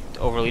not like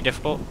overly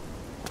difficult.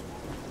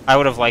 I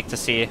would have liked to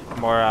see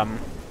more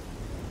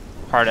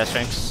hard S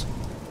ranks.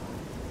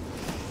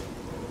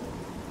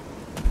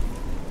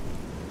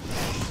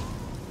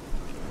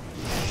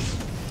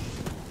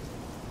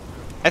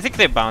 I think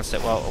they bounced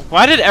it well.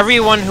 Why did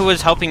everyone who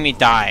was helping me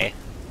die?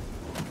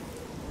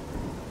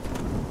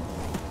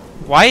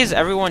 Why is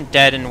everyone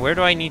dead and where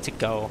do I need to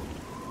go?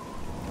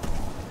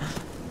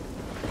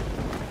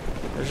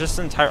 There's just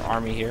an entire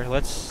army here.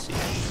 Let's see.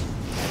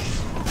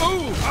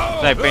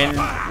 That brain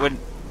would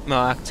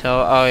Malactil.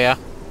 Oh yeah.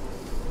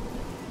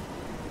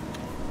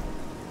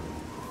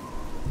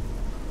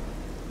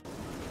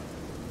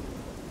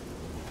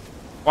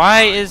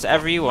 Why is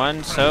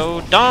everyone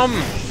so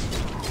dumb?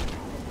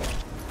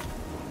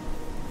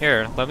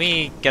 Here, let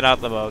me get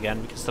out the bow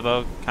again, because the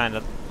bow kind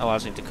of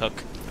allows me to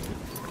cook.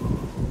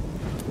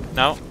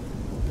 No.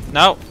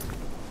 No!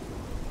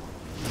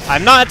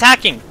 I'm not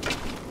attacking!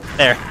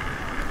 There.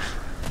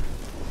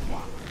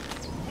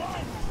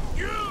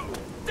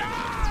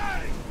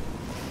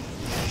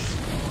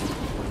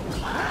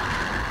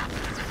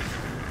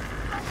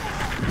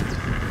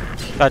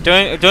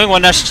 Doing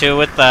 1-2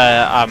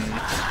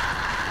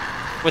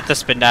 with the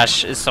spin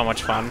dash is so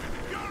much fun.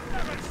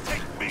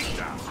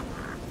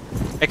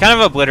 It kind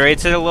of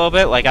obliterates it a little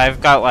bit. Like I've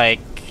got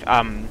like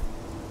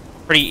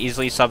pretty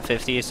easily sub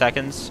 50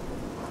 seconds,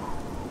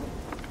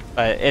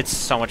 but it's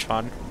so much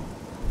fun.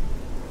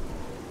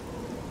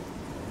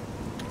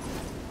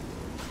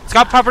 It's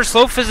got proper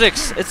slope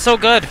physics. It's so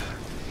good.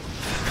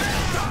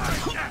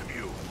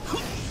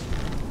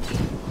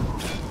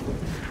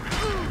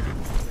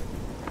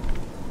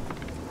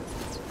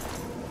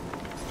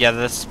 Yeah,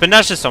 the spin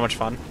dash is so much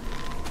fun.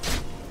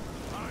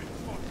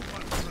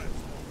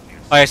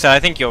 Like I said, I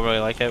think you'll really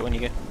like it when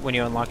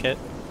you unlock it.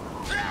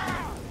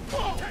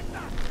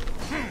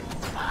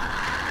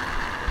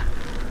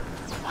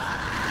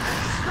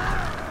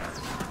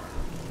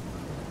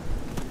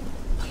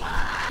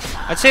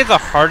 I'd say the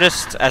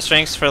hardest S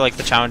ranks for like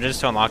the challenges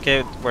to unlock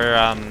it were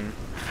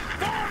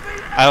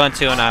Island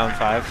 2 and Island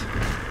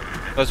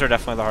 5. Those are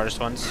definitely the hardest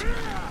ones.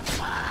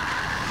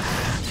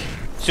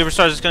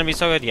 Superstars is gonna be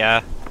so good,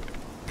 yeah.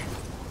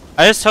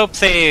 I just hope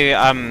they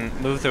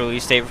move the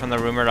release date from the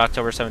rumored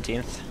October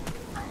 17th.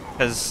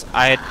 Because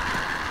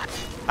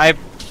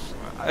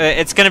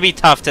it's gonna be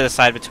tough to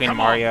decide between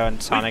Mario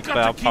and Sonic,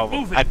 but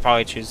I'd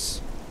probably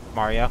choose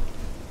Mario.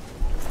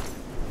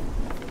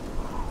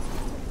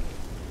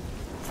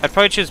 I'd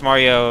probably choose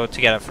Mario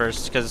to get it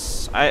first,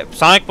 because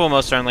Sonic will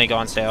most certainly go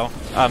on sale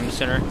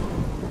sooner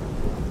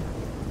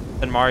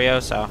than Mario,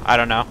 so I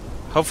don't know.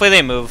 Hopefully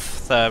they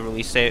move the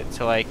release date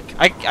to like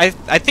I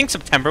think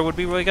September would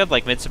be really good,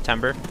 like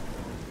mid-September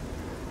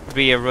would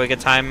be a really good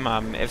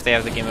time if they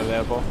have the game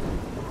available.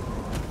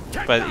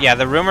 But yeah,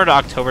 the rumored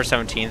October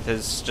 17th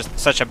is just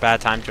such a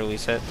bad time to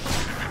release it.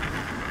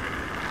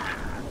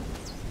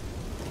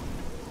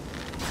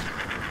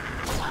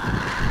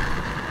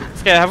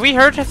 Yeah, have we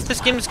heard if this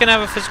game is gonna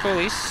have a physical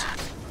release?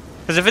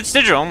 Because if it's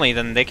digital only,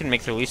 then they can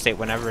make the release date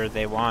whenever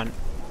they want.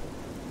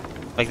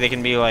 Like they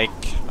can be like,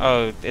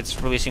 oh, it's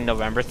releasing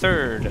November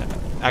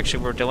 3rd.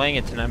 Actually, we're delaying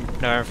it to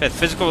November 5th.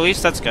 Physical release,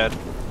 that's good.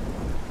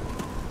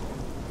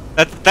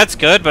 That's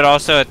good, but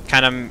also it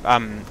kind of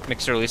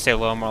makes the release date a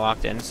little more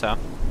locked in. So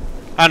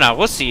I don't know.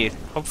 We'll see.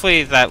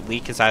 Hopefully that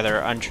leak is either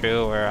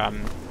untrue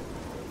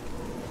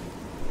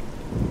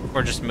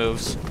or just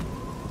moves.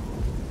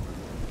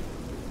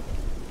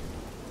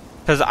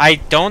 Because I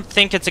don't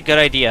think it's a good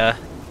idea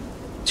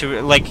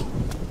to, like,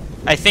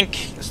 I think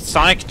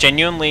Sonic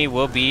genuinely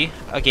will be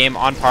a game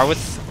on par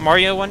with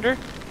Mario Wonder,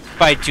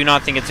 but I do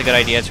not think it's a good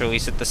idea to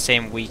release it the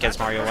same week as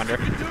Mario Wonder.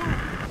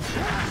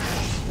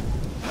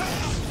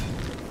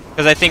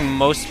 Because I think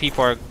most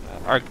people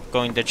are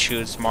going to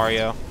choose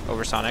Mario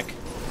over Sonic.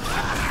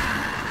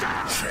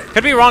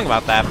 Could be wrong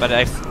about that, but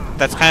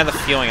that's kind of the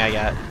feeling I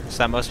get, is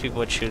that most people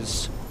would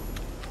choose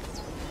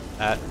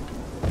that.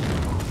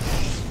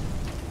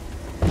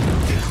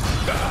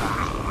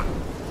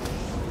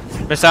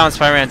 Missed out on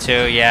Spider-Man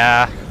 2,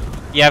 yeah.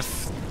 Yeah,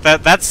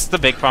 that's the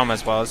big problem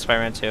as well as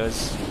Spider-Man 2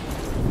 is...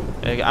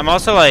 I'm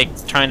also,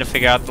 like, trying to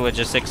figure out the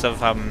logistics of,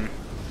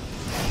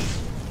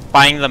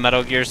 buying the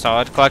Metal Gear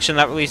Solid collection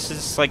that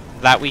releases, like,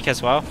 that week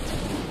as well.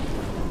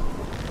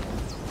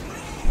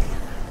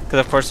 Because,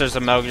 of course, there's a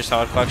Metal Gear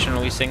Solid collection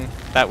releasing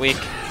that week.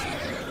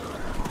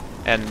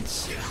 And...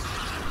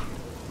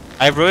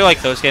 I really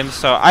like those games,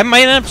 so I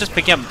might end up just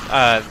picking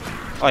up,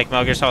 like,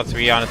 Metal Gear Solid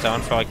 3 on its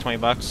own for, like,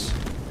 $20.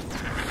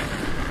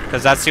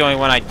 Because that's the only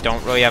one I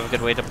don't really have a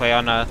good way to play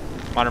on a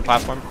modern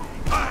platform.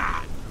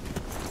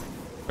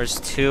 Whereas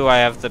 2, I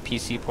have the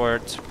PC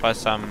port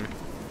plus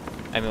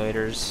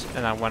emulators,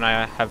 and then 1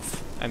 I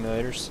have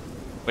emulators.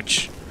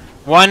 Which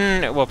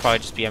 1 will probably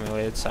just be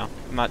emulated, so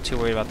I'm not too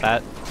worried about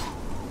that.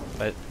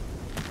 But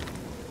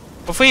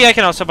hopefully I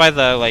can also buy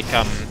the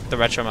the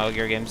retro Metal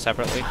Gear games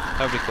separately.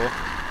 That would be cool.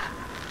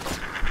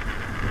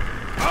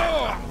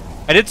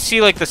 I did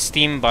see like the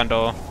Steam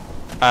bundle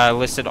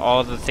listed all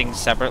of the things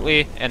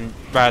separately, and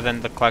rather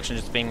than the collection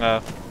just being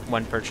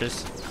one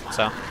purchase.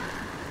 So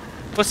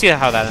we'll see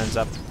how that ends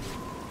up.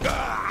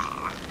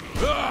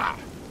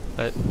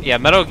 But yeah,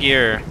 Metal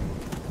Gear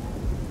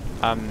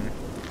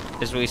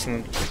is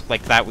releasing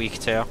like that week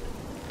too.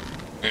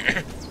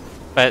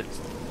 But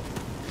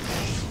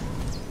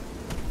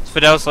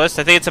Fidel's list,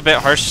 I think it's a bit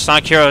harsh.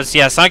 Sonic Heroes,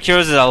 yeah, Sonic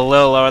Heroes is a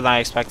little lower than I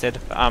expected.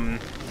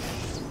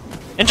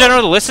 In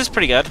general, the list is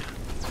pretty good.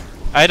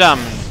 I'd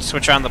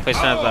switch around the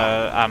placement of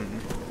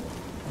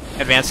the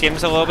advanced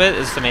games a little bit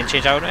is the main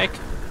change I would make.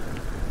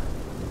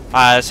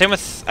 Same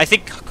with, I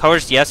think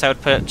Colors, yes, I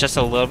would put just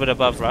a little bit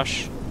above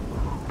Rush.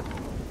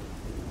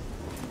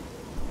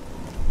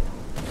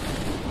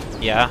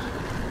 Yeah.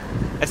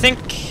 I think,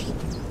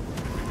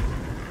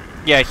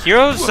 yeah,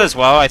 Heroes as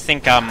well, I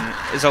think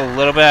is a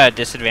little bit at a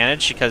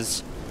disadvantage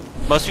because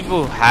most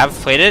people who have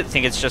played it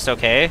think it's just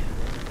okay,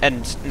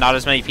 and not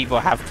as many people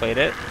have played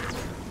it.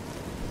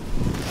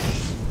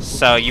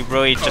 So you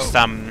really just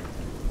damn.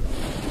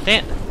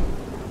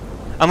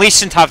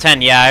 Unleashed in top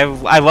 10, yeah,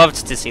 I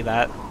loved to see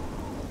that.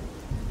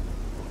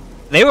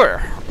 They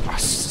were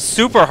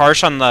super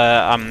harsh on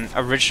the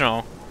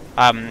original,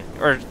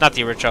 or not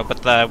the original,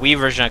 but the Wii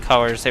version of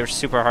Colors. They were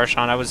super harsh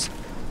on. I was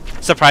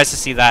surprised to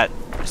see that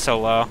so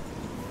low.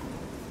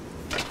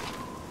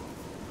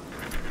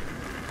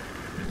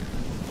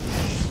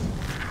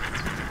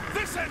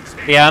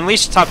 Yeah,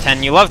 Unleashed top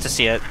 10, you love to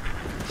see it.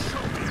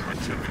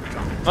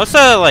 Most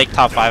of like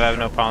top 5 I have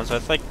no problems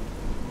with. Like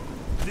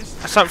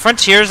some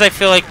Frontiers, I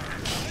feel like,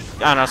 I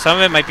don't know, some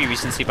of it might be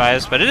recency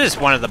bias, but it is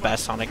one of the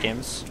best Sonic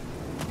games.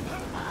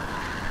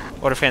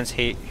 What do fans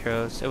hate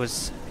Heroes? It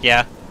was,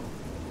 yeah.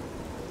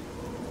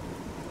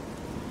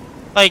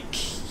 Like,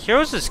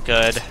 Heroes is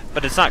good,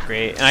 but it's not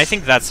great, and I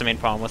think that's the main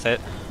problem with it.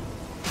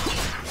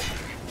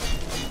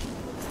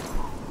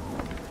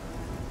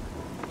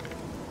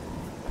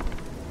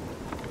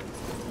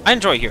 I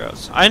enjoy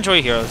Heroes.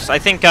 I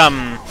think,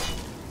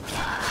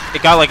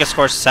 it got like a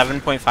score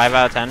 7.5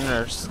 out of 10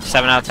 or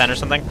 7 out of 10 or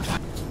something,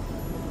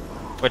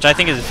 which I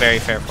think is very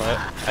fair for it.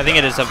 I think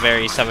it is a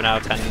very 7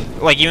 out of 10,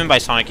 like even by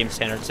Sonic game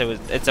standards,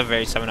 it's a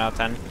very 7 out of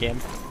 10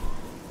 game.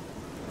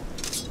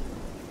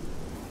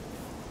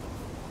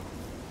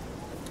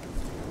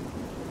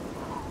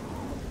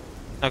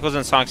 Knuckles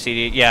and Sonic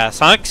CD, yeah,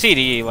 Sonic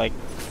CD like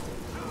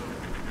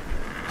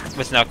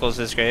with Knuckles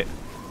is great.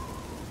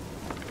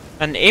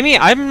 And Amy,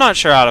 I'm not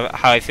sure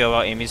how I feel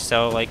about Amy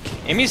still. Like,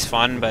 Amy's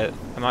fun, but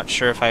I'm not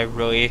sure if I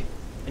really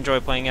enjoy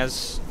playing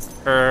as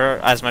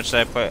her as much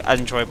as I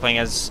enjoy playing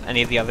as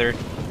any of the other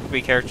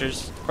 3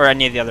 characters, or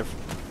any of the other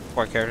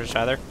 4 characters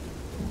rather.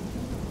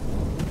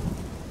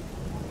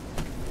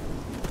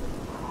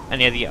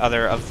 Any of the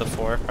other of the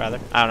 4 rather.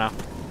 I don't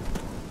know.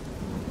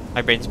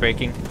 My brain's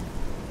breaking.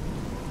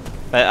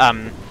 But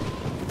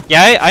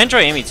yeah, I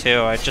enjoy Amy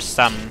too. I just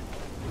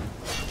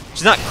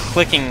she's not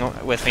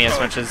clicking with me as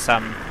much as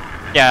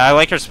yeah, I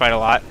like her sprite a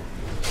lot.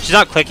 She's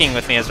not clicking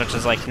with me as much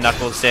as like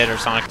Knuckles did or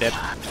Sonic did.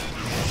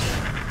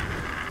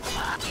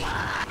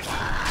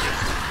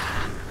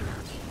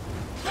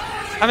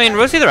 I mean,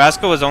 Rosie the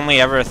Rascal was only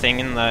ever a thing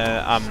in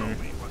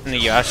the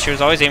US. She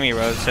was always Amy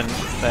Rose in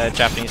the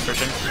Japanese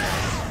version.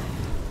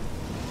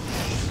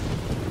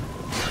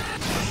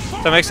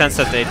 So it makes sense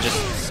that they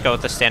just go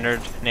with the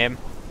standard name.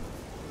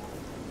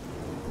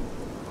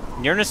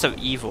 Nearness of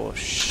Evil,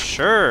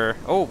 sure.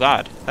 Oh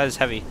god, that is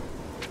heavy.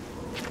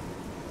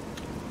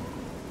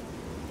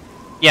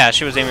 Yeah,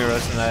 she was Amy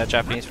Rose in the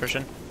Japanese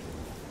version.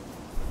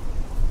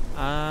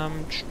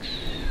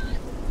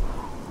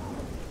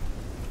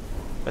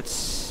 Let's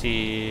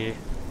see.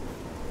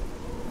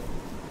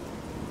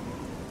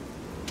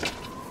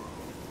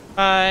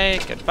 Bye,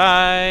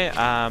 goodbye.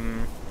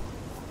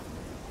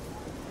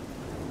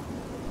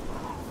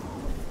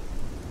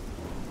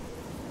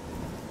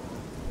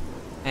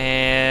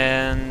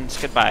 And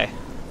goodbye.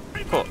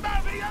 Cool.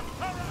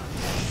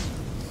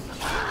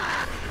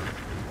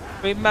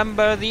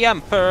 Remember the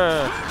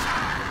Emperor.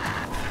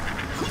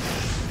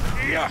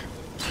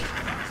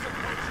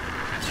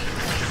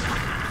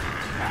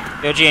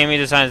 The OG Amy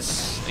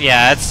designs,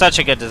 yeah, it's such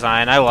a good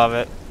design. I love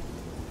it.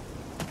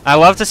 I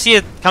love to see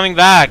it coming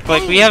back.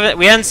 Like we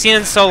hadn't seen it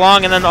in so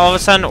long, and then all of a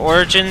sudden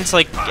Origins,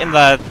 like in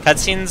the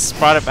cutscenes,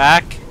 brought it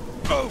back.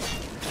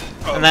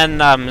 And then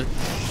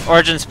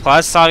Origins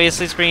Plus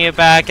obviously is bringing it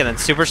back, and then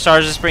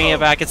Superstars is bringing it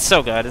back. It's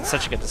so good. It's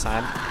such a good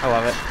design. I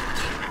love it.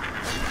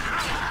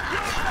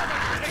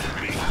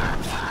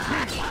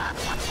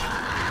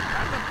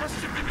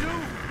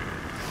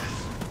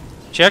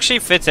 She actually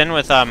fits in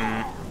with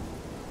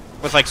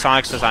like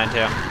Sonic's design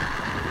too.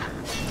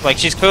 Like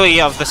she's clearly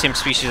of the same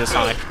species as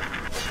Sonic.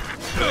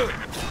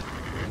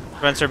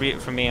 Prevents her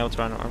from being able to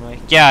run normally.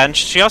 Yeah, and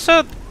she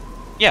also,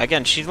 yeah,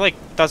 again, she like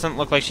doesn't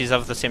look like she's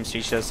of the same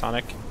species as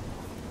Sonic,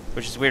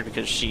 which is weird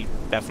because she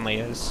definitely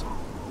is.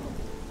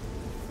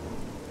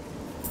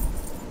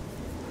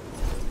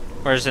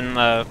 Whereas in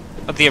the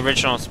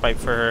original sprite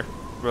for her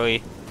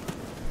really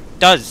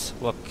does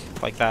look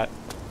like that.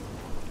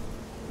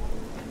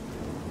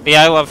 But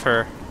yeah, I love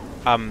her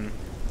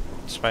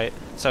sprite.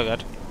 So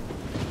good.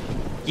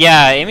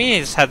 Yeah,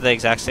 Amy's had the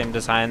exact same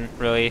design,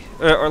 really.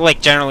 Or like,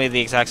 generally the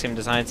exact same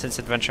design since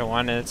Adventure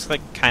 1, and it's,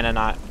 like, kind of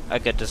not a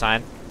good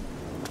design.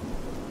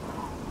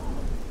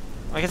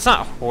 Like, it's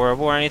not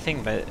horrible or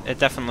anything, but it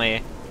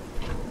definitely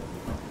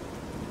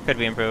could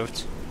be improved.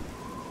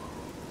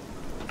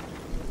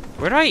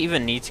 Where do I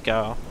even need to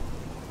go?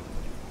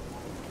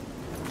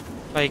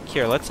 Like,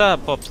 here, let's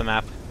pull up the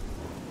map.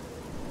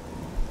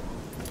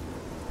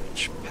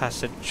 Which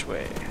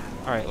passageway?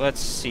 Alright, let's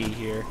see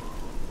here.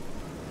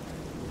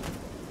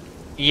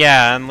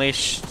 Yeah,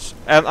 Unleashed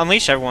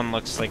everyone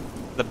looks like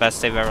the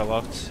best they've ever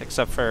looked,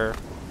 except for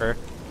her.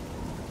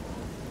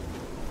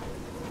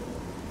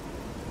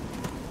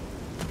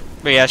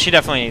 But yeah, she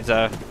definitely needs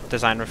a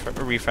design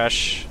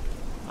refresh.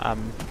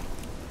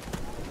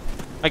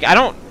 Like I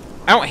don't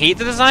hate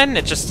the design.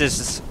 It just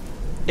is.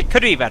 It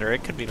could be better.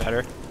 It could be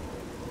better.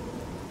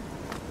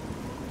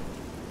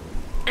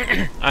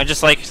 I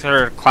just like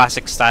her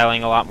classic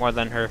styling a lot more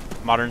than her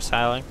modern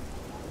styling.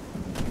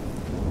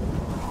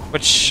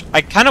 Which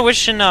I kind of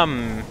wish in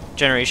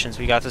Generations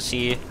we got to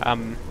see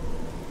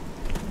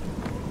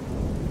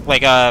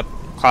like a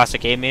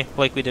classic Amy,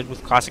 like we did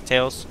with Classic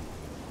Tales.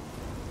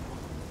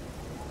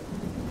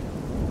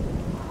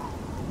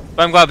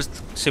 But I'm glad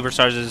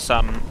Superstars is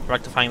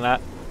rectifying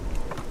that.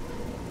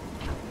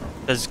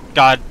 Because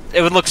God,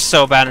 it would look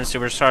so bad in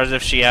Superstars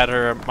if she had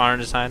her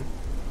modern design.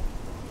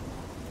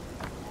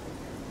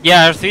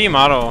 Yeah, her 3D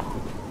model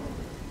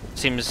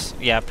seems,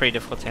 yeah, pretty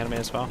difficult to animate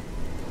as well.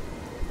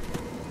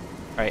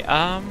 Alright,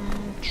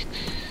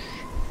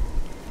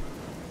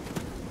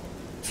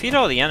 defeat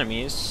all the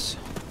enemies.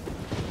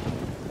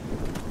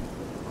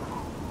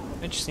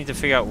 I just need to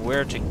figure out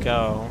where to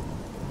go.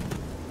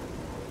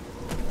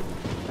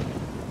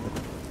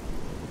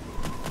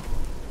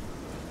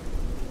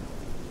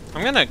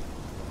 I'm gonna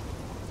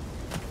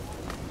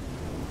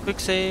quick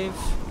save.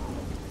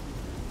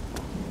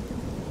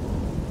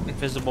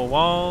 Invisible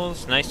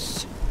walls,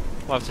 nice.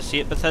 Love to see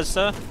it,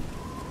 Bethesda.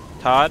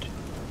 Todd.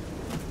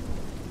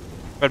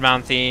 Red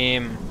Mountain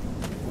theme.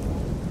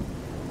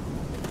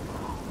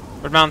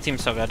 Red Mountain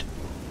theme's so good.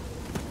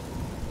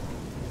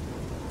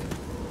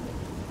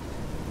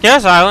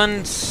 Chaos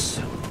Island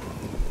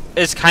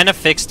is kind of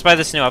fixed by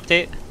this new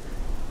update.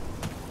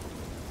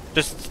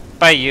 Just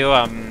by you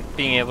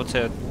being able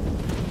to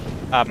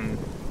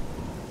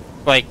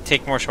like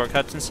take more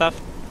shortcuts and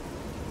stuff.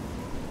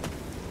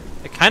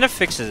 It kind of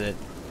fixes it.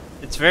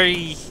 It's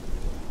very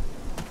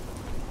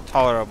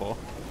tolerable.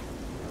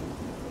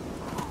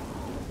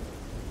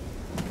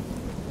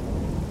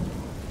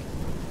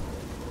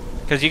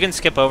 because you can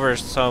skip over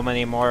so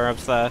many more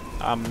of the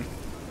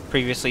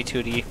previously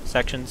 2D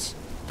sections.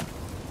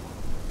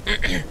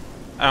 I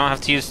don't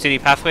have to use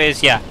 2D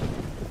pathways. Yeah.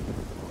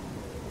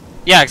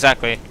 Yeah,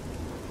 exactly.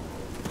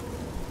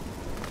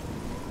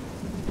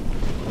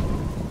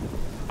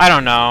 I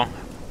don't know.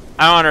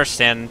 I don't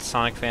understand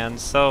Sonic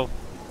fans, so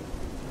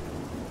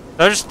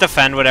they'll just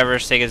defend whatever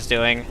Sega's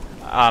doing,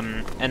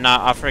 and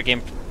not offer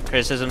game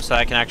criticism so that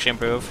I can actually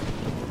improve.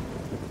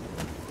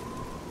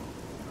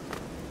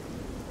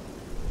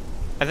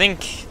 I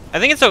think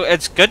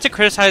it's good to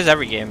criticize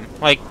every game.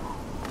 Like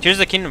Tears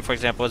of the Kingdom, for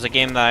example, is a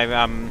game that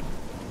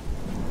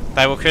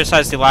I will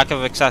criticize the lack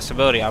of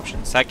accessibility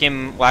options. That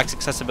game lacks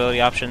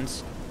accessibility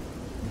options,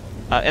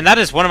 and that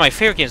is one of my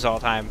favorite games of all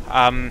time.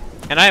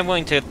 And I am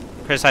willing to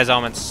criticize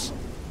elements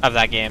of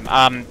that game.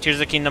 Tears of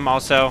the Kingdom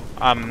also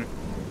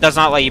does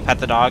not let you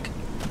pet the dog,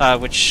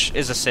 which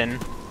is a sin,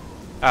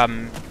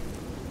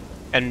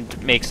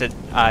 and makes it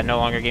no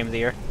longer Game of the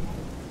Year.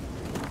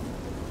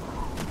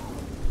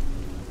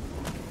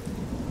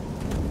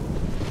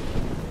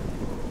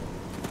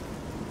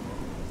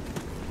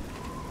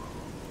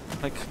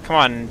 Like, come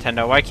on,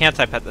 Nintendo, why can't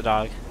I pet the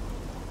dog?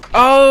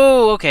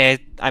 Oh, okay,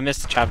 I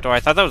missed the trapdoor. I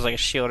thought that was like a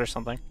shield or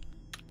something.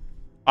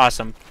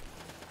 Awesome.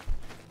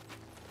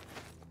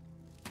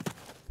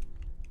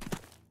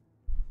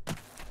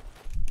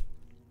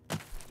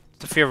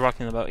 The fear of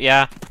rocking the boat,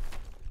 yeah.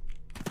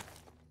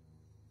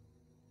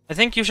 I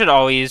think you should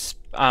always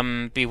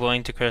be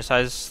willing to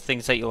criticize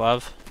things that you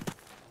love.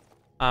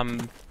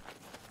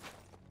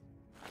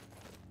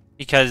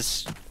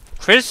 Because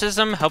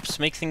criticism helps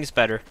make things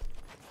better.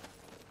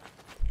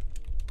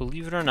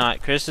 Believe it or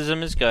not,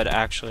 criticism is good,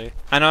 actually.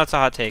 I know it's a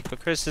hot take, but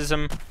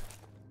criticism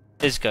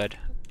is good.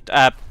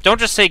 Don't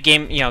just say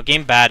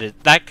game bad.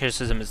 That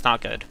criticism is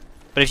not good.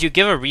 But if you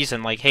give a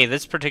reason, like, hey,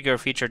 this particular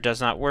feature does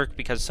not work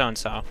because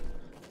so-and-so,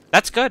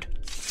 that's good.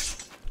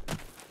 It's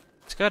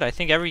good. I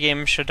think every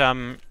game should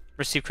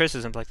receive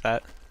criticism like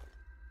that.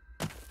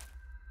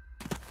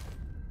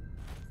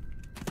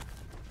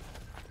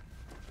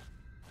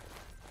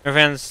 Your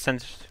fans tend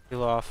to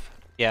feel off.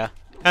 Yeah.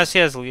 I see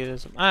it as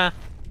elitism.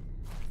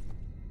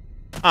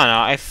 I don't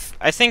know.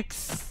 I think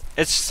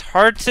it's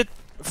hard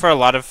for a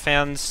lot of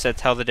fans to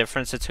tell the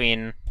difference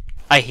between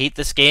I hate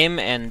this game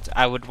and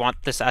I would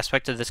want this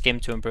aspect of this game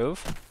to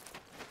improve,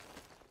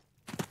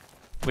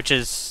 which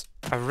is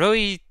a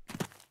really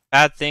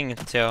bad thing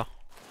to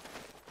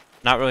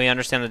not really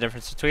understand the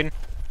difference between.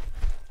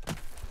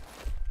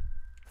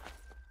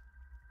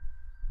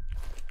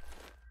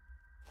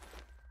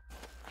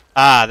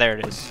 Ah, there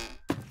it is.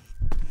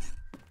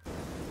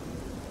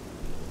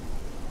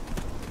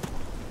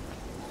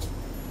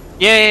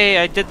 Yay,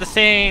 I did the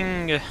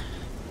thing!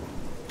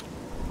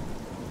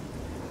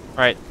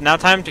 Alright, now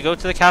time to go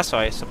to the castle,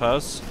 I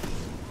suppose.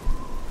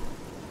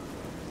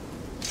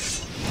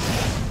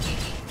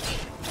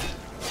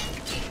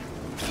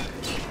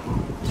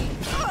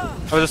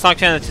 I was a Sonic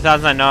fan in the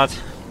 2000s, I know it's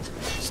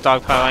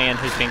dogpiling and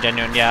who's being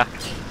genuine, yeah.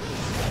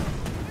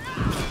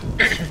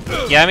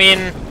 Yeah, I mean,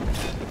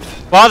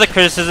 a lot of the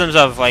criticisms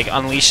of, like,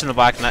 Unleashed and the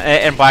Black Knight,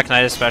 and Black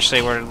Knight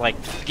especially, were, like,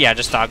 yeah,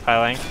 just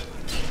dogpiling.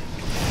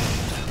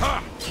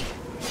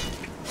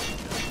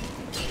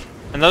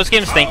 And those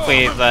games,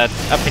 thankfully, the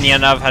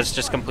opinion of has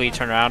just completely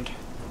turned around.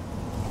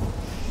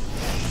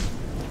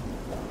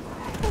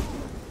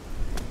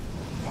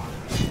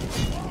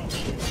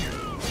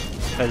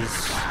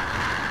 Because,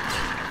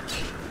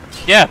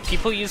 yeah,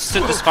 people used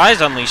to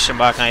despise Unleashed and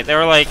Black Knight. They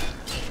were like,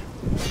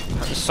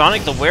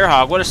 Sonic the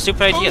Werehog, what a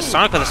stupid idea.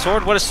 Sonic with a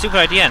sword, what a stupid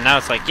idea. And now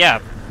it's like, yeah,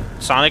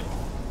 Sonic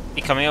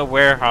becoming a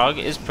Werehog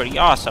is pretty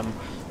awesome.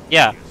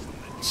 Yeah,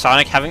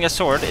 Sonic having a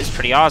sword is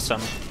pretty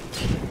awesome.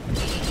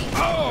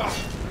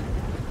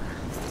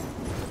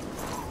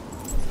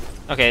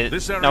 Okay,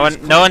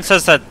 no one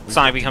says that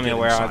Sonic becoming a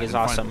Werehog is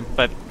awesome,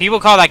 but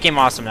people call that game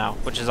awesome now,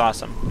 which is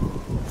awesome.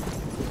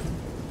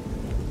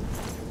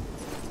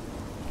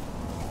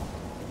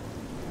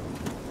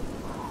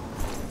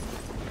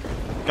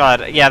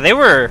 God, yeah, they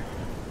were.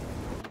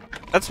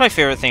 That's my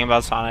favorite thing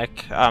about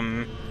Sonic,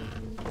 in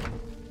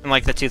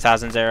like the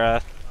 2000s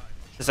era,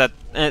 is that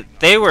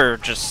they were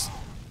just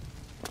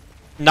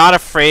not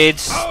afraid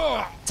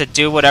to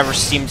do whatever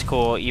seemed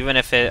cool, even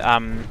if it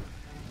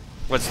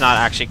was not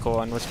actually cool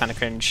and was kind of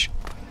cringe.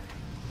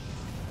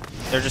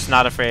 They're just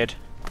not afraid.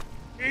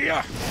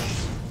 Yeah.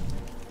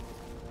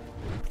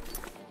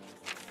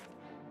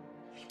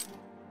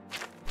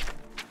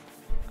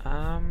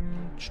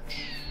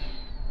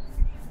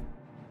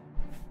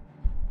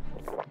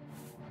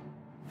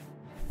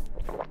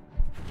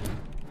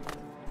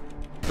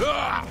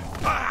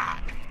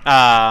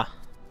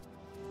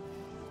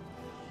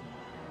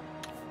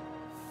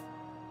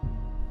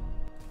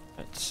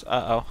 It's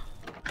uh-oh.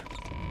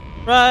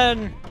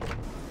 Run!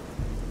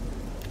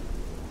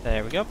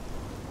 There we go.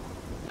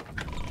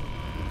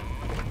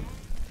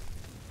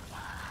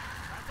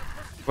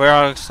 Where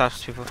all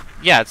stops people?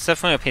 Yeah, it's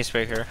definitely a pace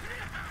breaker.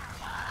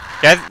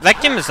 Yeah,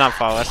 that game is not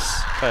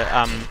flawless, but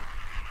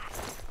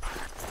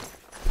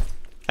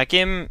that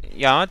game,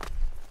 yeah,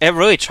 It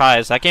really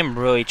tries. That game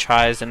really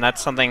tries, and that's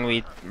something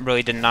we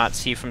really did not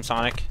see from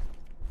Sonic.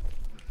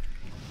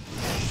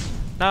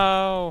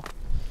 No!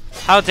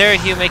 How dare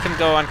you make him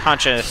go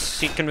unconscious?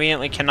 He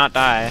conveniently cannot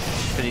die,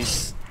 because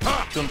he's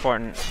too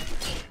important.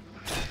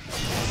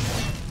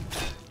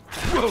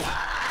 Will you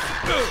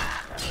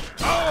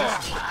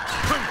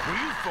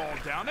fall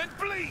down and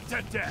bleed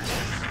to death?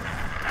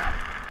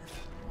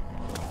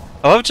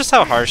 I love just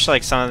how harsh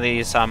like some of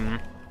these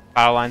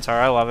battle lines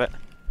are. I love it.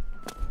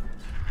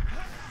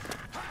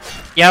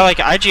 Yeah, like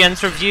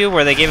IGN's review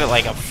where they gave it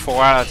like a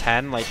 4 out of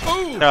 10. Like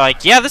they're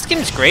like, yeah, this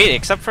game's great,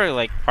 except for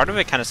like part of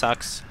it kind of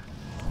sucks.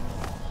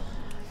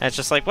 And it's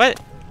just like, what?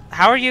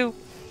 How are you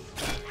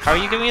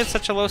giving it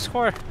such a low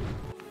score?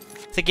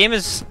 If the game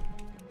is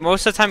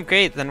most of the time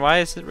great, then why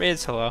is it rated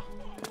so low?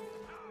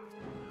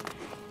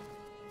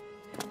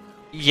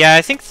 Yeah,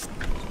 I think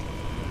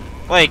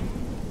like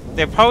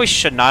they probably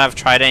should not have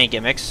tried any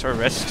gimmicks or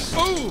risks.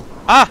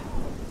 Ah!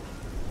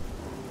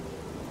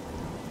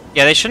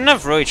 Yeah, they shouldn't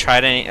have really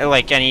tried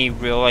any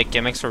real like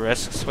gimmicks or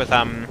risks with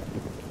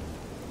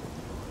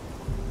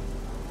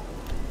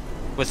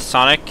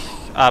Sonic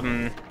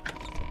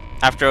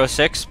after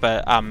 06,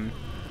 but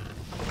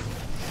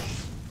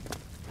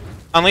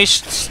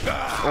Unleashed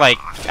like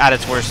at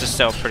its worst is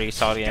still a pretty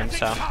solid game,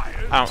 so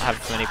I don't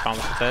have many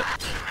problems with it.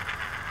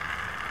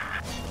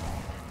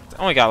 It's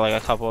only got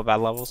like a couple of bad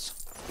levels.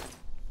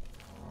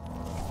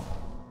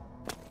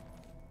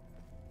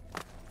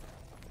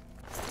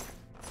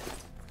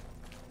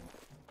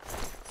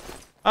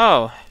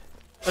 Oh,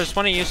 there's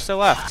one of you still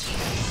left.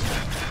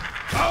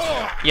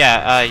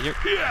 Yeah, you're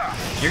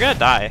gonna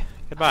die.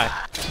 Goodbye.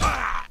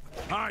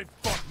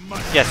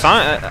 Yeah,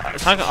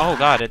 Sonic. Oh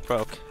god, it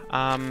broke.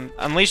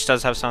 Unleashed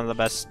does have some of the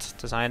best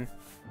design,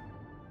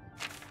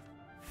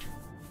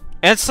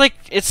 and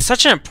it's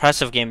such an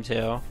impressive game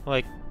too.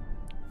 Like,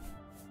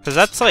 cause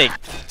that's like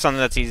something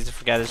that's easy to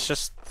forget. It's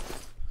just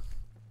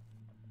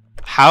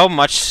how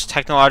much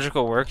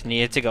technological work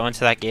needed to go into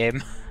that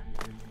game.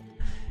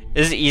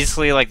 This is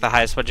easily like the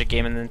highest budget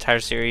game in the entire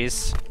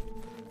series.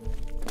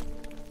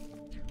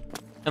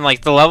 And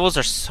like the levels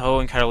are so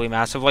incredibly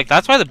massive. Like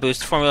that's why the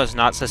boost formula is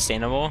not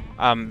sustainable.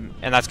 And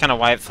that's kind of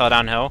why it fell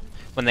downhill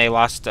when they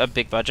lost a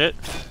big budget.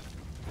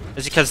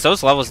 Is because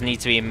those levels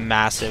need to be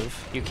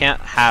massive. You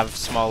can't have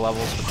small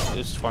levels with the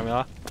boost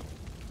formula.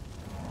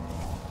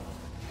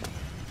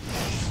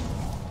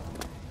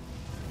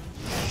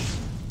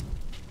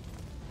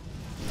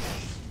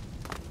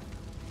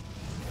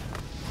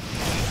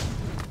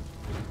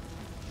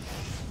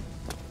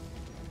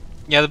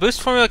 Yeah, the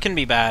boost formula can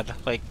be bad.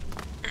 Like,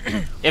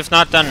 if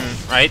not done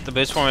right, the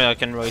boost formula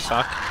can really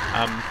suck.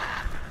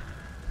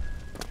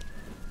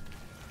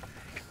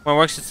 When it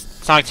works,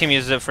 Sonic Team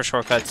uses it for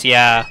shortcuts.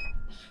 Yeah.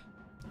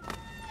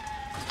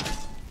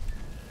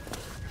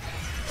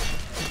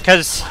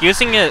 Because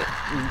using it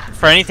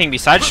for anything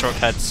besides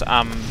shortcuts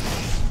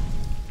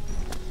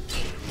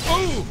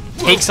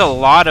takes a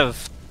lot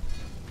of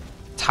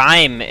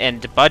time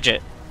and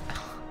budget,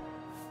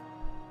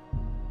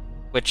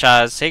 which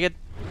Sega,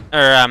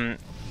 or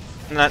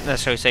not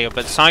necessarily Sega,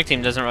 but Sonic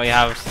Team doesn't really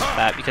have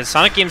that, because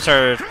Sonic games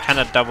are kind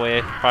of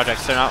AA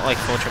projects. They're not like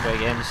full AAA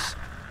games.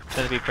 They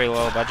tend to be pretty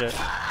low budget.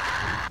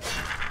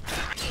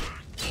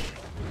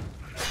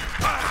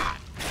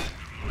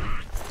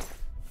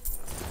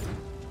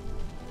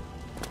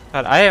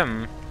 But I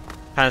am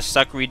kind of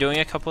stuck redoing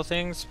a couple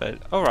things, but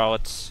overall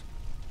it's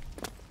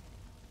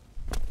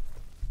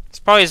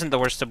probably isn't the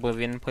worst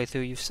Oblivion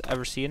playthrough you've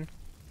ever seen.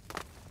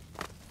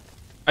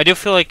 I do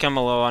feel like I'm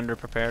a little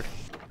underprepared.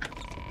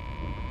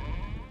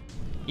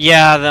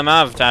 Yeah, the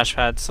amount of dash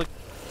pads. Like,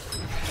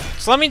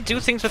 just let me do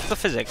things with the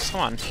physics.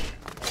 Come on.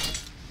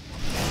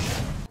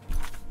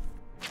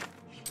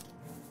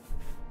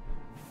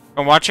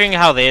 I'm watching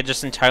how they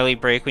just entirely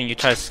break when you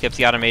try to skip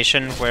the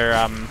animation, where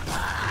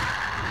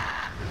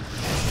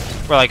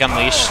like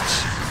Unleashed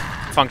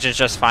functions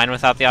just fine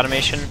without the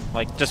animation.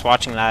 Like, just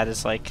watching that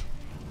is like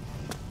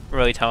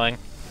really telling.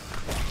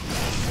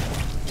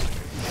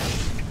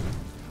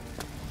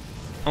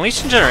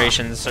 Unleashed and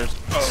Generations are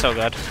so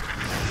good.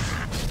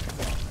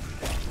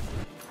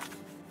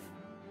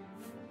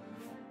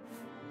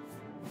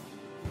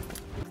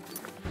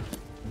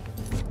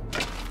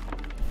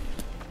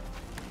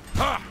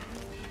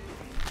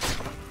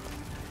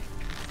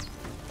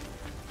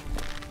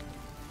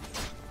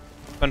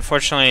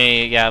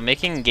 Unfortunately, yeah,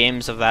 making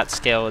games of that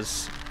scale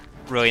is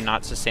really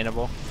not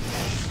sustainable.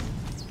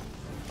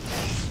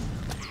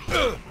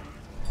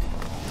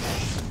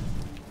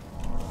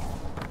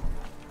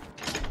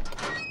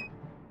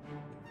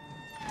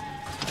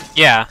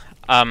 Yeah,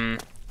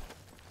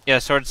 yeah,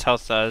 Sword's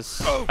health does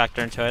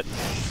factor into it.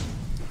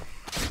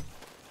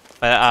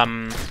 But,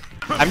 I'm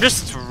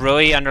just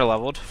really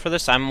underleveled for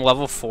this. I'm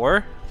level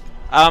 4,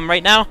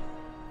 right now.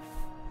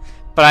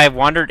 But I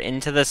wandered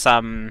into this,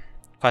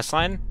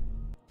 questline.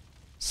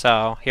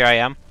 So, here I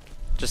am,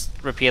 just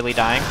repeatedly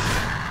dying.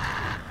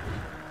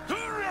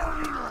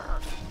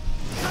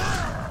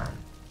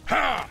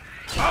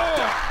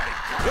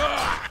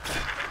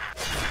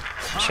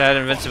 Should add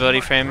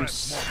invincibility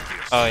frames.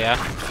 Oh, yeah?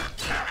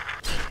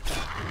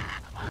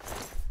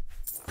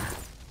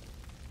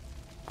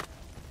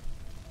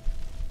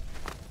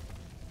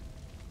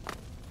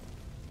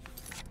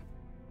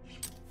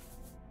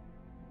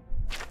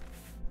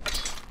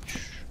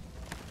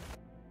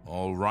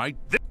 All right,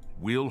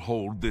 we'll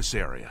hold this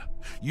area.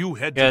 You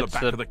head Yeah, to the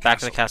back of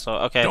the castle.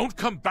 Okay. Don't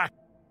come back.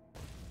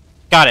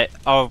 Got it.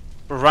 I'll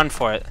run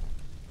for it.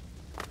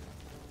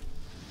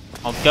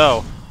 I'll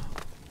go.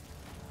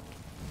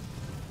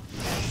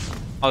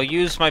 I'll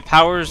use my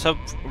powers of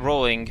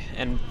rolling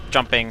and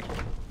jumping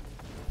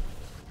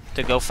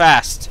to go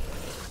fast.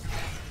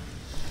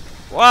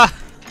 Wah!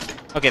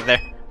 Okay,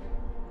 there.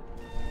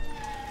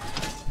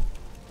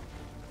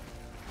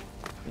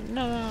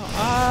 No,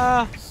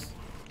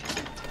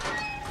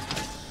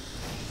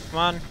 come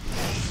on.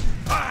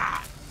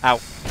 Ow.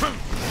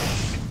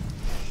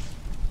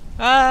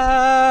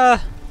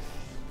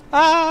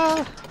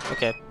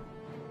 Okay.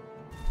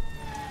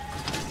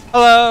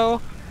 Hello.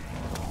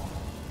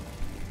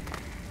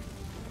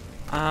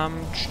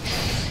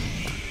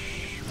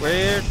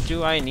 Where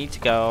do I need to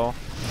go?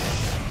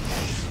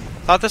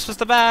 Thought this was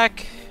the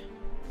back.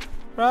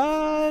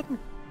 Run.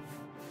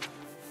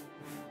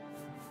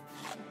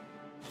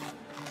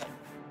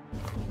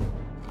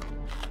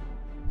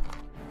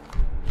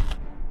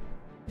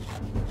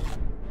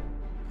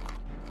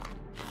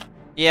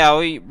 Yeah,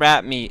 I'll eat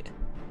rat meat.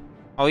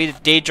 I'll eat a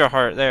Daedra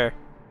heart there.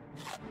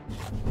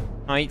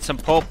 I'll eat some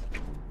pulp.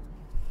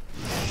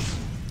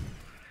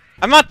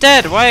 I'm not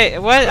dead! Why?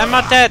 What? I'm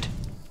not dead!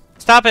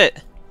 Stop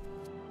it!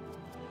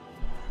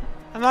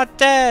 I'm not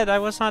dead! I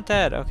was not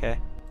dead. Okay.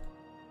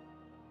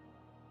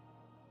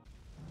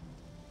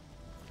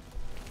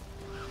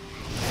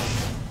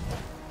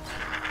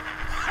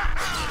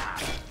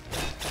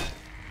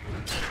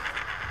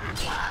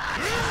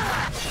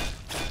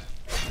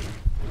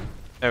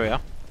 There we go.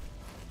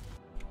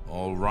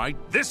 All right,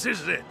 this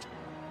is it.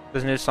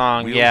 This new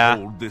song, We'll yeah.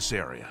 hold this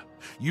area.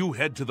 You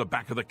head to the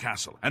back of the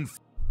castle and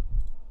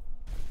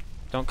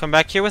Don't come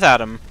back here without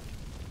him.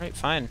 Right,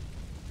 fine.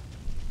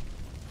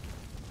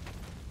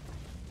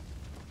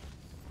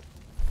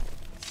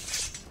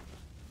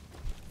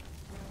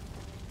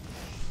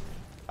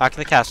 Back to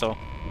the castle.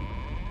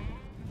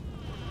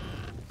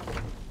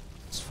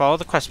 Let's follow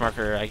the quest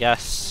marker, I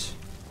guess.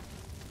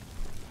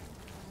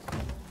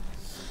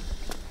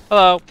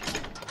 Hello.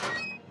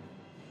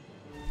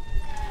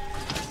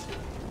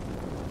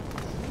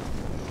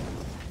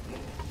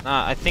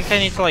 I think I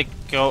need to like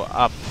go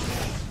up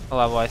a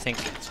level. I think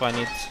that's what I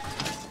need.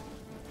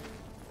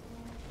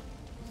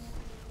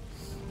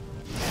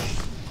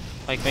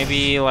 Like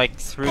maybe like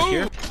through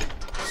here.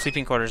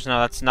 Sleeping quarters. No,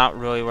 that's not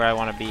really where I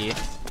want to be.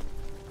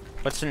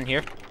 What's in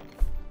here?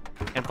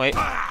 And plate.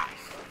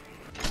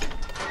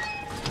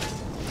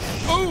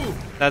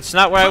 That's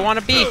not where I want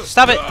to be.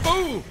 Stop it!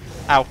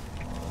 Ow.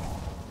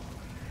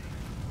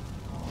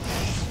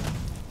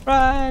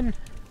 Run!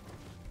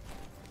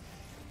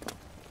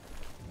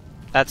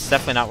 That's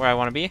definitely not where I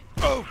want to be.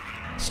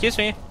 Excuse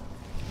me.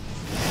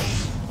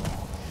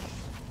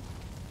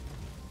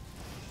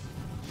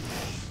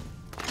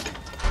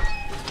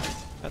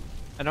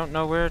 I don't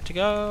know where to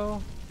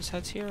go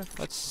besides here.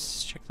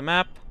 Let's check the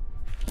map.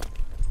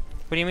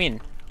 What do you mean?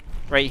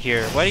 Right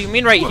here. What do you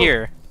mean right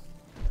here?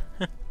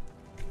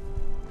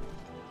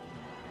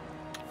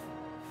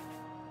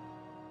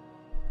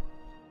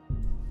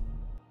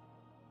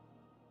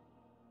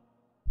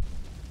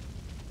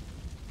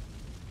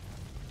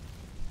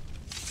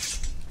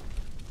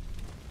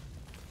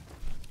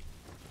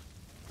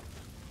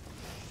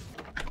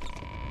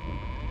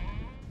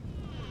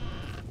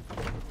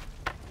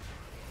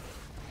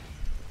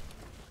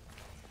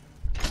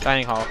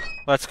 Dining hall.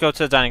 Let's go to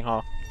the dining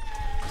hall.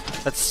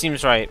 That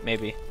seems right,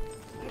 maybe.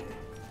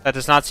 That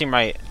does not seem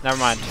right. Never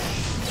mind.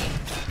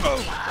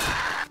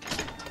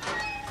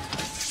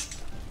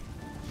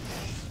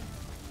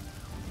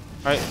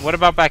 Alright, what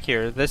about back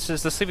here? This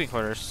is the sleeping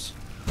quarters.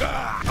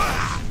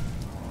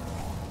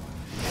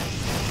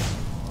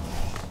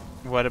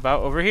 What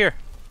about over here?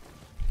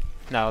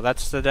 No,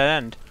 that's the dead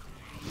end.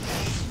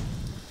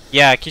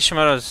 Yeah,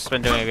 Kishimoto's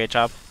been doing a great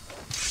job.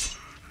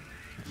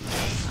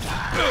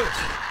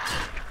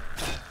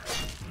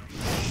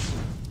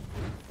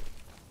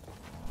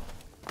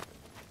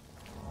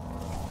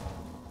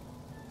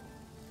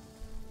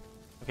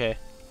 Okay.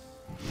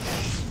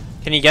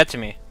 Can he get to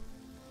me?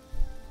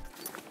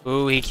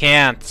 Ooh, he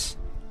can't.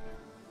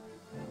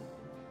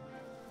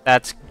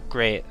 That's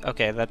great.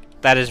 Okay,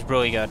 that is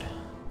really good.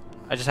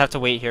 I just have to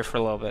wait here for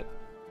a little bit.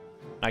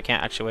 I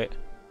can't actually wait.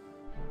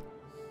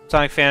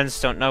 Sonic fans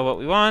don't know what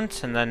we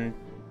want, and then...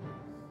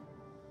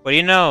 What do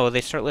you know?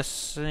 They start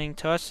listening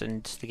to us,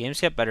 and the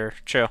games get better.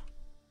 True.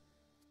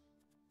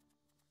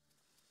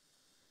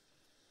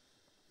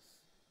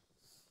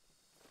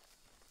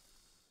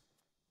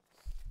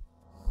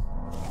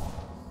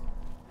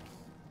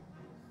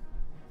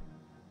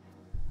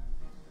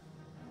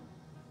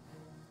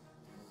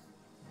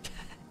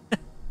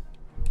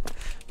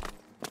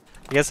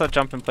 I guess I'll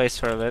jump in place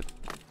for a bit.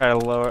 Try to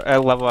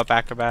level up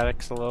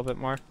acrobatics a little bit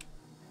more.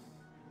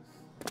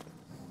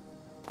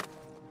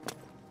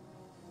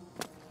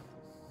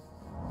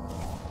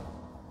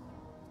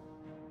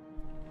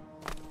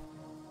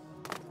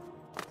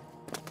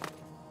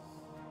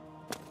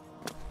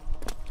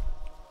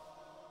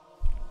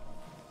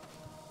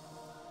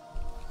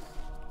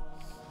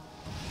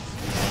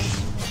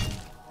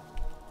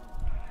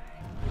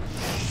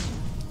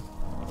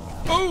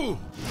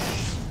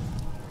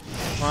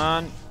 Come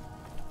on.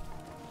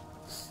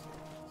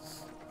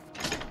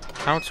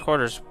 Count's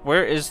quarters.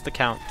 Where is the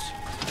Count?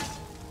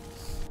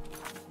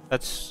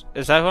 Is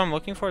that who I'm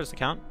looking for? Is the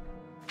Count?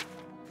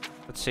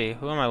 Let's see.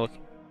 Who am I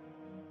looking?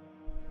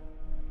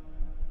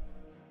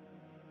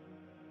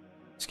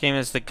 This game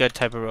is the good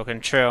type of broken.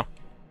 True.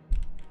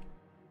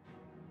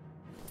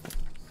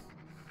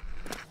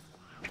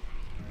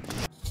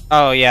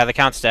 Oh yeah, the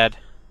Count's dead.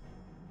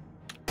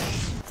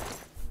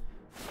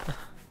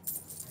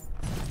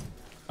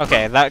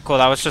 Okay, cool.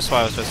 That was just what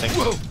I was missing.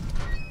 Whoa.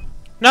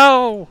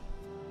 No!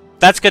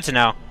 That's good to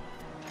know.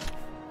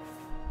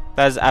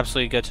 That is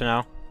absolutely good to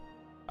know.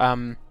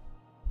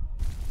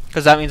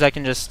 Because that means I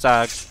can just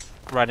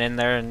run in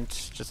there and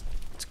just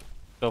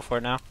go for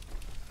it now.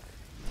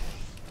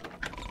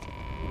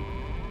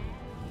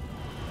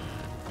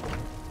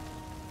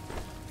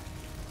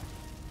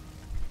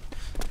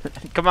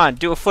 Come on,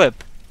 do a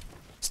flip.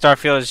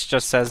 Starfield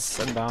just says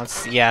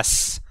unbalanced.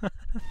 Yes.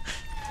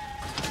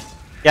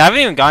 Yeah, I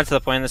haven't even gotten to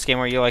the point in this game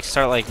where you like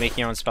start like making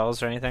your own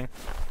spells or anything.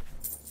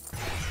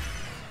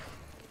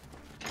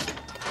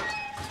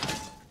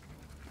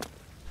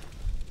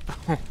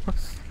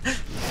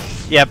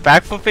 Yeah,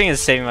 backflipping is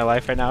saving my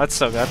life right now. It's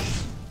so good.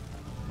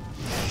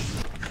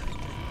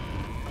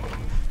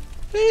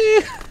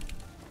 Woo!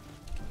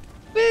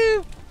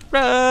 Woo!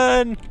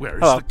 Run! Where is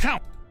Hello. the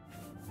Count?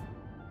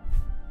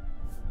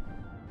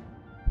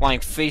 Lying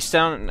face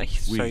down.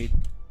 Sorry.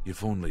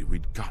 If only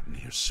we'd gotten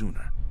here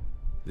sooner.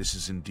 This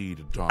is indeed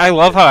a dark. I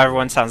love how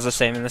everyone sounds the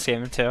same in this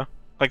game too.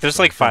 Like there's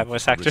like 5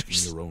 voice actors.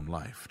 Risking your own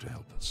life to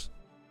help us.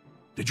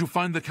 Did you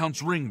find the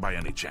Count's ring by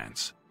any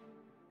chance?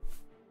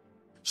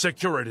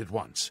 Secure it at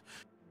once.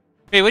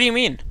 Wait, what do you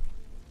mean?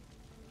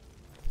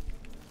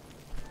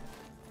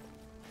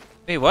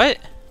 Wait, what?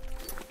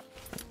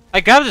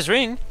 I grabbed his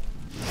ring.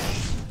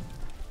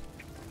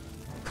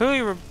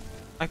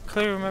 I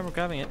clearly remember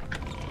grabbing it.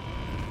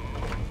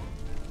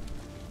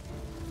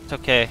 It's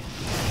okay.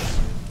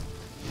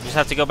 You just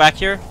have to go back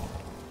here.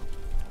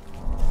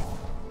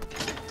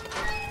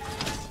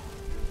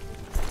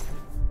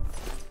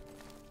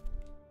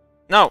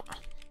 No!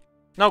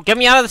 No, get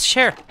me out of this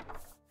chair!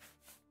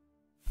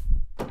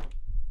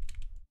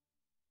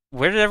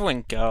 Where did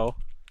everyone go?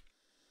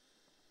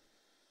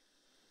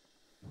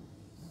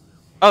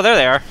 Oh, there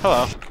they are.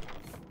 Hello.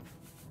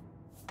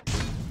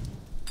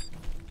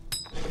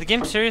 Did the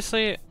game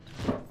seriously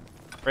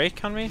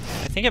break on me?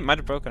 I think it might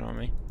have broken on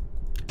me.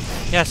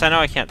 Yes, I know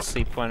I can't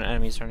sleep when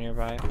enemies are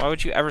nearby. Why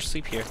would you ever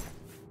sleep here?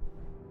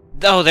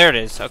 Oh, there it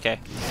is. Okay.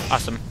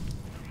 Awesome.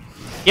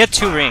 You had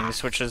 2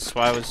 rings, which is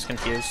why I was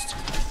confused.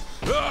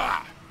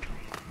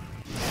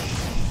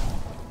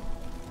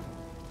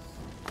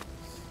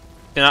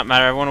 Did not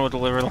matter. Everyone will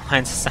deliver the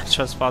lines as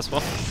natural as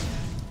possible.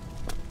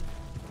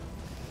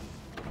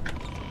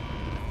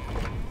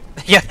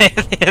 Yeah, they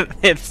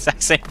have the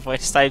exact same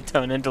voice type,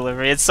 tone, and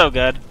delivery. It's so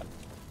good.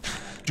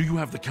 Do you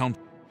have the Count?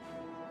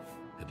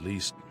 At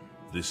least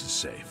this is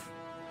safe.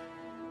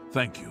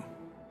 Thank you.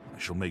 I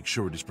shall make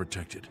sure it is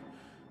protected.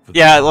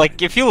 Yeah,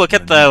 like if you look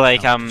at the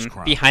like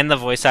behind the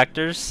voice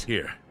actors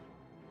here,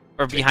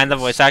 or behind the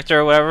voice actor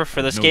or whatever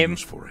for this game,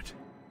 for it.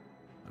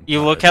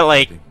 You look at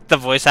like the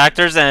voice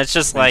actors and it's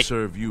just like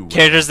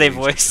characters they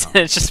voiced. And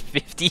it's just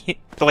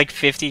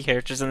 50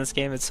 characters in this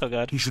game. It's so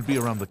good. He should be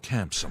around the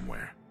camp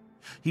somewhere.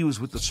 He was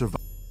with the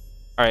survivor.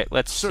 All right,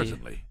 let's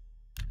certainly. See.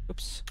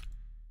 Oops.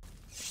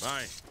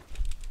 Bye.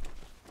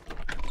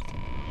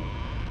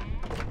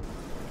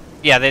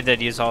 Yeah, they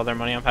did use all their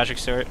money on Patrick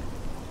Stewart.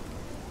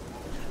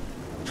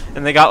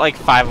 And they got like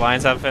 5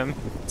 lines out of him.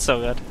 It's so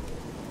good.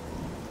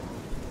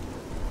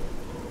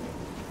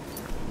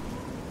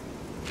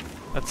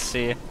 Let's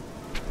see.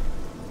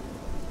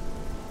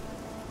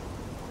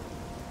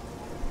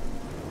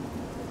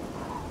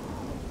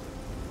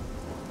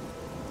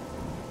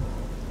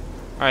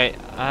 Alright,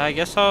 I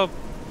guess I'll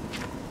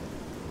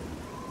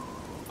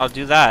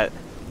do that.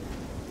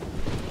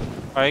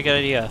 Alright, good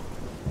idea.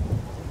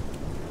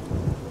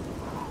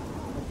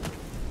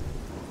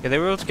 Yeah, they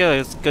were able to get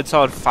a good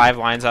solid 5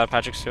 lines out of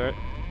Patrick Stewart.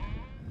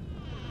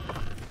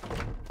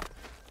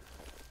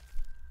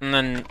 And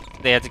then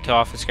they had to kill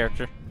off his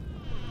character.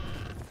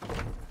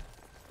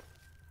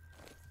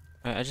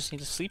 Alright, I just need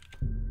to sleep.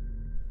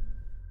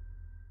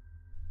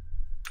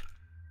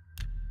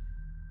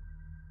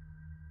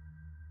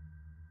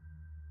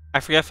 I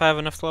forget if I have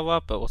enough to level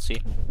up, but we'll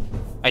see.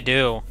 I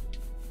do.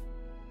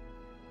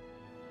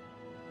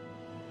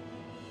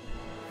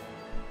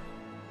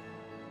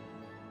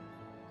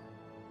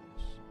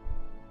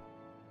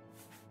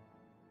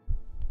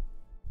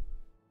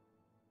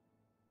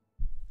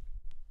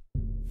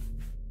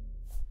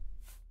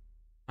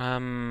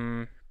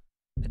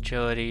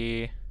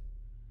 Agility.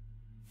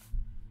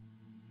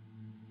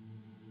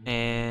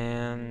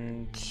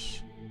 And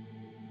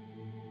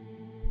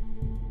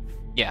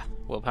yeah,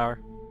 willpower.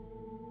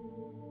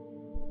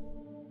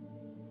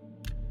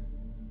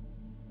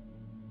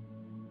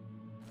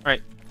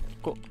 Alright,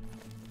 cool.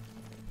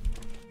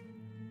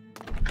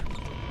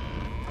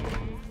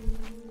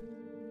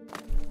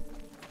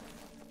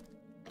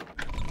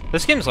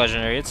 This game's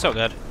legendary. It's so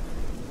good.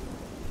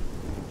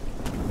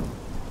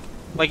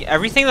 Like,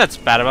 everything that's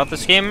bad about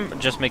this game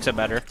just makes it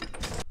better.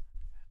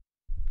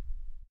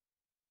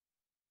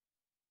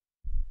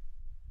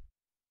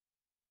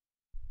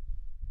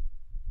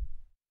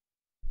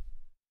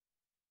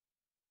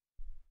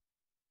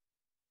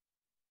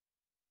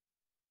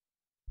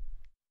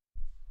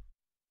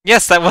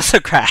 Yes, that was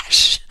a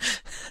crash.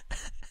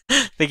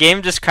 The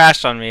game just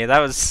crashed on me. That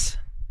was...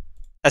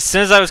 As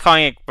soon as I was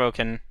calling it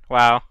broken.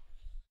 Wow.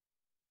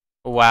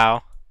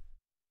 Wow.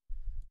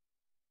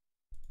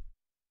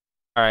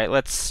 Alright,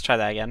 let's try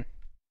that again.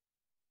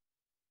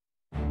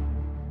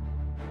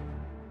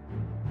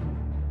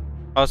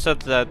 Also,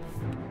 the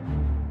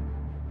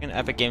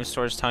Epic Game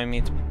Store is telling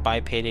me to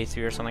buy Payday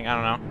 3 or something. I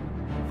don't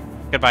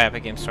know. Goodbye,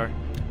 Epic Game Store.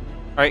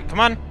 Alright, come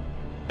on.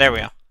 There we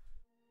go.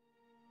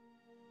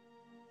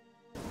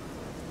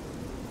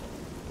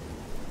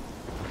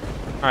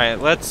 Alright,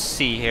 let's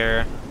see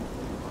here.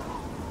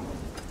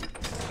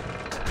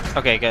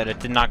 Okay, good. It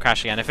did not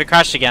crash again. If it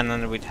crashed again,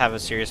 then we'd have a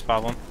serious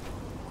problem.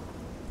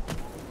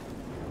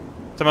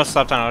 It's the most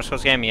slept on Elder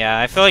Scrolls game? Yeah,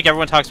 I feel like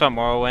everyone talks about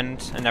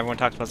Morrowind, and everyone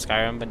talks about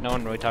Skyrim, but no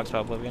one really talks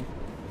about Oblivion.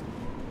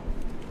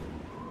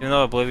 Even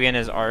though Oblivion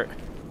is art.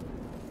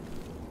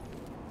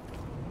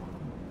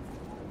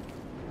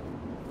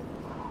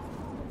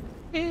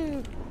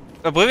 Ew.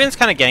 Oblivion's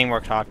kind of getting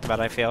more talked about,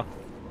 I feel.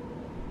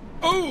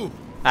 Oh!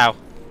 Ow.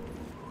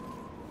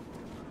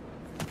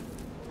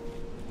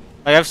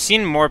 Like, I've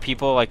seen more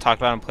people like talk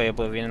about and play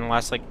Oblivion in the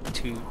last like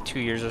two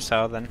years or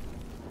so than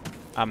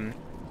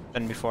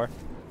before.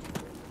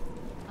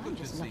 I'm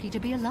just lucky to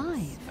be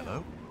alive.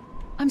 Hello?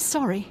 I'm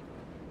sorry.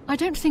 I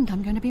don't think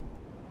I'm going to be...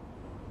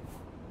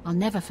 I'll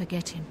never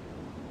forget him.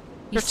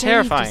 He You're saved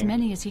terrifying. as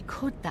many as he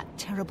could that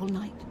terrible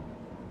night.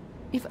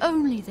 If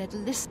only they'd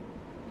listened.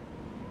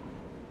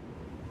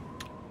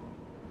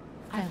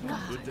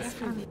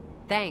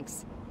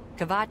 Thanks.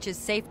 Kvatch is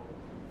safe.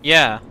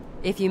 Yeah.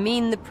 If you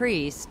mean the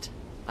priest,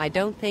 I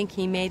don't think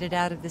he made it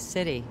out of the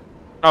city.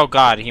 Oh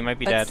god, he might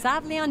be But dead.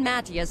 Savlion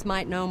Matthias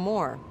might know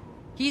more.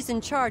 He's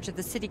in charge of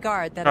the city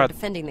guard that are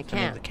defending the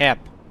camp. The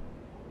camp.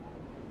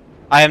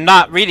 I am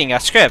not reading a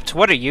script.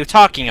 What are you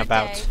talking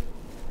about? day.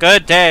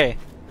 Good day.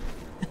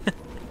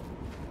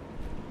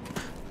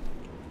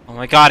 Oh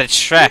my god, it's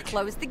Shrek.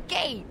 Close the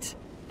gate.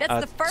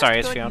 That's the first sorry,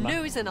 it's good Fiona.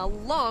 news in a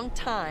long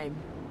time.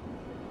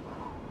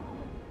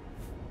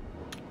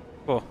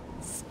 Cool.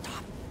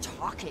 Stop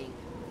talking.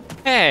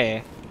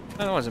 Hey,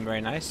 that wasn't very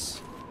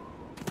nice.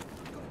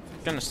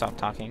 I'm gonna stop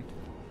talking.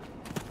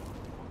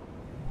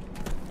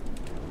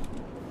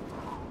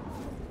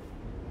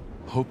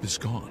 Hope is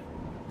gone.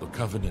 The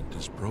Covenant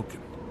is broken.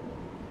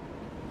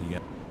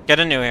 Get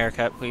a new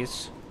haircut,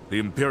 please. The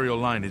Imperial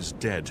line is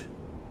dead,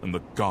 and the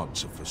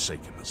gods have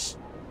forsaken us.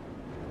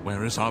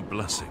 Where is our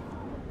blessing?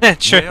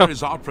 True. Where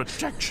is our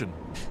protection?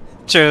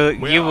 True.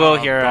 Where You are will our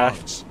hear.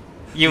 gods?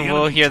 You The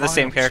will enemy hear the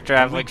same triumphs, character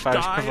have and we like five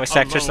die voice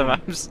actors alone.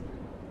 sometimes.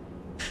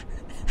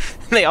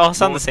 They all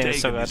sound the Lord same.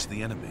 It's so Dagon good. is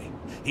the enemy.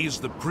 He is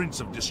the Prince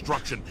of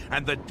Destruction,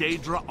 and the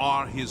Daedra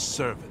are his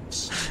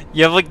servants.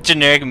 You have like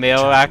generic male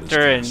Chapel is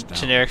actor and cast down,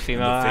 generic and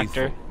female the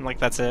actor, faithful- and like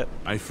that's it.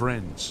 My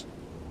friends,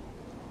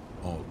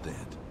 all dead.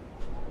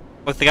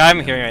 Like the guy I'm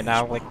hearing right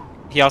now, like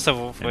he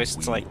also And voiced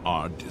we like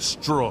are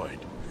destroyed.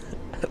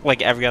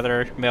 like every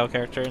other male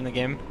character in the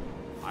game.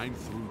 I'm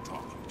through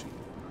talking to you.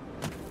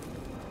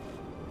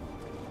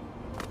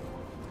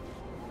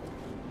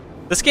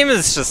 This game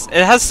is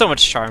just—it has so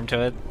much charm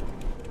to it.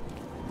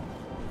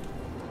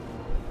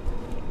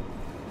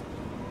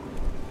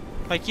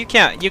 Like you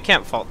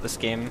can't fault this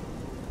game.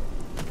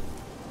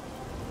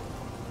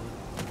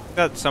 It's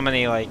got so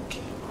many like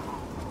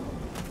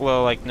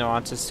little like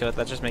nuances to it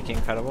that just make it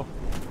incredible.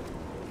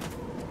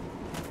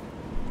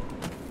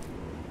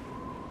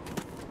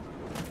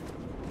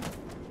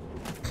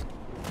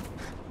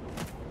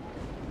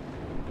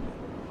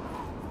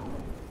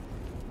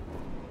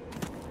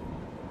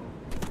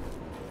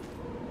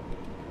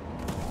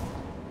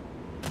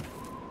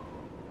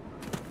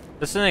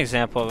 This is an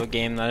example of a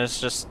game that is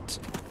just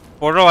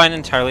borderline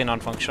entirely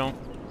non-functional.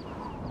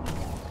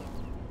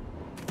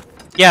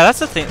 Yeah, that's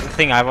the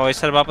thing I've always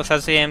said about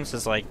Bethesda games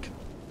is like,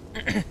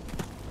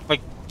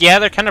 like yeah,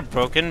 they're kind of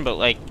broken, but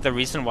like the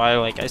reason why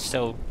like I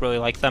still really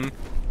like them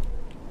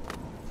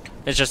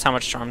is just how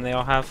much charm they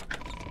all have.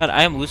 God,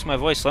 I am losing my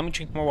voice. Let me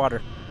drink more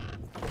water.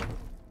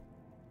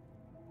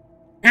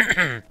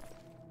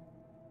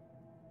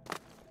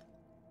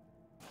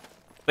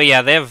 But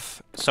yeah, they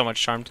have so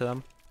much charm to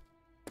them.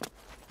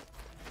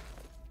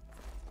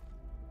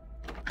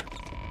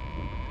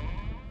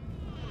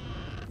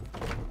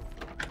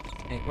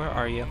 Hey, where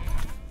are you?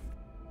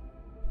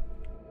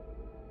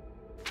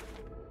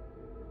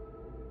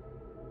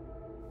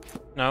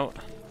 No?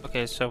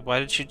 Okay, so why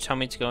did you tell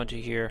me to go into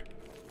here?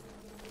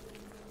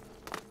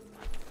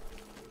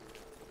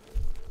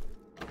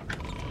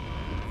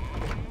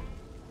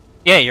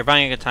 Yeah, you're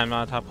buying a good time,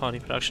 not a top quality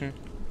production.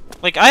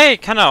 Like, I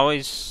kind of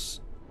always...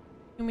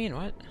 What do you mean,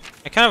 what?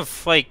 I kind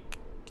of, like,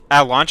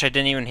 at launch, I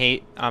didn't even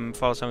hate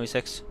Fallout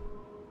 76.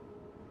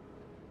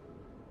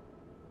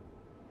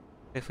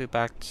 Safely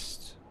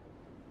backed.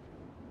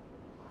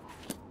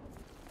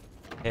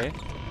 Okay.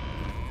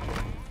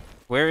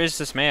 Where is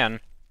this man?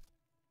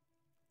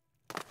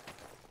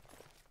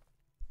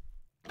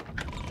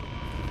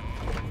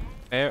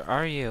 Where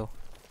are you?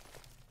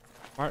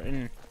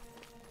 Martin.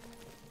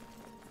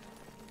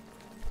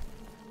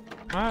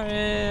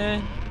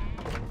 Martin!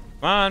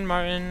 Come on,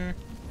 Martin!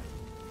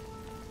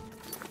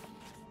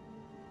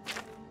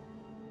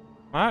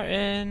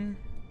 Martin!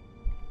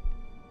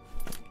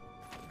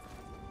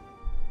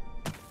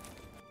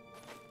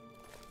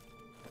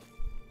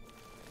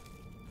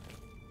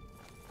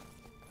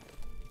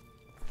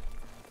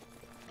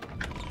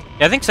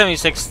 Yeah, I think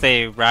 76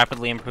 they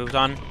rapidly improved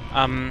on,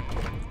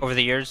 over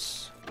the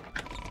years.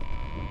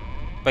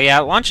 But yeah,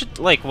 launch it,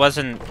 like,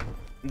 wasn't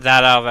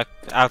that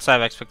outside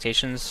of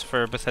expectations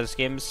for Bethesda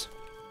games.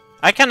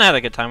 I kinda had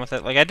a good time with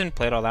it. Like, I didn't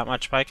play it all that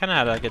much, but I kinda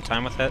had a good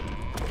time with it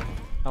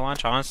at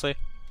launch, honestly.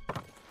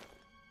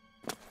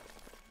 It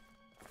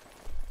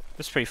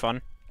was pretty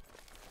fun.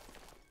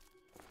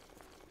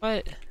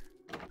 But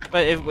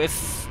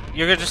if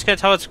you're just gonna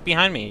tell it's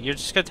behind me, you're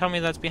just gonna tell me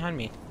that's behind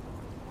me.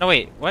 No,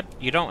 wait, what?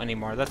 You don't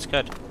anymore. That's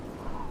good.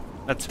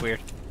 That's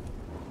weird.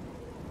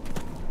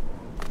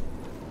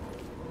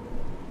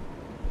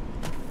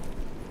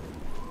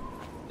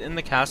 In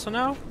the castle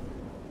now?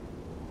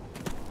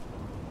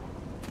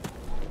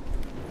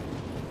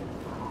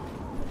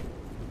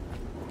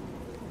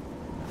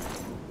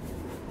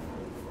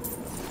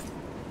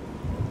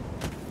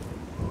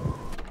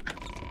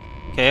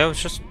 Okay, I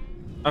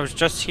was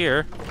just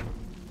here.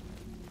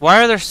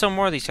 Why are there still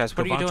more of these guys?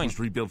 What are you doing? Was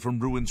rebuilt from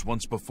ruins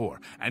once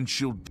before, and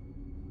she'll...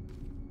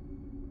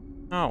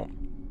 No.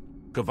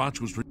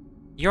 Kvatch was...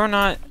 You're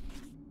not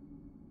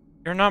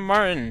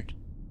Martin.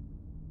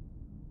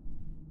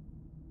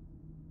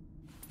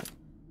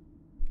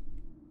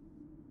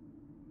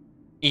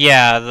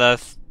 Yeah,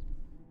 the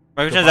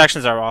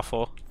microtransactions are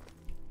awful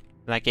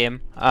in that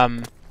game.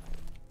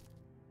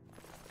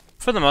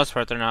 For the most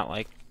part, they're not,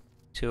 like,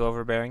 too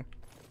overbearing.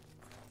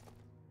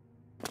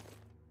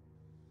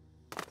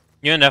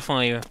 You can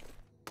definitely,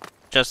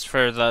 just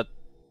for the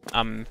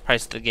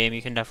price of the game,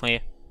 you can definitely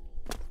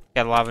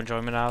get a lot of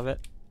enjoyment out of it.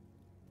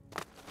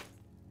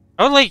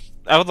 I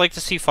would like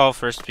to see Fall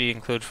First be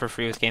included for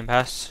free with Game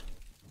Pass.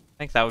 I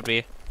think that would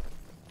be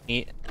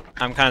neat.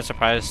 I'm kind of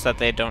surprised that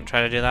they don't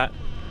try to do that.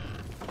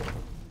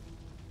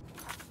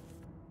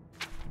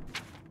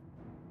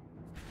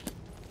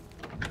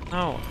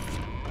 No,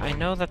 I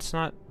know that's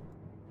not.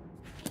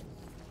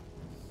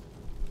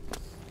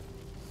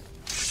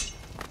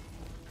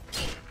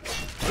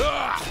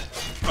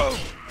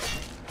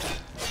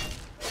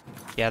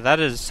 Yeah, that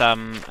is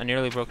a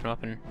nearly broken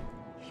weapon.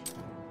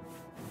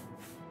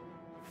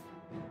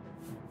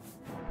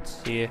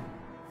 Let's see.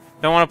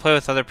 Don't want to play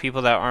with other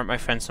people that aren't my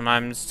friends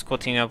sometimes. It's cool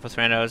teaming up with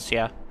randos,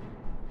 yeah.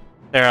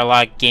 There are a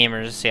lot of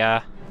gamers,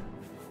 yeah.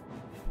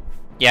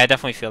 Yeah, I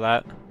definitely feel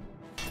that.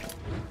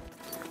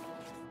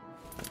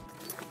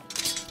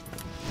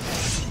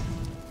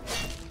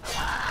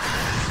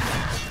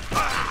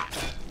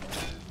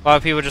 A lot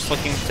of people just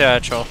looking to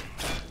troll.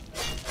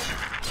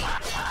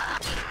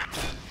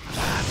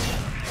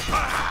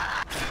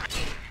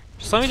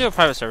 Just let me do a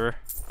private server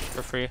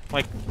for free,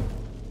 like,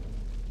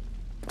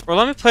 or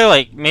let me play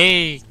like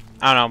maybe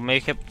I don't know,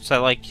 make it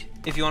so like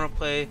if you want to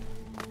play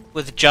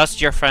with just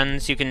your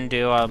friends, you can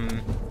do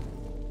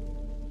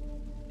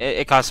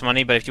it costs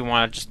money, but if you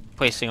want to just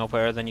play single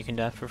player, then you can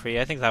do that for free.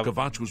 I think that would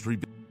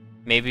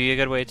maybe be a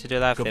good way to do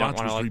that if they don't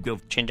want to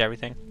like change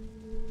everything.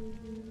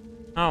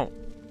 No,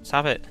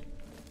 stop it.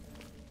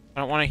 I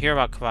don't want to hear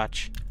about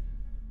Kvatch.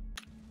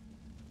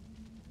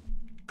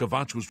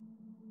 Kvatch was...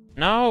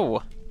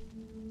 No!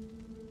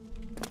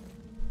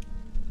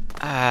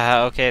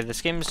 Okay,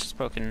 this game is just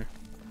broken.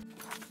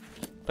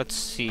 Let's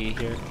see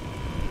here.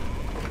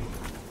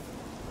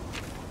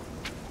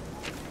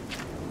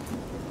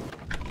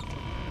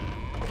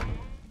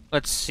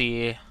 Let's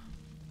see.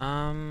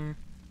 Martin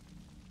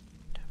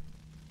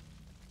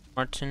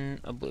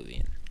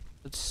Oblivion.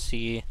 Let's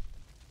see.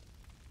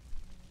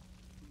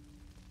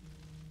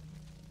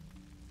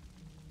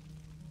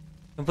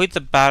 Complete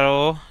the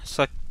battle.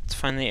 Select to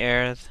find the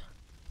heir.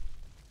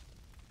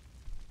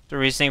 The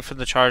reasoning for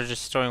the charge is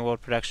storing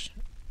world protection.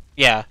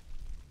 Yeah.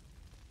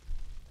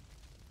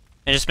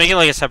 And just make it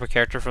like a separate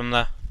character from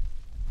the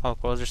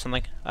Hulk Worlds or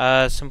something.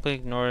 Simply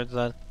ignore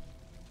the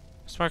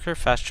marker.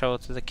 Fast travel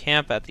to the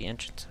camp at the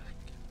entrance.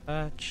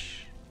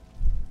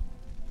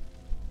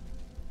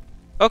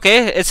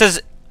 Okay, it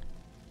says.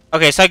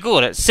 Okay, so I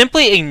googled it.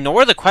 Simply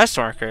ignore the quest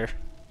marker.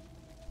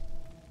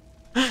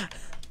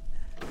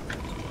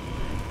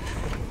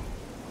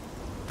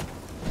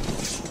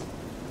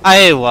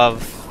 I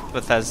love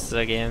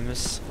Bethesda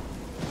games.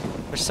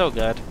 They're so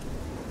good.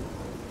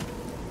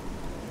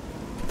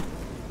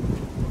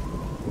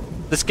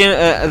 This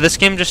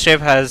game just straight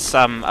up has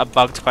a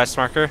bugged quest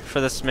marker for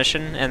this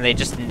mission, and they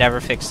just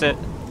never fixed it.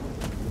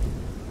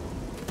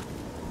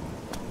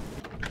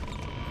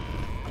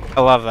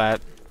 I love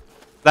that.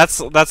 That's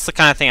the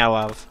kind of thing I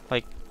love.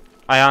 Like,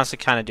 I honestly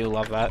kind of do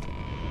love that.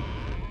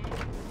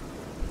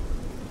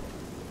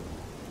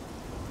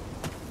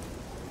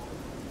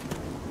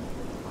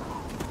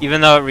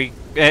 Even though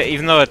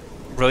even though it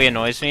really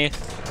annoys me,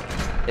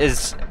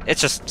 it's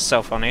just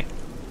so funny.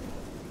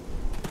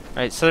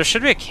 Right, so there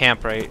should be a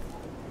camp right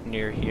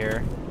near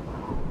here.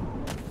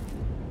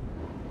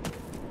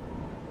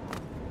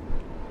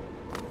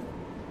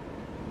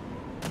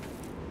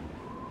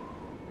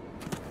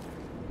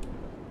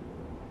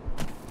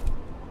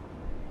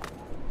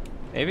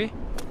 Maybe?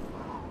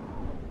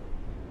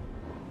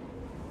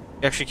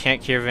 You actually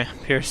can't cure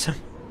vampirism.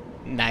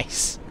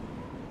 Nice.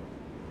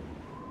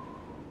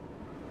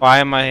 Why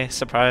am I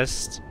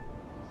surprised?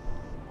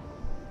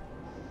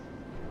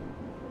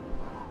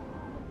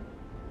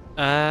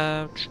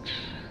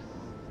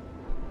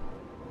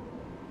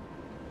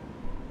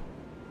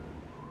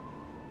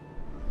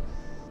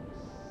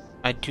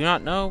 I do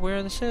not know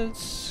where this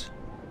is.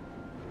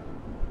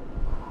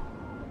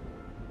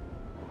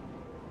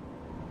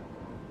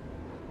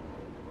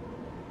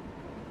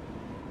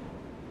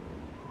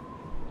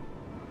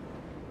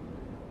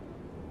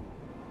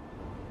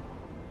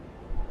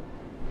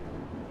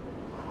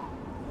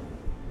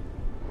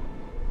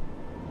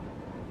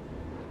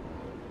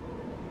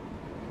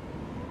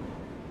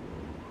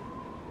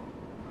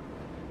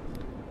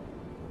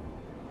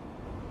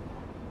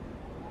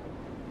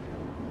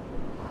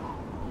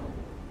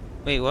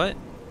 Wait, what?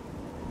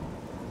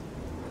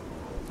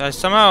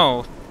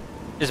 Somehow...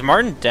 Is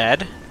Martin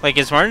dead? Like,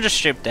 is Martin just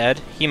straight dead?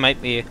 He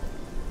might be.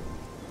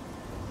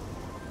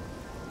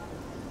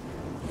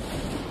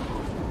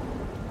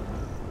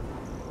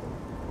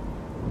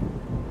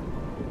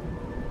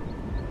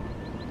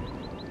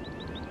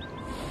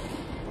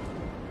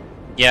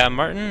 Yeah,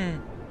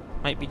 Martin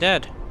might be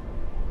dead.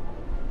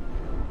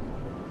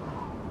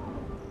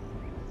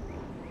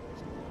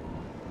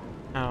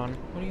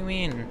 What do you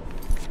mean?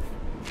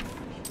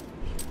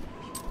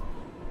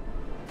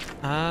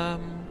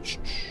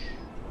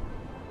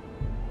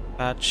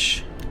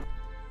 Kvatch.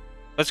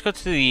 Let's go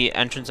to the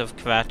entrance of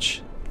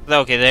Kvatch.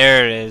 Okay,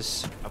 there it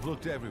is. I've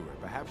looked everywhere.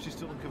 Perhaps she's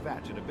still in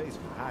Kvatch in a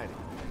basement hiding.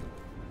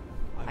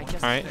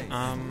 Alright,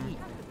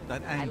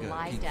 that anger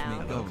lie keeps down me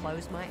and going.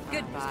 close my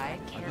goodbye.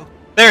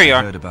 there you I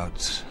are. heard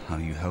about how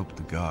you helped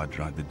the guard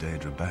drive the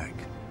Daedra back.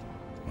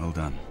 Well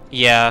done.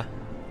 Yeah.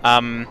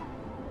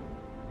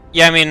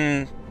 Yeah, I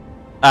mean,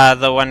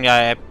 the one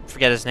guy, I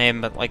forget his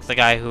name, but like the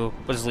guy who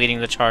was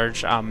leading the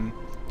charge,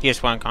 he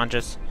just went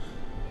unconscious.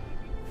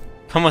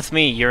 Come with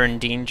me, you're in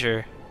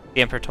danger.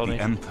 The Emperor told me.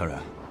 The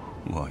Emperor?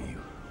 Who are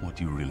you? What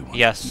do you really want?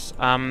 Yes,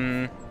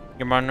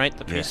 you're Martin, right?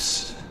 The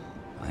priest? Yes,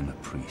 I'm a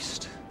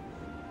priest.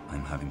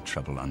 I'm having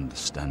trouble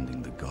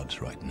understanding the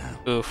gods right now.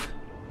 Oof.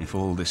 If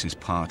all this is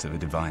part of a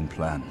divine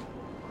plan,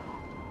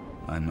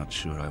 I'm not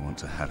sure I want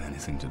to have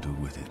anything to do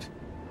with it.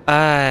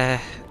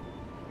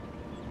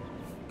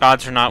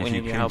 Gods or not, we if need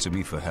you your came help. to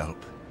me for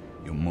help,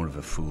 you're more of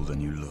a fool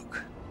than you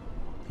look.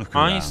 Look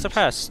Oh, around. he's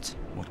depressed.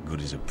 What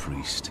good is a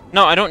priest?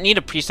 No, I don't need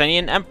a priest, I need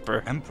an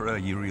emperor. Emperor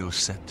Uriel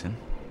Septim?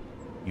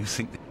 You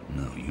think that...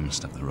 No, you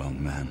must have the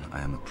wrong man.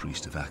 I am a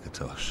priest of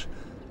Akatosh.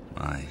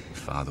 My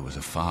father was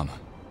a farmer.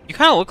 You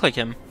kind of look like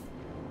him.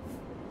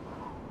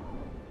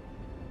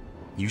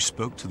 You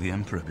spoke to the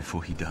Emperor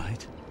before he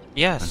died?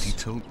 Yes. And he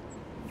told...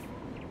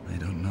 I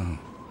don't know.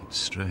 It's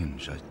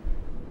strange. I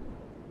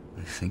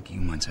think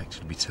you might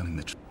actually be telling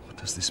the truth. What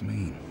does this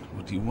mean?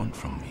 What do you want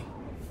from me?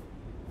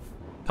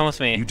 Come with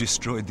me. You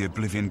destroyed the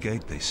Oblivion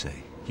Gate, they say.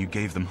 You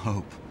gave them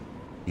hope.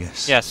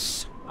 Yes.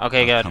 Yes.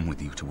 Okay, I'll good. come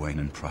with you to Wayne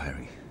and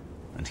Priory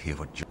and hear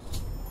what you...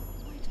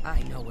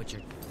 I know what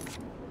you're...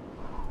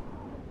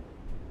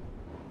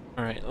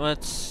 Alright,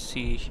 let's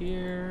see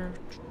here.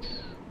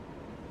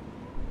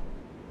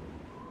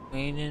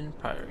 Wayne and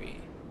Priory.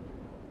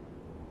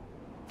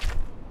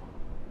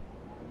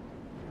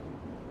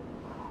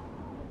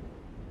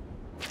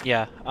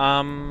 Yeah,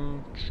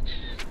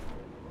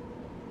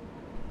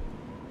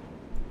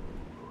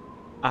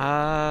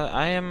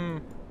 I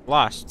am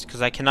lost,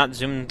 because I cannot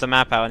zoom the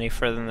map out any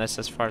further than this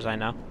as far as I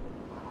know.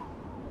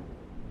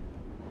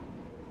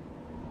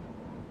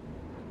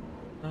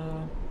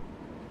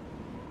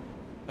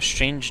 A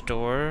strange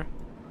door.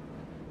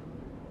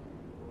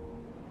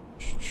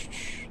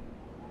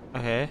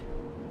 Okay.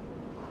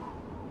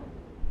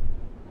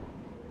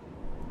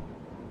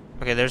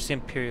 Okay, there's the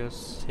Imperial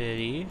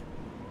City.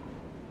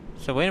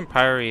 So Wayne and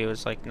Priory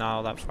was like not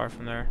all that far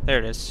from there. There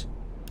it is.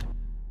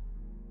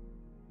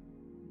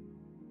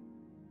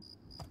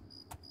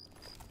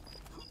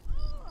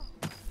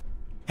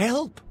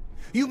 Help!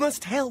 You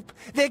must help!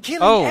 They're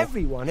killing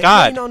everyone at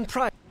God. Wayne on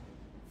Prior.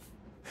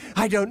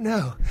 I don't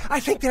know. I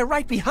think they're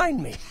right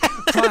behind me.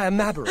 Prior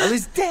Maberel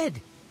is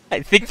dead.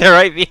 I think they're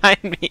right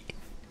behind me.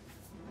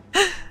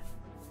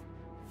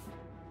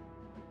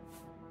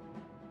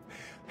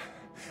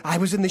 I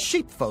was in the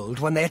sheepfold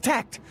when they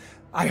attacked.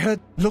 I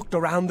looked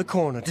around the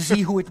corner to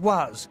see who it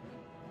was.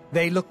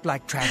 They looked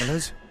like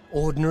travelers,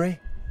 ordinary.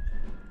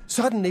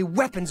 Suddenly,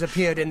 weapons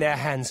appeared in their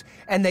hands,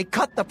 and they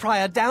cut the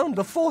prior down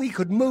before he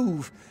could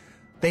move.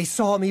 They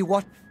saw me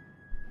what...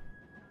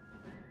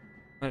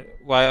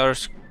 Why other...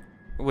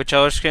 Which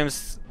other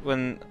screams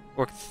when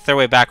work their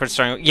way backwards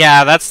starting...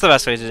 Yeah, that's the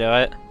best way to do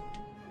it.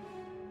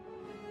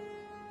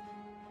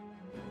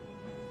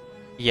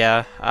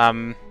 Yeah,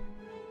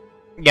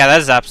 yeah,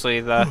 that is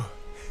absolutely the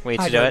way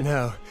to I do don't it.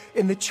 know.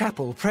 In the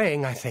chapel,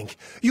 praying, I think.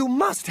 You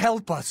must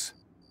help us.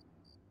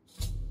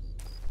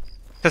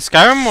 Because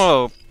Skyrim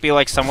will be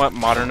like somewhat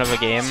modern of a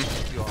game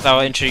that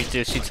will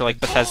introduce you to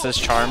like Bethesda's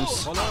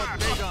charms.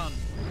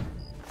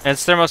 And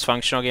it's their most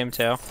functional game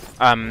too.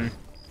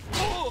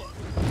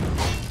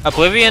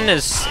 Oblivion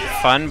is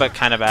fun but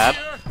kind of bad.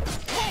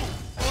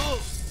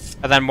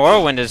 And then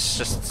Morrowind is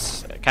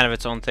just kind of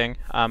its own thing.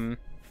 And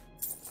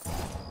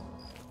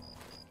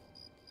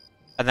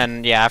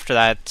then yeah, after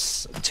that,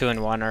 it's 2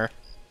 and 1 are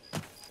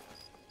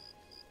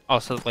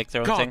also like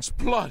their own God's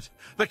thing. blood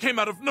that came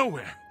out of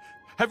nowhere.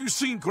 Have you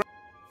seen?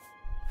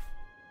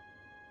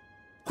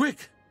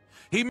 Quick,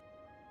 he.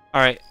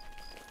 All right,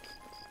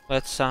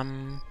 let's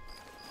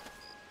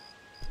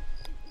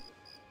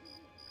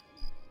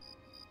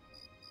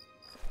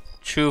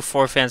True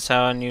 4 fan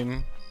style and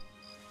you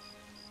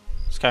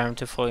Skyrim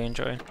to fully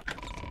enjoy.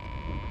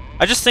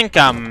 I just think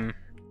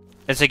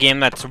it's a game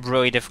that's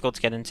really difficult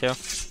to get into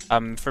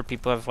for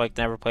people who have like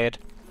never played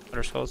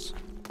Elder Scrolls.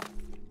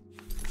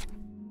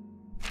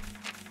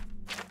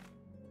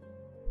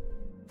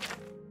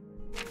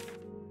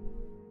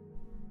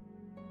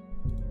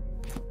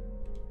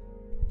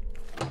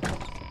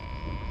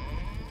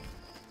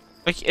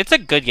 Like it's a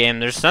good game.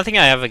 There's nothing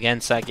I have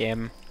against that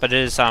game, but it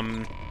is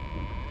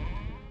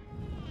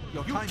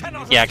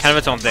yeah, kind of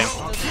its own thing.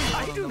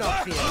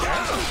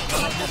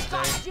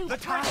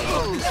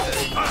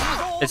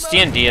 It's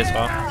D&D as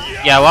well.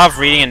 Yeah, a lot of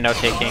reading and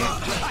note-taking.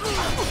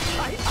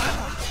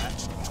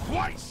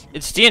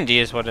 It's D&D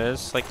is what it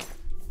is. Like,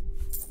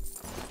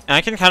 and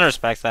I can kind of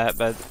respect that,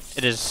 but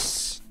it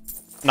is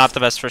not the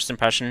best first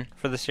impression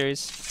for the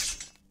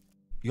series.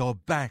 You're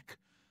back.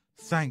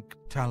 Thank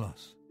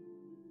Talos.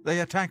 They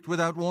attacked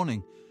without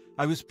warning.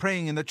 I was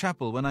praying in the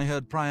chapel when I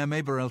heard Prior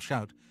Maberel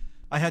shout.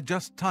 I had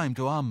just time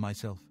to arm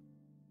myself.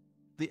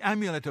 The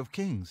Amulet of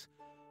Kings.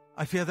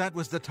 I fear that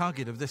was the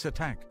target of this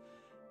attack.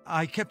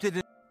 I kept it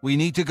in... We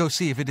need to go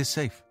see if it is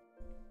safe.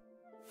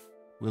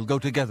 We'll go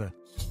together.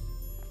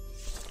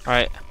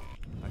 Alright.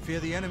 I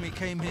fear the enemy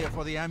came here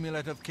for the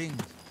Amulet of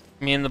Kings.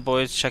 Me and the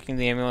boys checking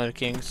the Amulet of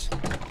Kings.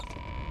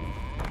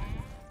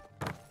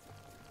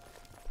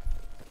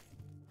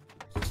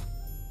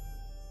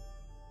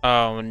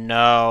 Oh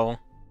no.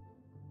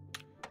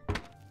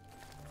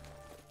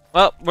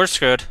 Well, we're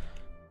screwed.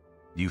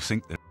 You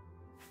think that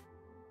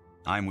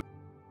I'm with...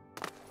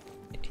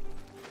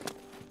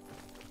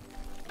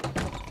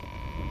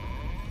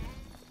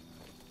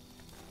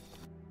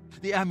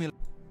 The amulet.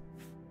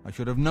 I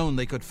should have known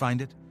they could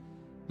find it.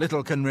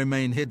 Little can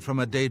remain hid from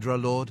a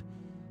Daedra Lord.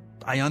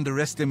 I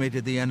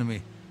underestimated the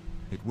enemy.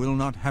 It will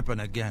not happen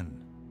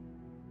again.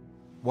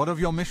 What of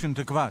your mission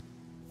to Kvat?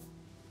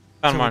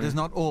 So it has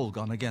not all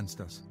gone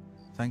against us.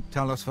 Thank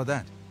Talos for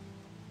that.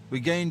 We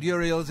gained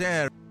Uriel's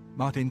heir.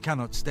 Martin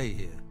cannot stay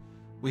here.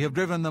 We have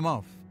driven them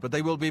off, but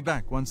they will be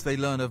back once they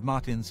learn of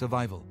Martin's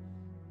survival.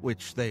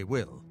 Which they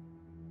will.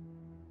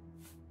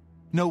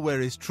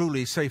 Nowhere is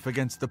truly safe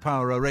against the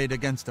power arrayed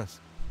against us.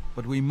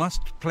 But we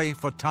must play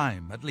for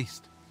time, at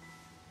least.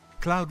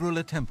 Cloud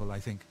Ruler Temple, I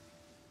think.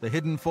 The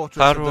hidden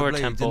fortress of the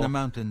Blades in the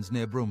mountains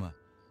near Bruma.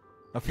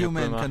 A few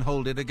men can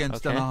hold it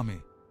against an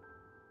army.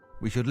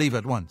 We should leave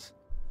at once.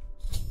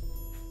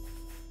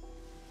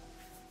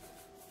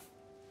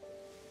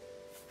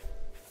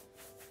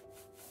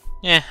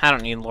 Yeah, I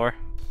don't need lore.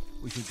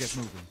 We should get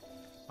moving.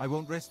 I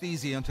won't rest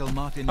easy until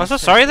Martin. Also,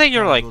 sorry that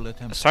you're like,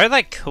 sorry that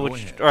I killed,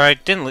 or I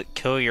didn't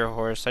kill your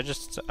horse. I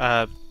just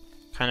kind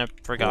of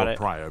forgot it.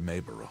 Prior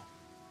Maberel.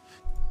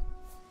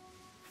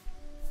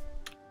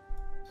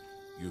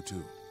 You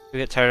too. You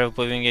get tired of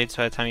Oblivion Gates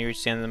by the time you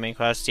reach the end of the main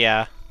quest.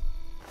 Yeah.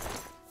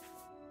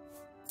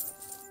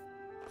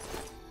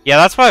 Yeah,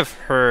 that's what I've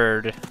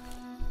heard.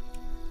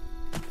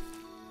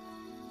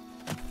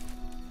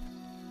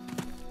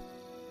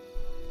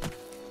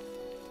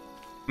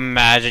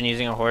 Imagine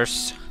using a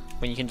horse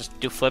when you can just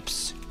do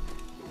flips.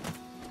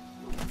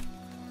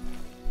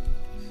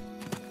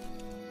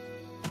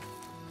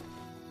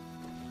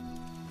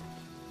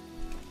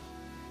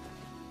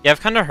 Yeah, I've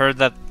kind of heard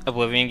that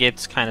Oblivion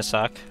Gates kind of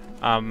suck.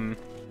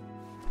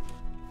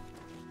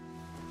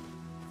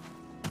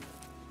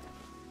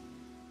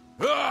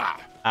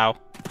 Ow.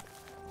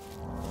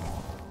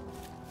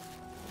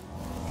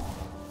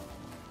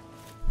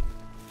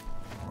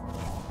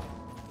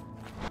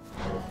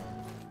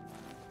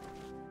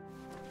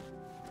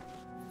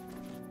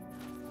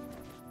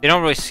 They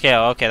don't really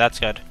scale. Okay, that's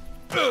good.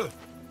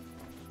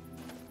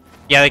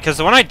 Yeah, because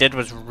the one I did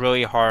was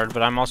really hard,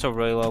 but I'm also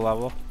really low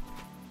level.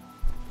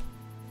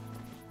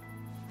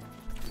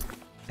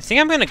 I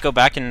think I'm gonna go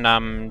back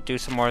and do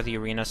some more of the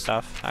arena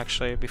stuff,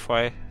 actually, before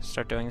I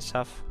start doing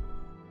stuff.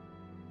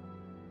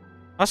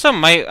 Also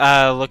might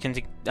look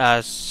into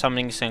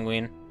summoning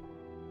Sanguine.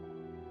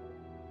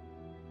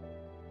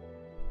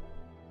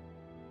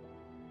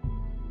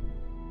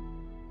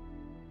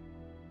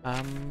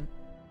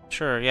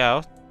 Sure,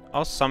 yeah,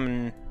 I'll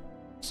summon.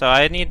 So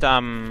I need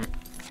to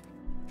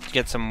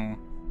get some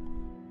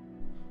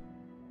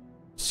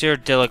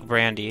Cyrodiilic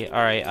brandy.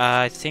 Alright,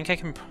 I think I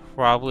can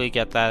probably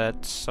get that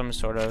at some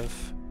sort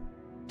of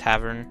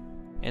tavern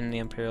in the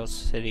Imperial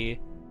City.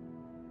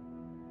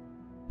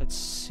 Let's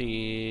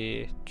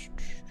see.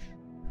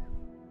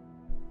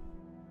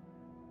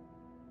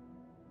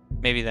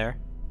 Maybe there.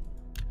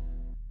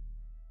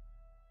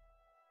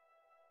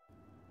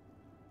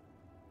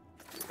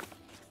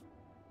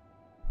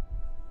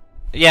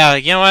 Yeah,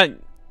 you know what?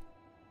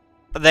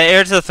 The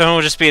heir to the throne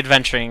will just be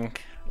adventuring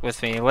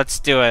with me. Let's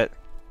do it.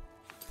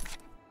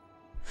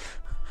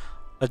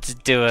 Let's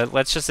do it.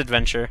 Let's just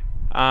adventure.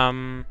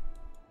 Copies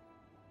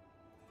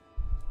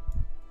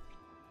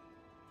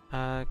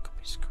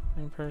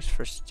coin purse,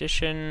 first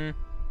edition.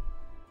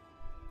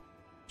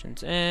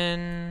 Legends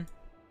in.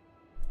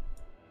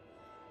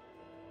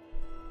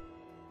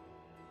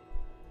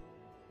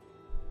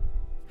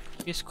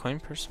 Copies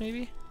coin purse,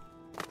 maybe?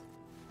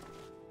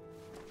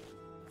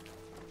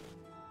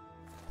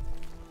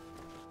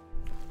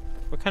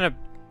 What kind of...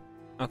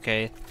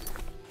 Okay.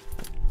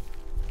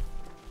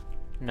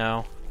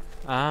 No.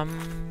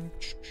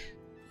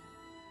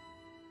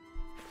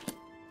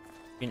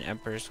 Green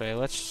Emperor's Way.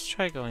 Let's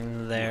try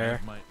going there.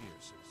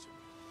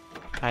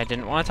 I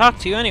didn't want to talk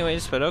to you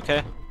anyways, but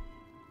okay.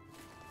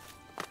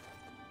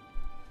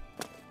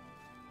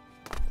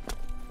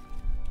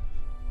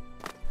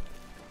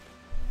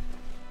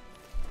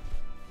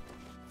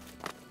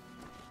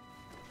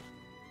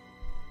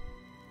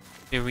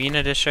 The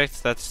Arena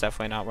District, that's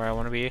definitely not where I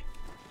want to be.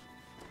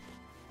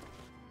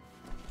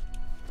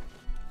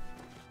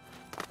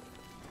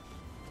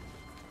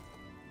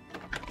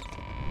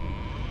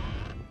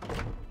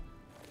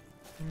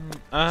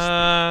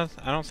 I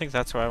don't think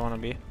that's where I want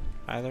to be,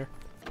 either.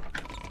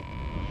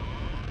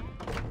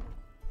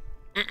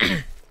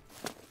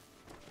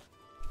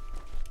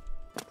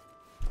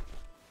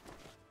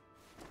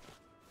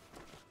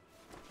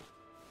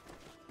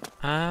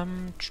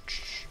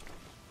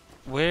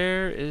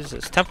 Where is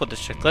this? Temple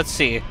District, let's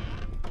see.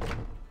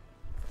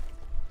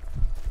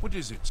 What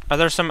is it? Are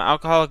there some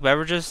alcoholic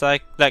beverages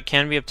that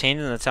can be obtained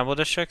in the Temple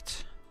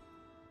District?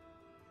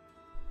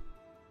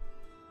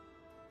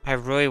 I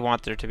really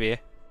want there to be.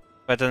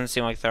 But it doesn't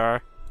seem like there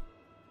are.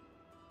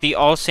 The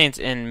All Saints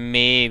Inn,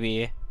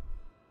 maybe.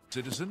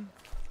 Citizen?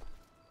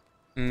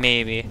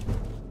 Maybe.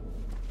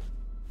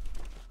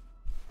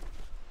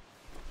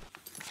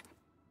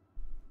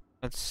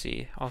 Let's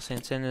see. All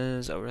Saints Inn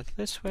is over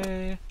this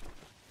way.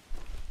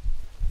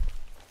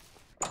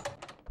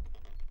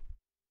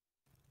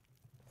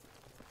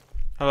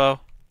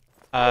 Hello.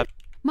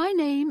 My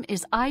name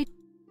is No.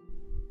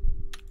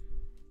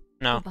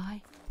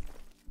 Goodbye.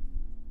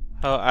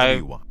 Oh,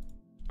 I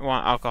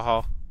want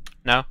alcohol.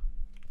 No?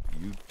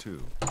 You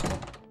too.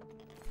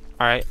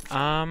 Alright,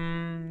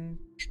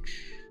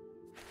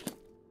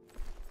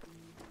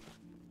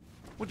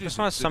 just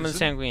want to summon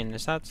Sanguine.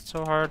 Is that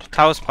so hard?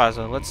 Taos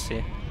Plaza, let's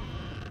see.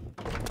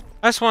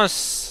 I just want to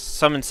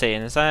summon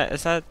Satan. Is that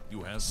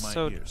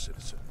so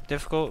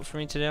difficult for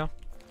me to do?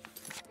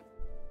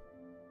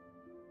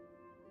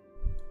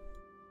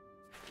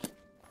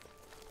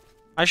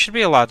 I should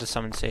be allowed to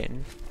summon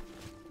Satan.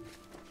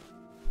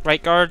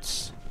 Right,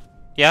 guards?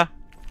 Yeah?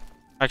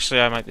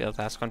 Actually, I might be able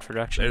to ask one for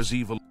directions. There's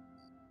evil.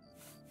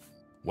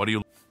 What do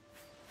you...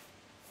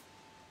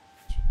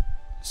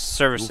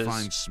 Services. You'll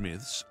find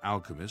smiths,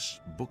 alchemists,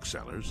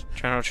 booksellers.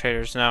 General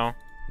traders, no.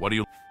 What do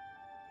you...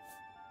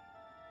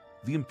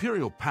 The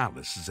Imperial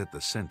Palace is at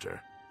the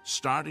center.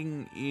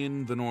 Starting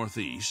in the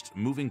northeast,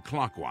 moving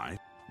clockwise.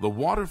 The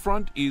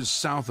waterfront is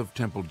south of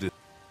Temple District.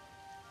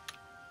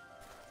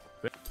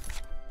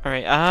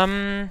 Alright,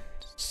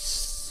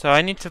 so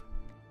I need to...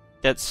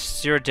 That's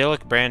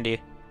Cyrodiilic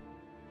brandy.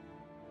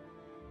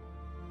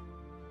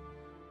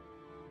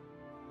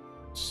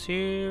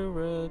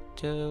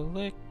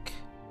 Cyrodiilic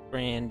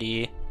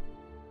brandy.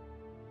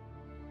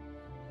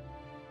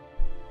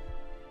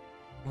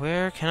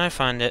 Where can I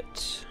find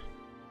it?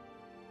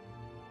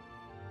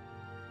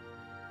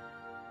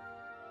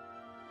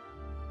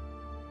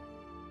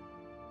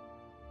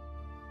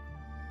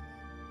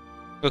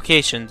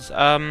 Locations.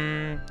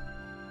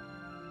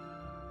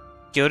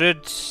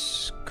 Gilded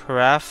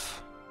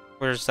Carafe.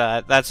 Where's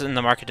that? That's in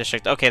the Market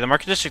District. Okay, the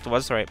Market District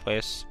was the right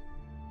place.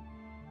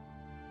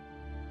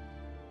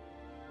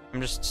 I'm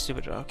just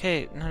stupid.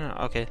 Okay, no.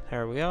 Okay,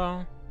 there we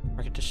go.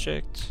 Market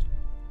District.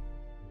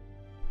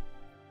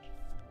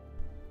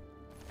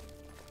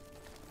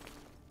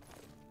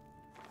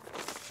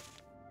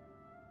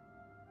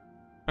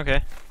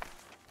 Okay.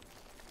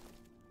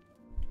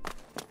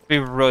 It'd be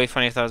really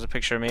funny if that was a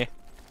picture of me.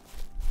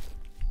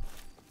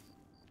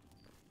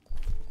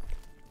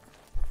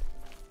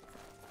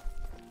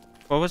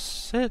 What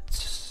was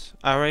it?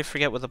 I already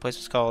forget what the place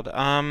was called.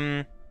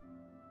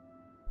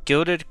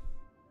 Gilded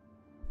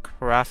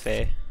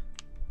Carafe.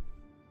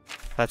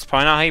 That's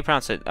probably not how you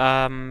pronounce it.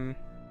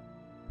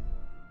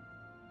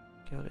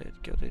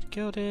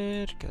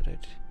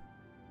 Gilded.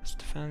 First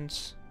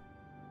defense.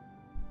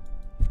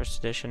 First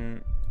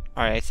edition.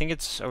 Alright, I think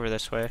it's over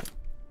this way.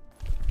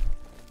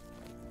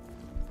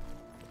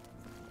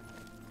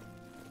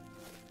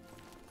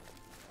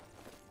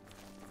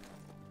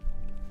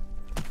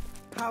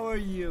 How are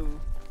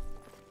you?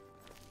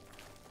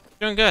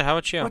 Doing good. How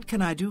about you? What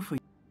can I do for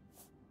you?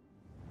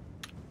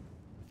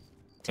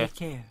 Okay. Take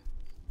care.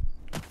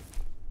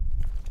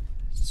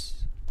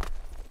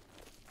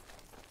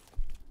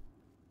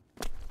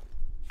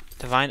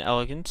 Divine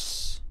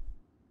Elegance.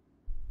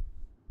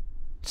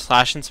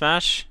 Slash and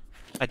Smash.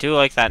 I do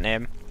like that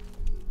name.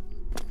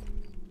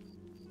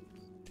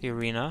 The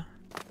Arena.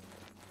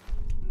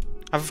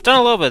 I've done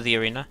a little bit of the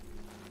Arena.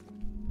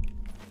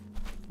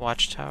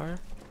 Watchtower.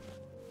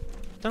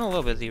 Done a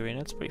little bit of the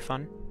Arena. It's pretty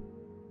fun.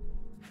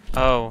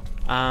 Oh,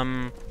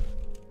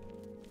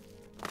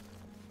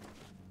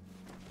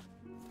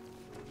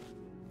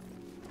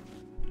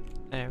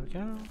 there we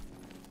go.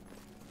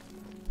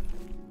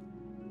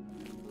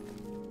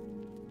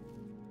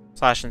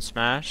 Slash and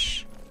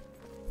Smash.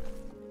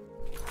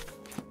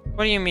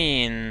 What do you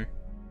mean?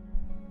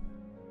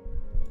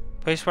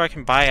 Place where I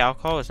can buy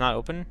alcohol is not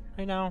open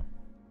right now?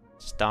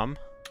 It's dumb.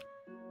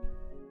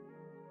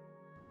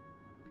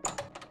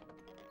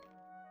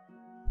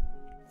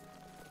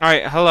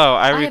 Alright, hello.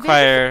 I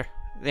require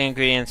the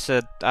ingredients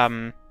to,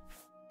 No,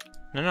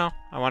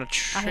 I want to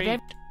trade.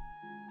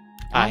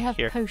 I have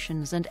here.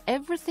 potions and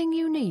everything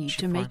you need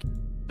to make...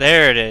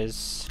 There it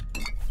is.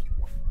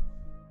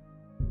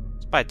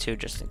 Let's buy 2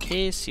 just in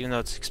case, even though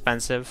it's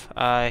expensive.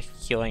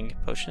 Healing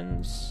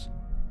potions.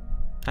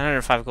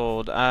 105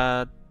 gold.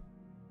 I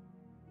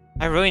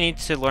really need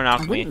to learn I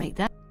alchemy. wouldn't make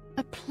that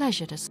a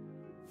pleasure to...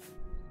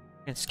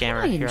 And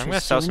scammer here. I'm gonna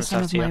sell some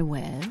stuff to you.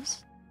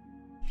 Wares?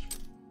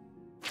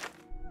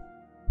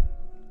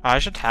 I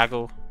should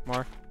haggle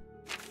more.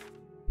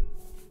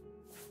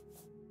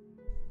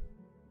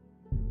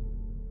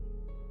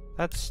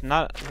 That's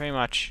not very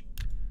much.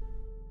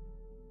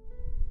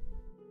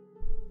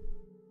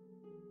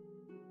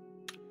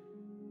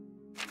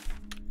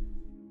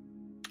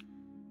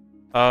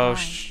 Oh,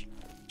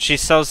 she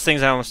sells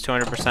things at almost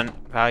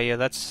 200% value.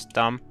 That's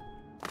dumb.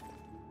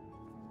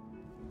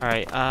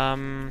 Alright,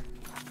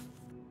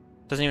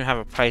 doesn't even have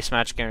a price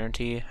match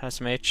guarantee,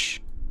 SMH.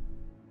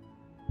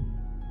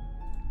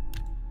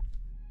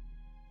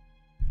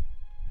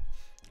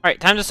 Alright,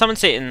 time to summon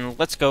Satan.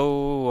 Let's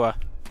go.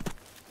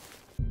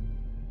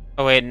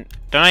 Oh wait,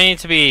 don't I need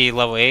to be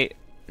level 8?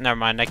 Never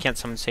mind, I can't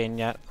summon Satan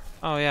yet.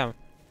 Oh yeah,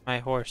 my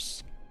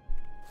horse.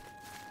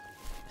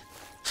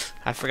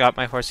 I forgot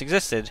my horse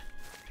existed,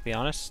 to be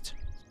honest.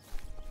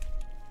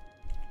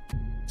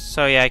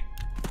 So yeah,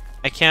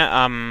 I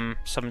can't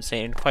summon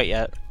Satan quite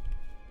yet.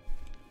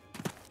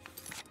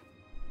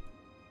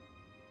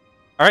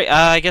 Alright,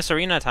 I guess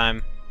arena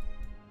time.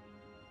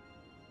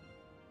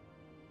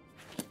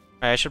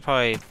 Alright, I should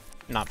probably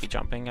not be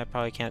jumping. I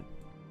probably can't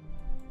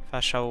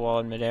fast shovel wall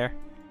in midair.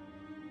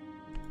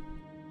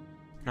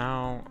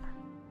 No.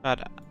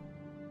 But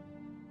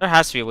there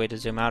has to be a way to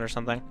zoom out or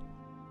something.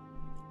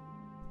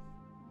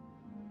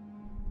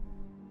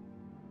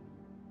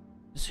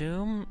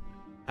 Zoom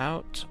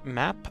out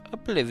map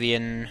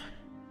Oblivion.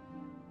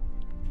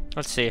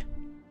 Let's see.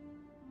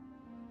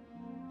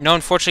 No,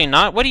 unfortunately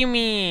not. What do you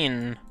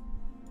mean?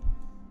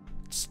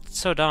 It's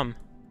so dumb.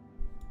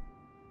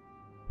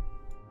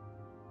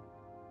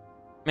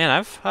 Man,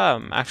 I've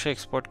actually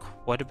explored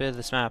quite a bit of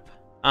this map.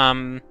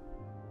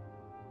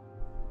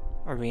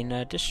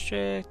 Arena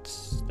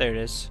districts. There it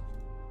is.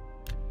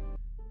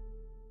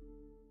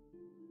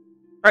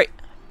 Right.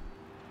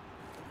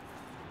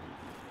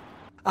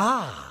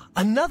 Ah,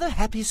 another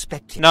happy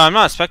spectator. No, I'm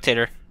not a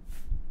spectator.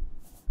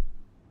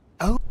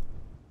 Oh.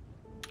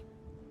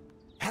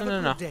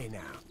 No. Day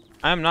now.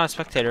 I am not a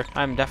spectator.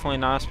 I am definitely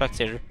not a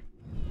spectator.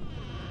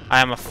 I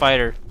am a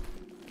fighter.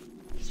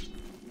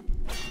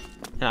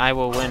 And I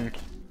will win.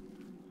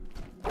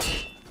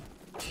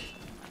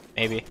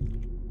 Maybe.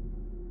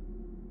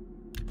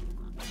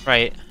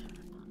 Right.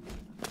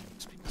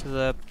 Speak to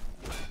the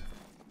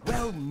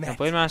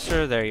Blade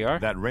Master. There you are.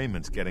 That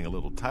raiment's getting a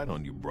little tight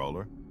on you,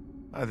 Brawler.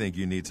 I think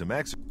you need some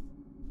extra.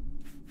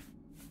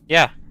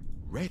 Yeah.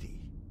 Ready?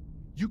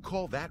 You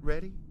call that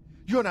ready?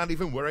 You're not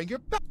even wearing your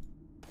belt.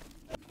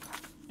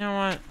 You know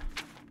what?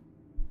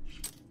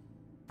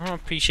 I don't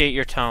appreciate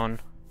your tone.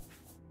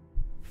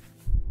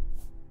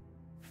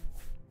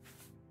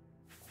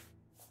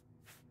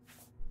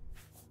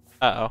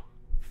 Uh-oh.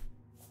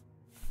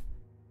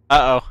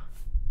 Uh-oh.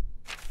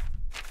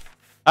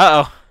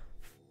 Uh-oh.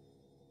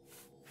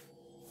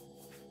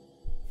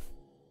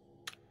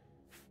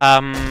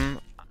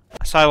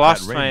 So I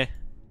lost my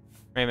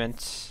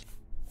raiment.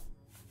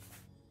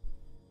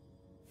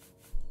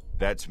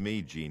 That's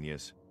me,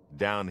 genius.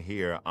 Down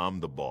here, I'm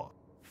the boss.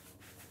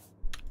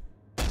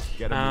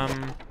 Get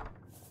him.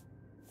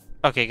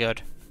 Okay,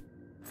 good.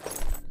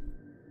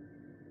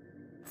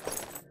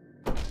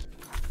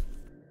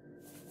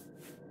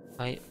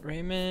 Light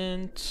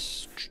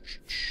raiment.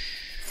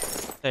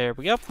 There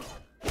we go.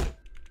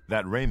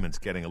 That raiment's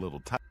getting a little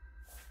tight.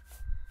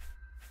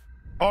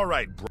 All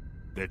right, bro.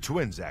 They're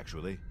twins,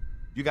 actually.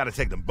 You gotta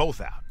take them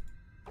both out.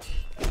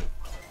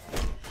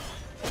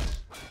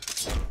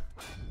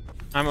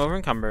 I'm over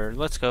encumbered.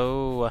 Let's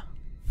go.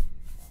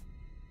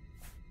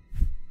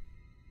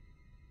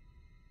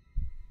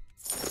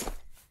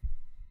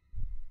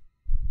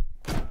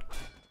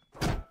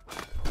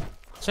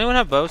 anyone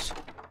have bows?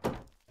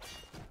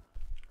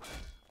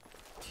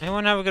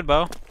 Anyone have a good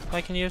bow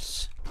I can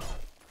use?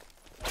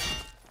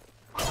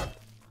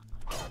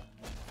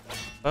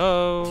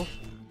 Oh.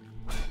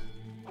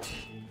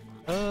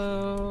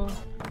 Oh.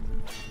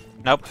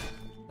 Nope.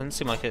 Doesn't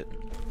seem like it.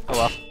 Oh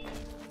well.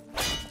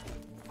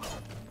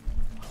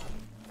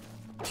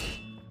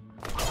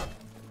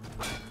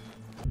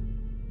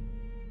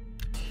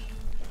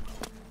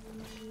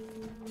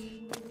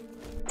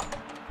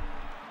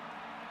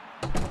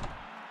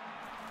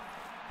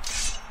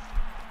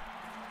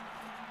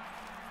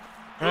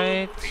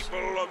 Right.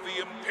 People of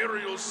the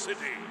Imperial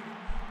City,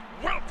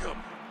 welcome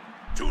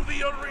to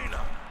the arena.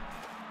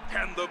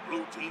 Can the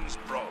blue team's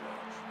brawler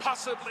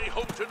possibly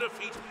hope to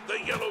defeat the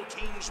yellow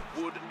team's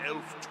wood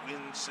elf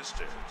twin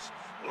sisters?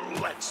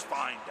 Let's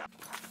find out.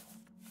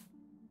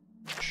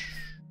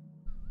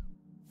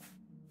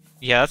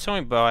 Yeah, that's the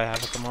only bow I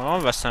have at the moment. I'll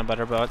invest in a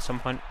better bow at some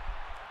point.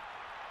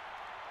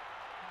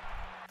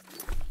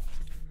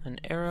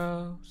 And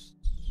arrows.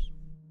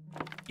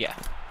 Yeah.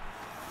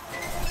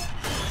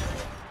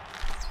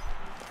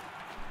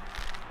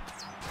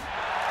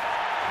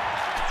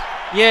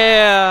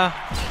 Yeah.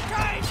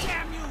 Die,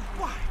 damn you!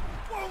 Why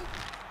won't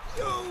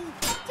you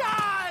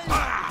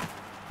die?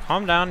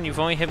 Calm down. You've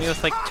only hit me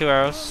with like 2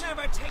 arrows. You'll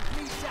never take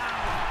me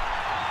down.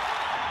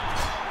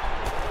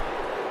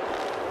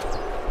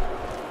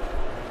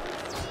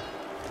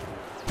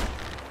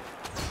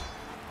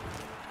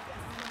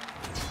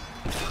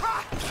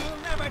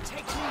 You'll never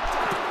take me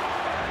down.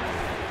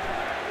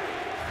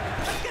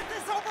 Let's get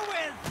this over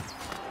with.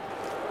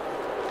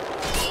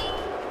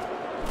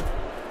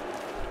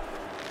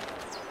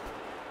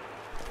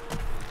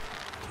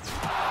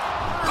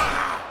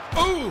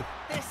 Ooh!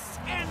 This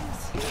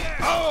ends here.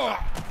 Oh!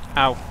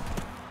 Ow.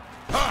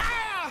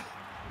 Ah!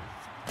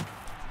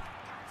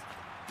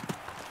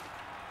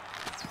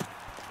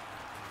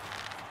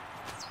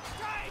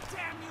 Die,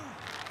 damn you!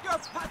 You're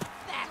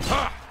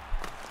pathetic.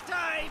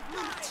 Die,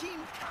 blue team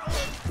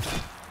coward.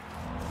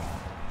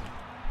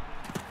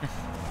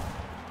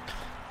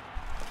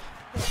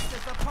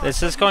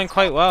 This is going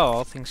quite well,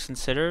 all things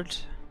considered.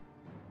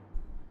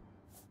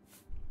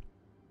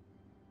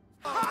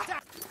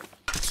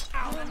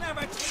 I'll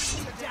never take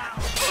you down.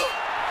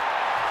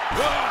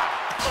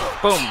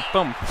 Boom,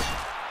 boom.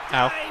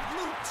 Ow. Die,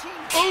 blue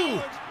team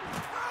coward.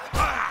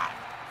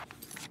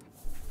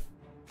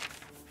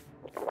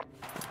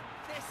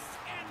 This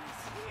ends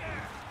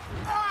here.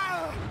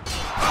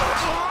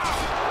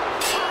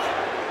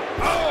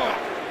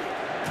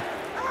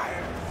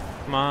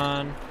 Come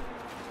on.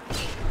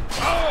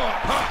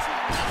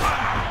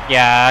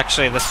 Yeah,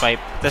 actually, this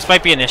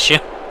might be an issue.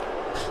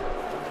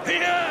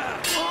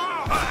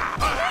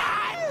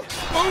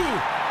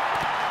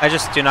 I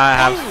just do not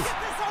have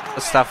the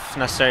stuff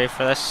necessary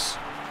for this.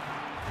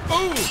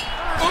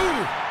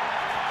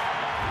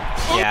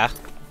 Yeah.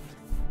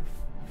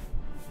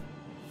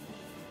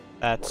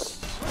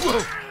 That's...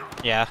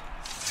 yeah.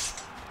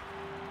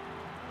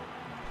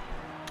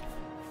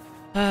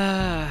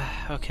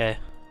 Okay.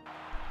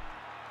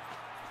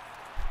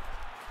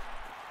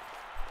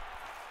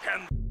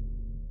 Can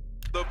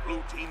the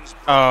blue team's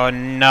Oh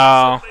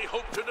no. they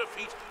hope to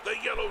defeat the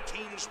yellow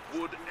team's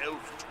wood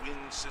elf twin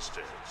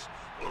sisters?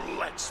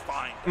 Let's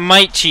find out.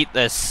 Might cheat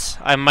this.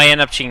 I might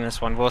end up cheating this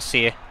one. We'll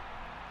see.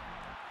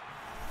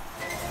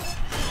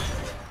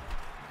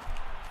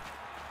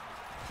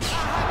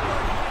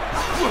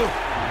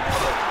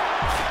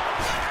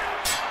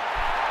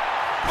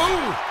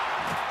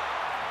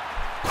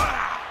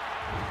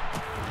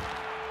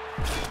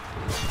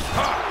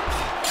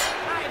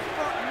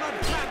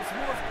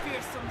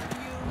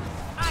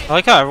 I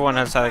like how everyone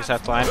has that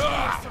exact line.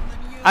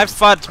 I've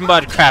fought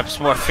mud crabs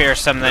more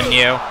fearsome than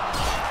you.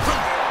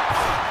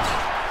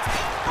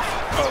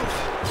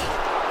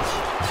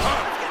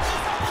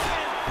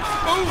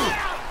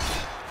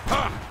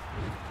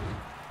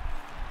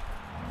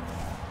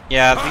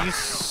 Yeah,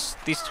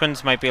 these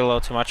twins might be a little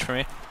too much for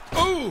me.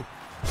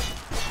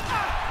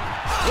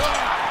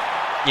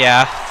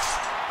 Yeah.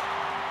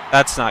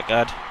 That's not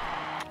good.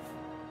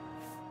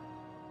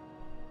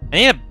 I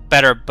need a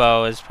better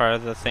bow as part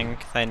of the thing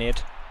I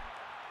need.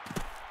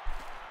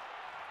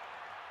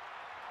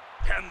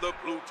 Can the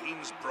blue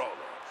team's brawler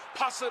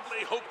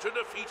possibly hope to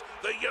defeat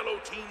the yellow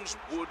team's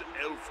wood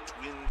elf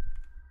twin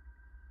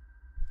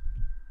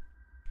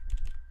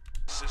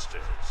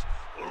sisters?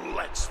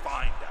 Let's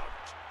find out.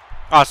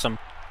 Awesome.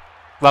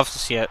 Love to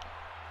see it.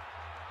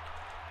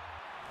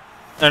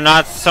 They're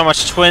not so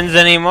much twins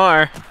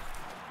anymore.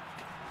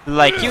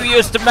 Like, you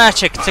used the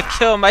magic to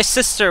kill my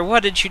sister.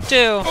 What did you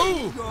do?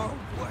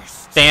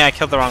 Dang, I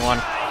killed the wrong one.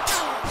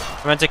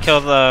 I meant to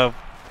kill the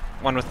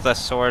one with the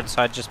sword,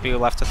 so I'd just be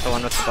left with the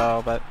one with the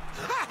bow, but...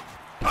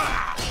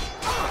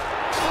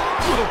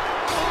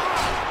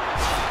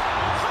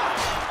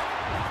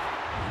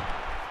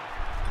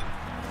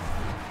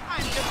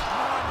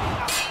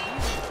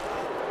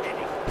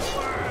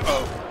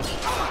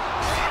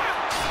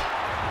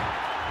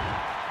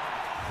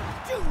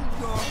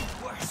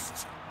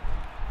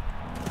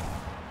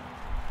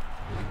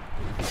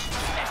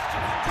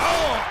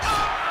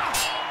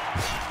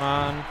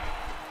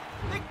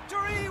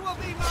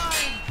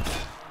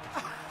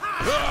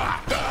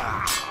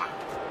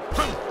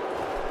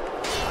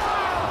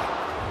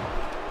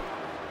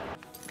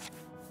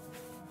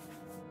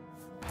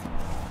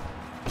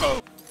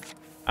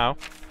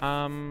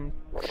 Ow.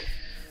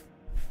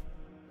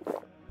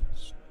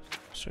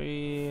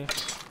 3...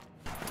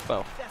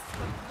 Well.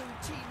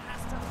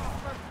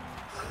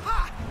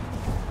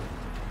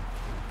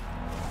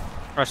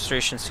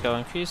 Restoration skill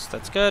increase,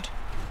 that's good.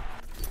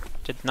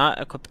 Did not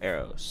equip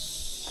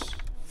arrows.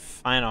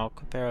 Fine, I'll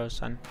equip arrows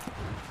then.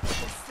 This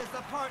is the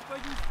part where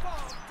you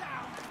fall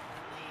down and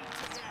bleed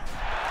to death.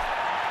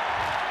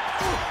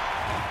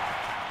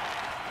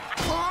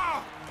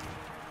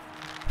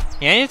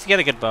 Yeah, I need to get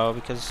a good bow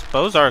because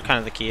bows are kind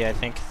of the key, I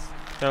think.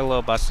 They're a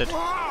little busted.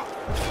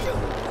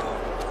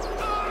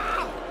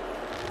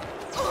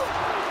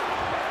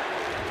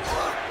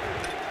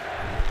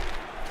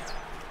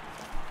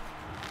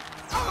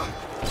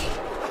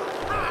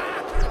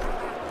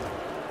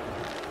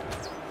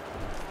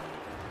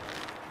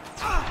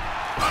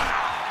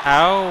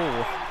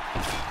 Ow!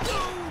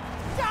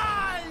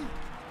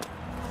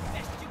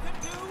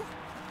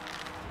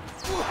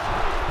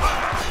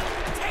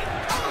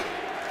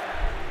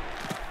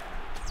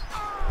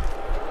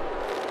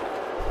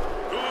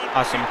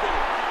 Awesome.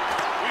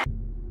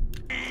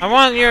 I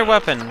want your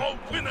weapon.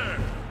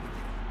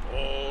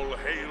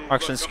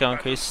 Marksman skill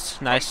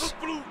increased. Nice.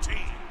 Blue team.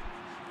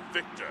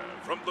 Victor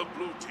from the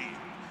blue team.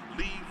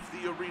 Leave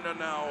the arena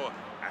now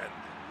and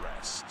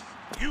rest.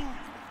 You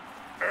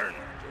earned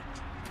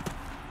it.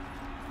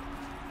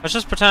 Let's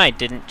just pretend I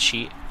didn't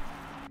cheat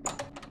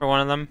for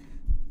one of them.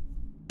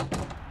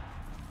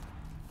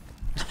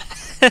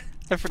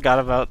 I forgot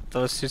about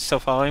those two still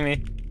following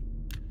me.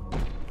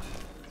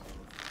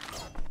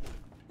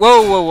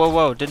 Whoa, whoa, whoa,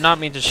 whoa. Did not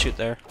mean to shoot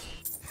there.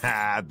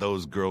 Ha,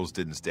 those girls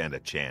didn't stand a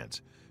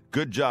chance.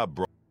 Good job,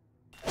 bro.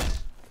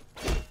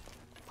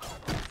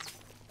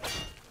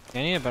 I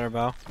need a better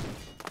bow.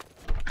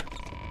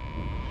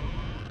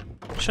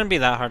 Shouldn't be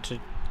that hard to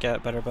get a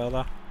better bow,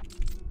 though.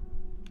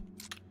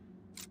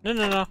 No,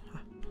 no, no.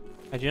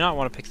 I do not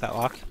want to pick that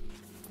lock.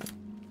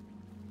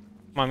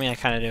 Well, I mean, I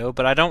kind of do,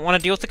 but I don't want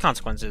to deal with the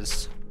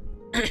consequences.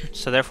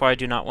 So therefore, I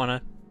do not want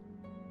to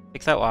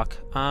pick that lock.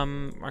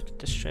 Market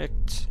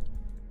district.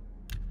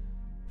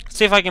 Let's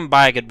see if I can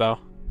buy a good bow.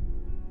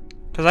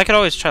 Because I could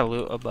always try to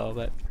loot a bow,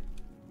 but...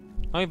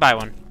 Let me buy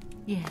one.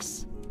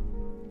 Yes.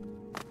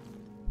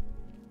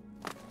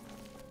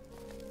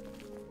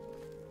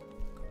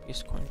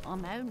 Use coin.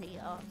 I'm only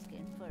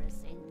asking for a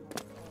single.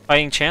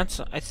 Fighting chance,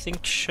 I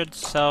think, should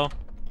sell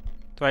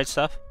the right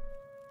stuff.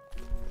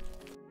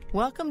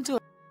 Welcome to...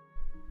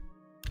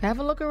 Have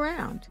a look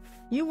around.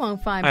 You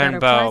won't find Iron better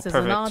bow, prices in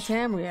perfect. all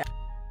Tamriel.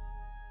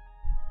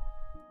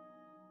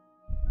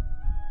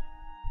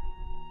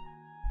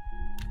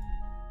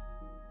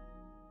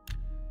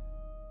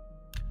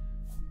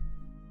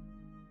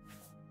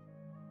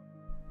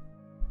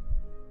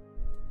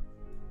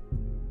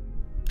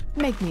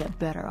 Make me a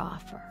better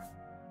offer.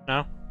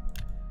 No?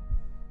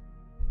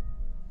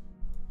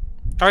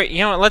 Alright, you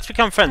know what? Let's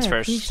become friends I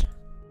first. appreciate-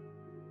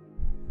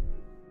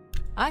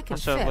 I can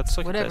So, fix let's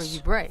look at whatever this.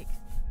 you break.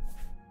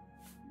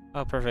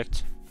 Oh,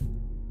 perfect.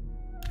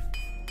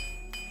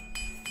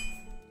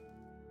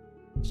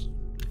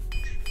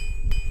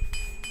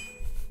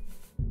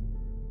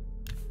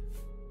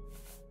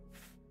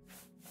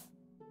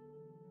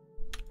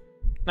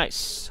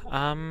 Nice.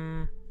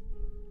 I'm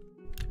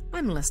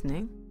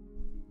listening.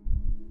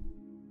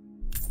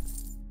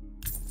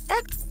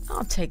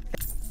 I'll take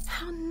that.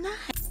 How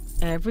nice.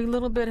 Every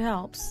little bit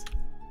helps.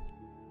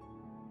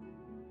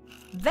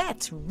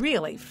 That's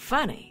really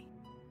funny.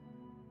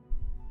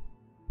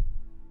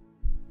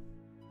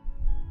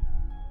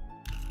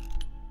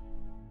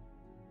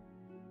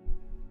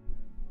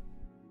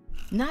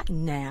 Not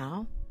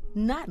now,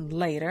 not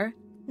later,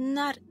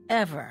 not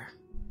ever.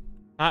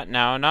 Not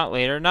now, not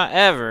later, not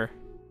ever.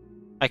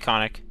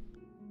 Iconic.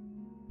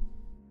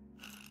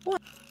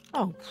 What?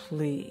 Oh,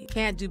 please.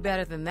 Can't do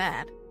better than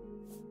that.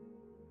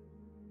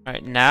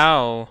 Alright,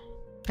 now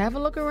Have a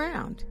look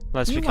around.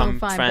 let's You become won't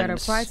find better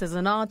friends. prices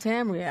in all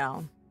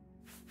Tamriel.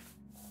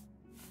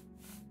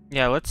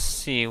 Yeah, let's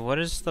see. What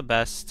is the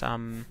best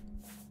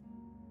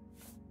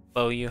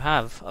bow you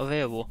have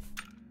available?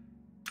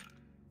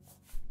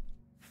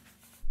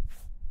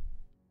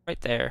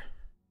 Right there.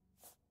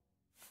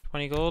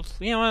 20 gold.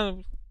 You know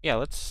what? Yeah,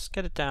 let's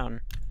get it down.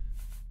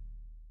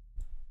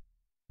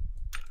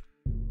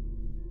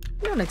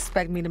 You don't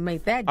expect me to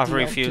make that Offer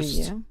deal, refused.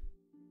 do you?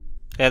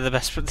 Yeah, the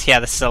best. Yeah,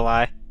 this is a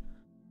lie.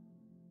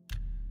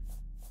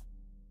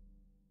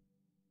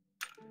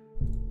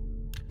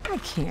 I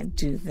can't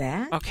do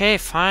that. Okay,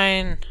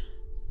 fine.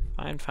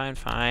 Fine, fine,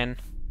 fine.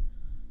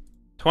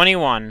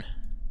 21.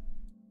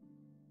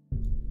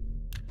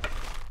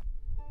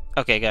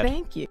 Okay, good.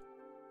 Thank you.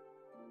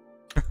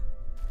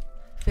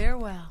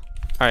 Farewell.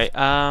 Alright,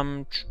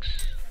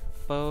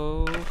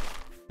 bow.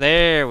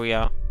 There we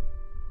go.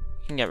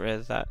 We can get rid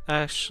of that.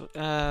 Actually,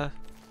 I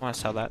want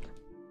to sell that.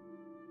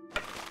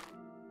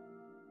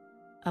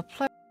 A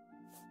pleasure.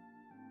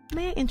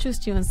 May I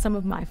interest you in some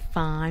of my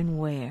fine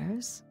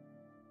wares?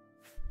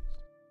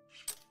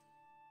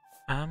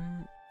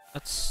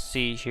 Let's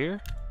see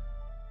here.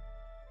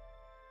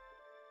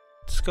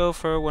 Let's go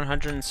for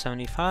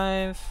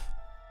 175.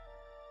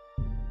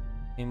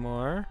 Any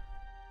more?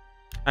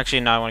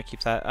 Actually, no, I want to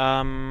keep that.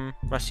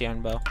 Rusty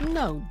iron bow.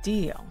 No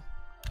deal.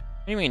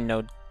 What do you mean,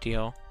 no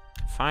deal?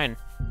 Fine.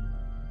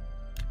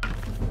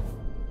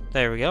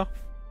 There we go.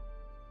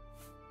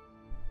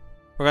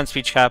 We're on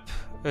speech cap.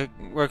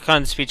 We're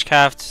on speech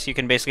capped, so you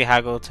can basically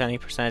haggle to any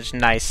percentage.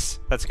 Nice.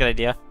 That's a good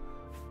idea.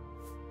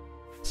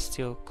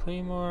 Steel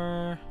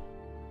claymore.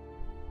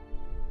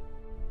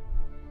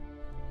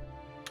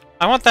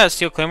 I want that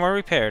steel claymore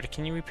repaired.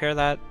 Can you repair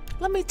that?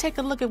 Let me take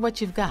a look at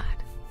what you've got.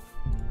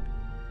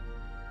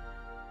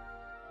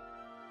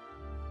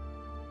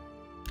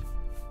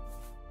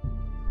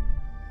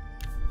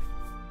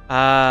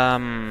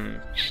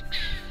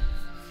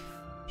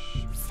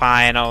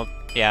 Fine,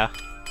 yeah.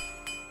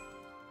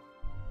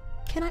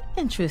 Can I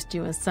interest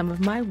you in some of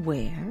my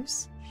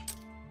wares?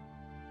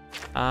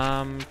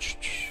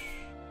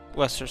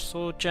 Lesser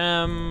soul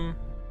gem.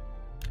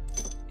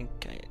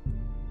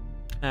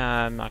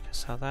 I'm not gonna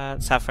sell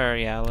that. Sapphire,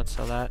 yeah, let's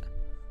sell that.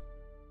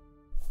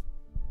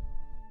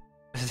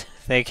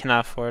 They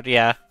cannot afford,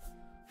 yeah.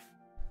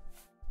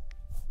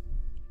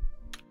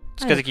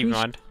 It's good to keep in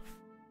mind.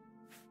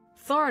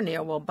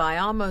 Thornir will buy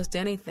almost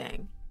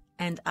anything,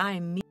 and I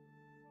mean.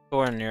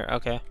 Thornir,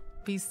 okay.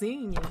 Be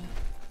seeing you.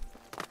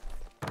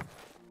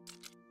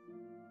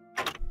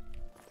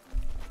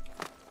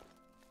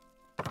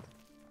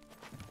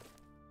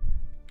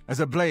 As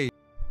a blade.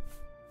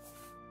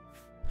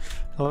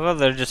 I love how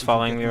they're just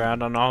following me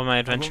around on all my I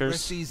won't adventures.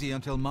 rest easy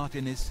until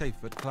Martin is safe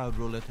at Cloud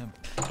Ruler Temple.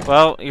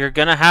 Well, you're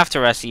gonna have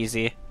to rest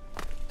easy.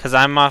 Because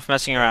I'm off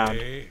messing around.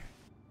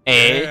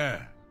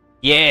 Yeah.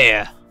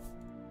 Yeah.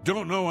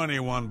 Don't know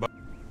anyone, but...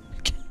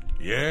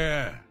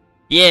 Yeah.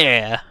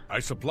 Yeah. I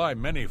supply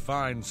many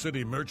fine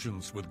city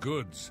merchants with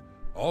goods.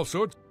 All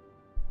sorts...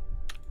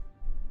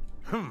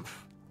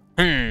 Humph.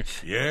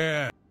 Humph.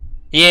 Yeah.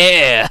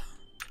 Yeah.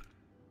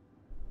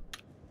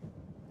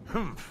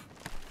 Humph.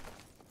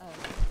 Oh.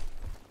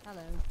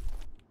 Hello.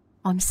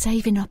 I'm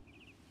saving up.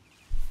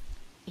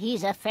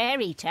 He's a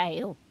fairy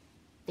tale.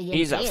 The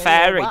He's a Imperial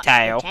fairy Watch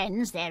tale.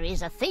 pretends there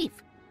is a thief.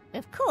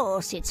 Of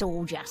course, it's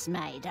all just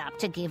made up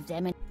to give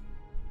them an...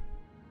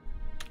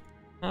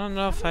 I don't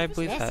know if I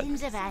believe that.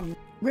 Lessons of an...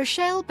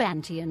 Rochelle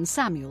Bantian,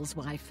 Samuel's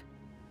wife.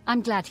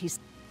 I'm glad he's...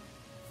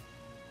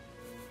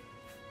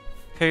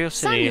 Imperial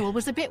City. Samuel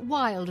was a bit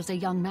wild as a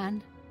young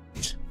man.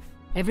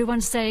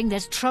 Everyone's saying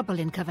there's trouble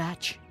in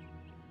Kvatch.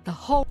 The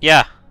whole...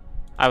 Yeah,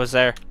 I was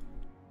there.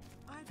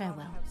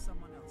 Farewell.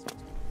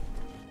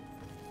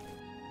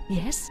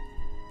 Yes?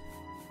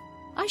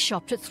 I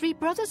shopped at Three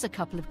Brothers a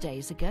couple of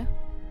days ago.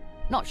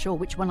 Not sure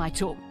which one I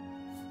took.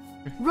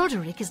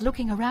 Roderick is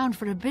looking around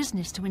for a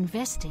business to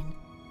invest in.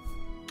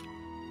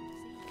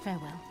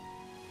 Farewell.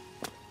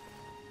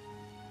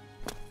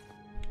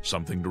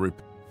 Something to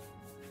report.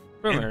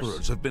 Rumors.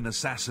 Emperors have been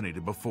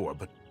assassinated before,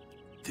 but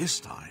this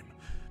time...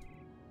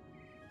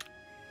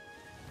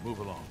 Move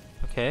along.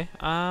 Okay,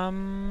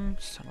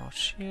 Sunwell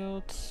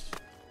Shields.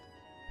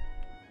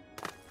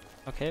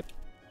 Okay.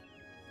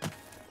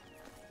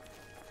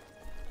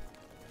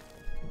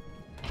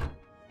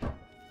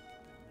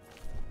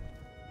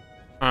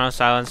 Oh,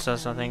 silence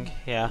does nothing.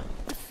 Yeah.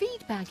 The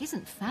feedback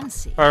isn't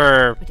fancy,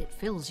 Or but it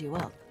fills you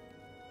up.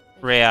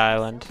 Ray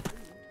Island.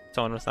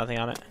 Someone with nothing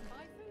on it.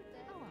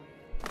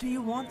 Do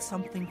you want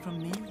something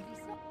from me?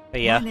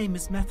 But yeah. My name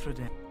is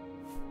Methrodet.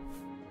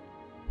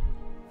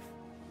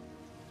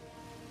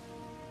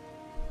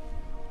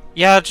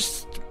 Yeah,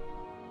 just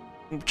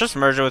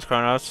merge it with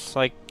Chronos.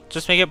 Like,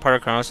 just make it part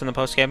of Chronos in the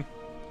post game.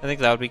 I think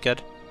that would be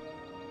good.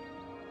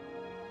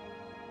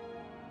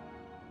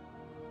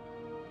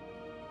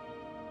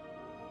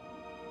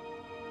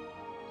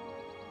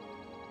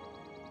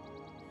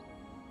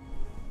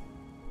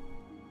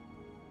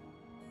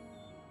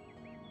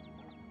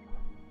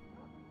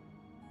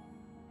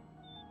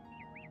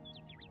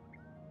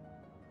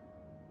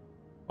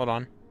 Hold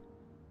on.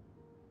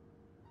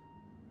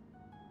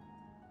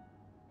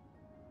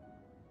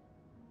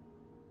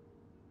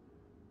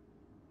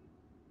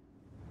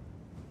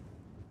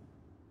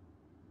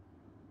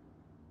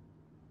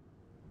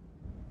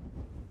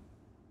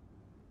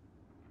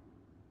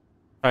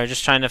 Alright,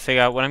 just trying to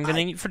figure out what I'm gonna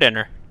eat for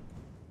dinner.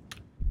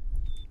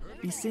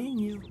 Be seeing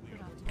you.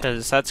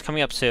 Because that's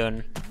coming up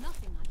soon.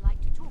 I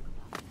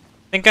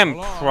think I'm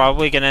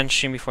probably gonna end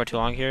stream before too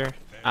long here.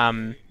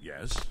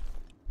 Yes.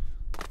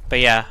 But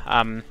yeah,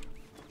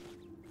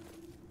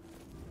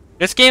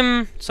 this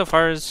game so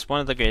far is one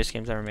of the greatest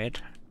games ever made.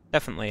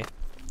 Definitely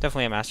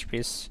a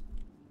masterpiece.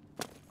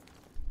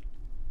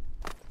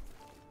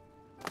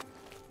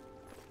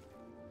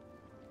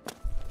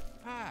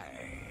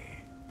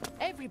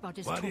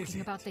 Everybody's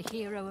talking about the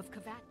hero of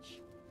Kvatch.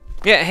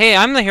 Yeah, hey,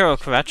 I'm the hero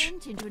of Kvatch.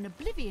 Went into an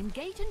Oblivion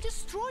gate and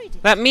destroyed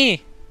it. That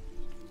me.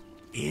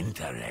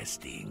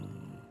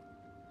 Interesting.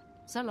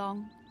 So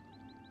long.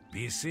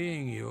 Be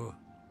seeing you.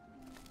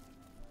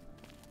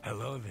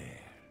 Hello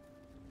there.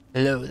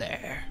 Hello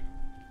there.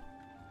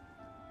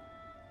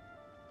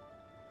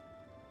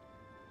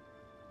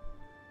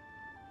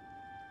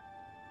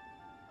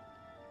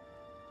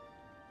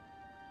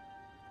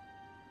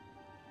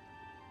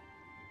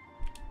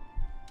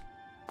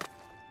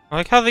 I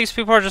like how these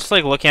people are just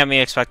like looking at me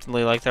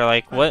expectantly, like they're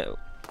like,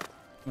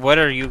 what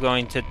are you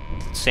going to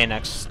say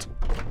next?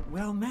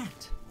 Well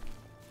met.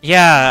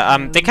 Yeah,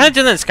 they kind of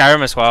did that in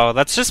Skyrim as well.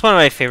 That's just one of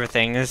my favorite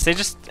things.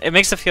 It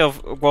makes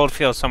the world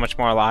feel so much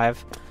more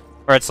alive.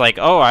 Where it's like,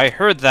 oh, I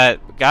heard that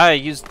guy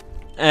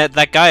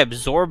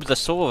absorbed the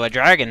soul of a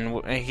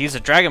dragon. He's a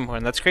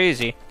dragonborn. That's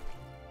crazy.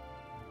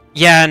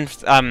 Yeah,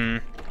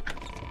 and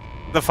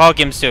the Fall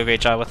games do a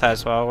great job with that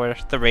as well, where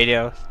the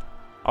radio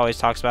always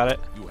talks about it.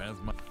 You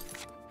have my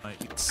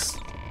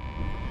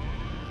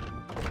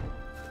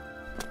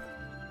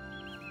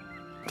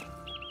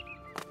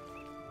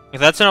Like,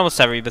 that's in almost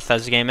every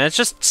Bethesda game, and it's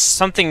just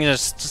something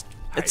it's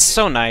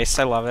so nice.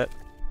 I love it.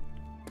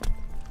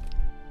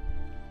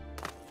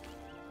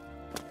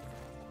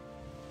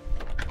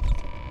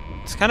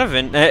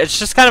 It's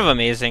just kind of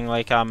amazing.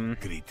 Like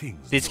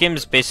these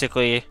games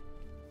basically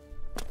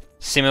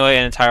simulate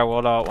an entire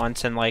world all at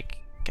once, and like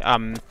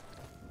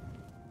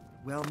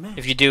well met.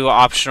 if you do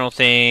optional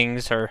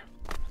things or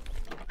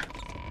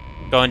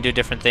go and do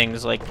different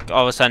things, like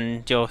all of a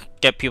sudden you'll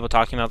get people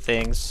talking about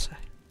things.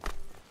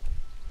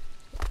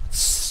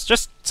 It's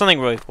just something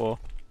really cool.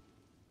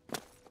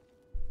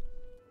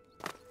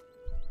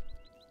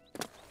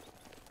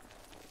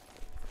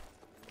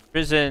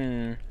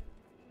 Prison.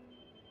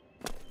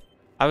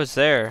 I was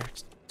there.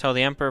 Tell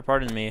the Emperor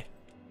pardon me.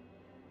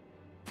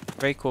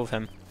 Very cool of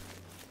him.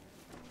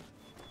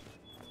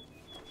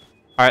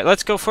 Alright,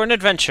 let's go for an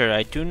adventure.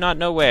 I do not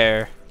know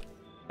where.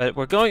 But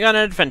we're going on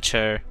an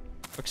adventure.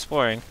 We're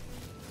exploring.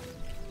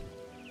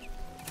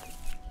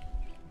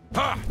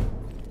 Ha!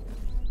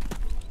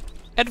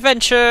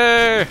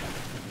 Adventure!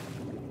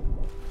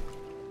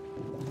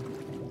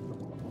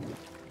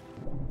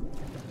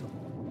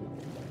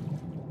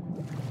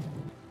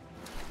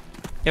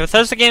 Yeah,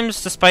 Bethesda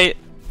games, despite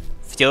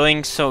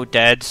feeling so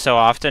dead so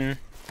often,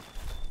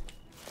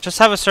 just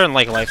have a certain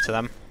like life to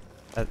them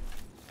that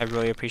I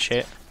really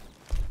appreciate.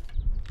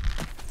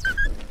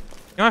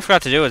 You know what I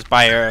forgot to do was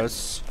buy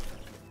arrows.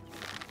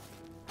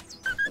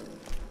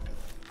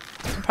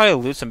 I'll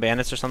probably loot some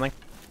bandits or something.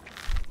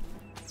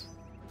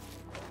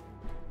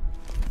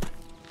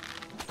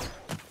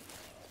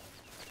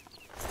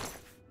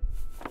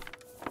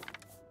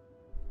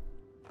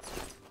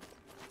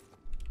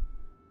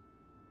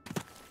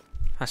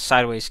 A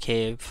sideways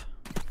cave.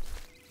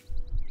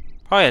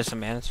 Probably has some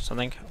bandits or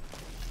something.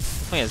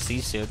 Probably has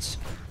these suits.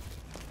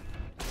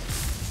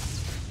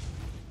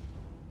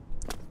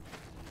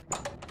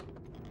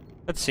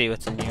 Let's see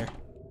what's in here.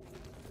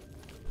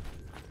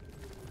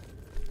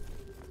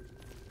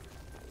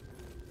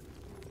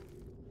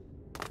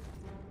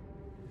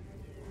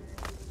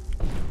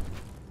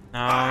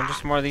 No,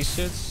 just more of these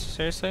suits?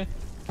 Seriously?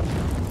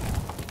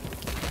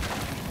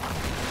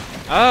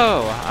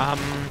 Oh,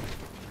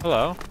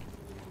 hello.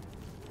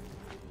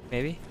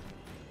 Maybe?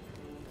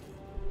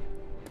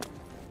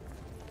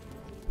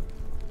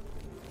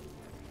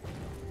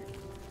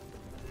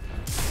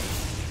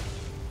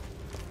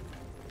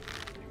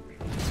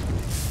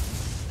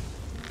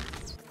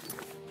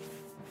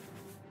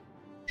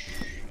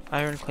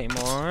 Iron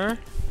Claymore.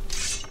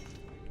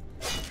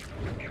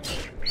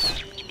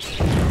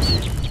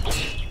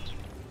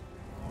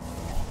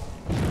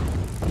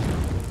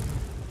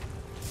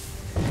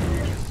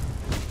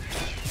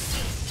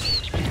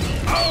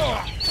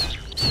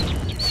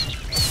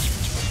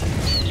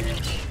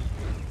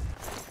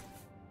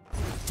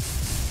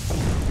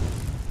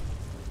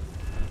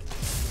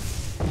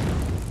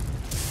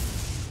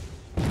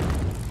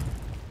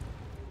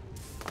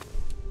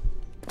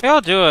 Maybe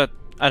I'll do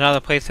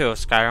another playthrough of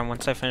Skyrim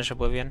once I finish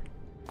Oblivion.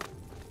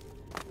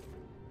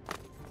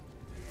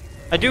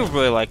 I do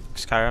really like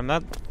Skyrim.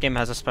 That game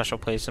has a special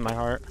place in my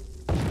heart.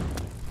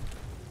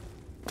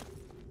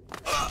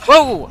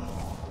 Whoa!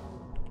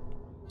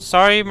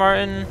 Sorry,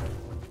 Martin.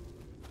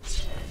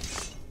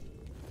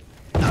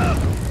 I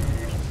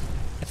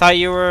thought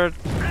you were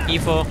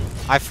evil.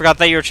 I forgot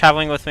that you were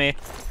traveling with me.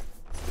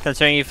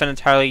 Considering you've been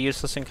entirely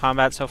useless in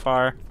combat so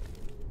far.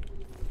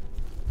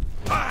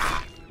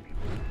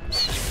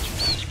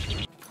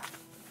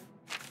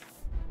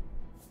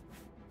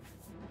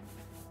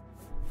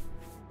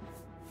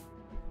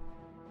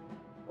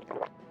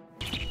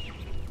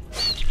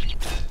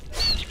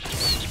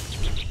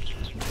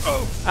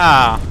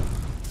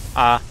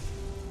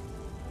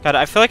 God,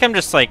 I feel like I'm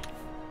just like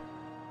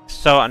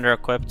so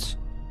under-equipped.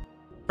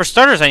 For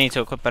starters, I need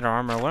to equip better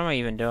armor. What am I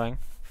even doing?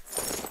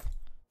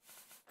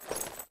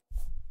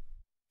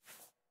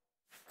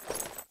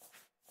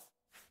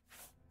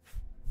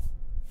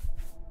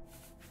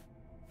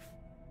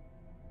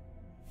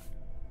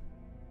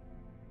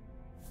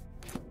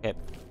 Okay.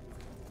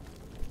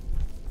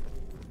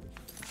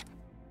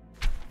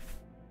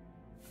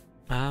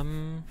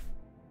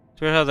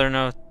 It's weird how there are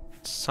no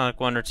Sonic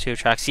 1 or 2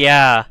 tracks.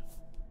 Yeah!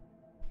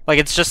 Like,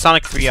 it's just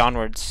Sonic 3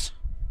 onwards.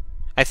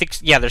 I think,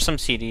 yeah, there's some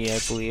CD, I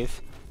believe.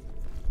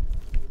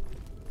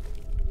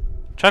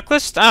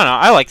 Checklist? I don't know,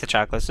 I like the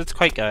checklist, it's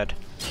quite good.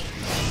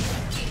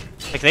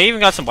 Like, they even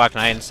got some Black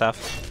Knight and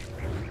stuff.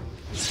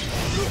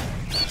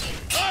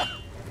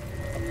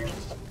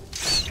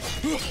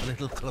 A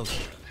little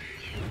closer.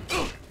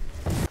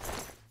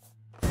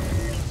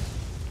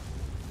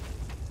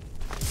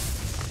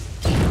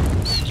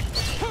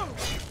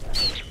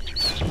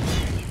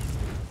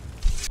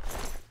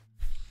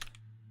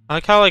 I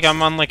like how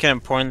I'm on like an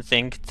important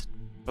thing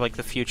for like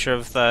the future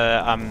of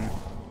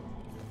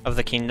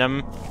the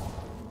kingdom.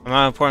 I'm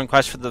on an important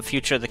quest for the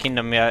future of the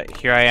kingdom, yet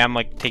here I am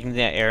like taking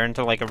the air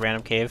into like a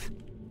random cave.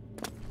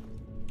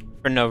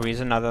 For no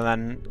reason other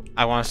than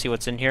I want to see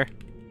what's in here.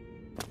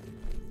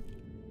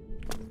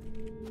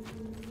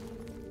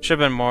 Should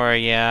have been more,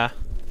 yeah.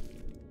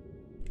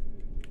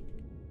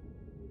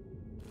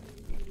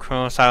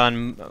 Chronos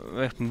Island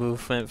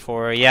movement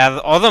 4. Yeah,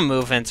 all the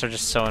movements are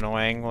just so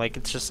annoying. Like,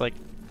 it's just like,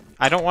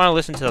 I don't want to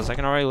listen to those. I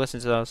can already listen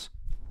to those.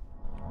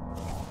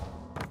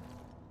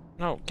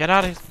 No, get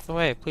out of the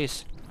way,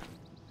 please.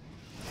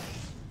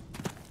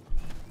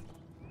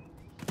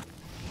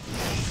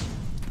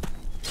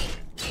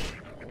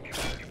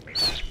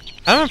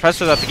 I'm impressed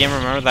with that the game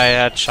remembered that I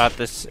had shot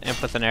this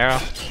imp with an arrow.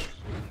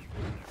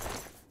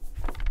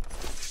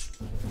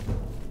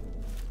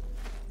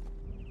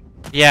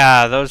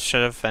 Yeah, those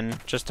should have been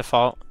just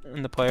default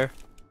in the player.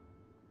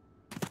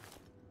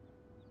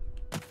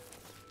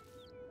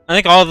 I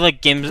think all the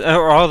games,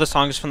 or all the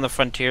songs from the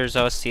Frontiers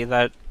OST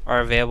that are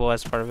available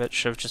as part of it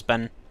should have just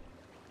been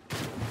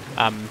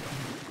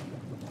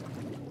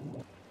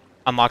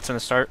unlocked in the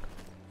start.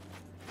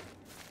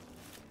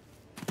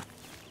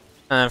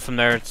 And then from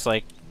there it's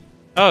like,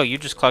 oh, you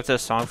just collected a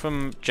song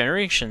from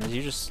Generations,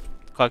 you just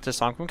collected a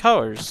song from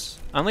Colors,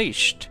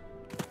 Unleashed,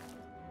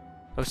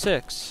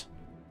 06,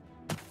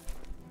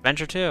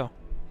 Adventure 2.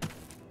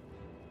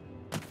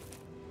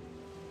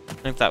 I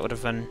think that would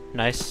have been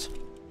nice.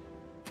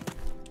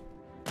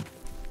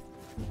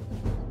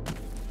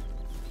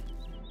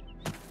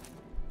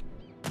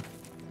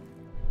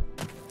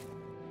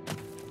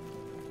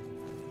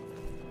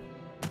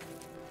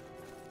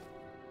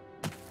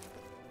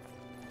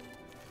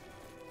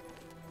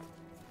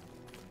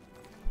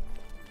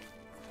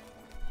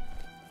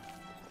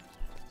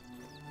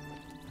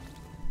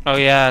 Oh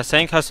yeah,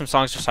 setting custom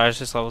songs for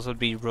Cyrus levels would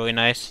be really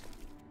nice.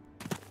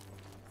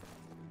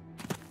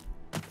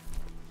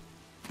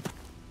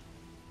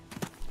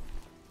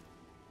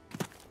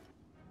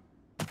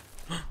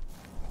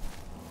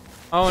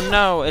 Oh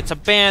no, it's a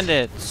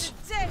bandit!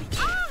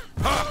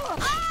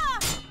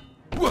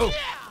 Whoa!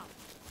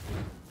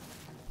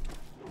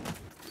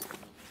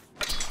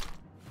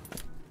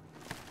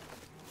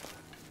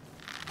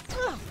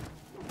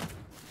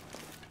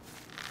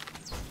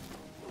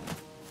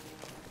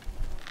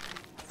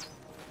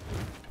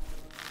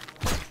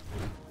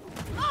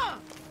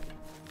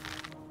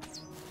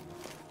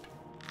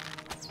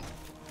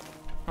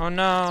 Oh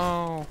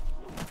no!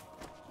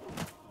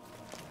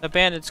 The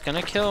bandit's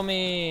gonna kill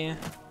me!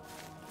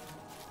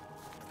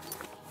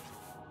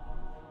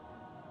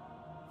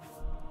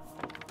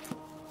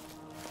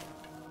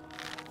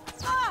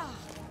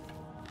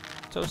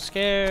 So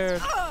scared.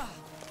 Come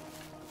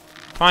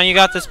on, you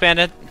got this,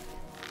 bandit.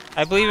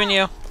 I believe in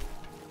you.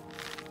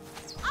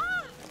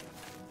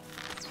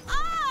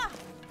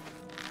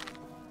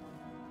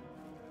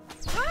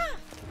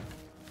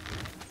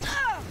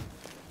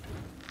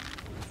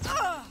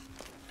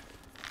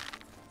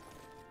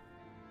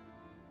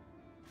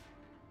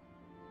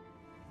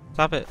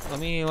 Stop it. Let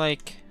me,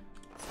 like...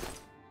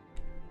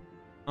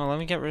 Oh, let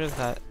me get rid of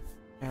that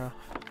arrow.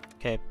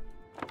 Okay.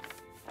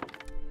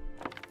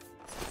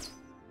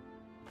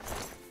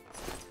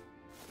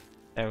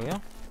 There we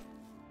go.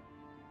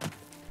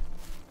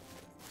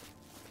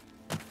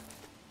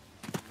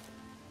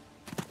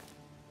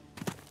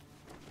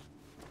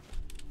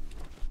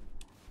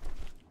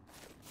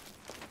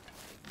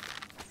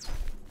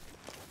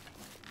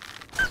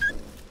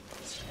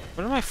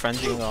 What are my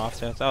friends even go off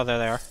to? Oh, there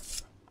they are.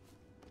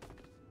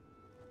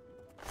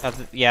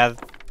 Yeah,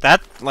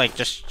 that like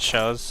just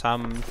shows how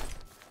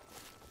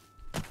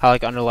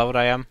like underleveled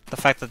I am. The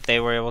fact that they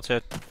were able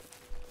to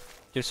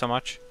do so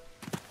much.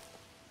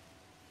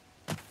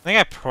 I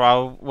think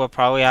what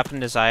probably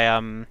happened is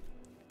I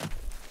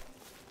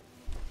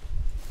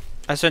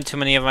spent too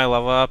many of my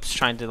level ups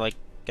trying to like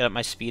get up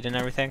my speed and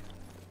everything.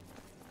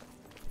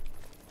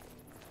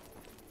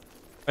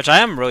 Which I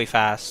am really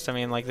fast. I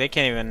mean, like they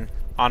can't even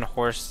on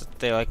horse,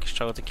 they like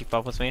struggle to keep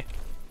up with me.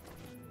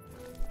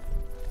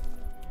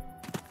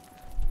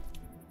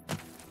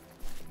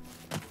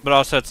 But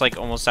also it's like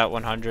almost at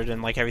 100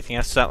 and like everything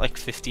else is at like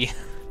 50.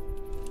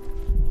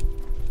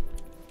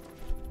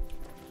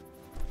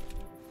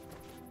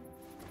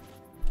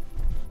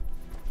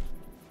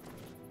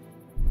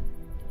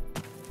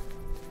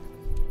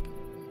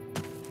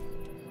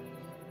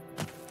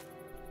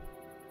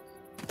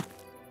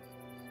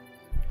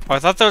 Oh, I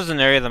thought there was an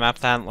area of the map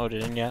that hadn't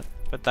loaded in yet,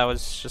 but that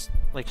was just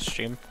like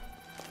stream.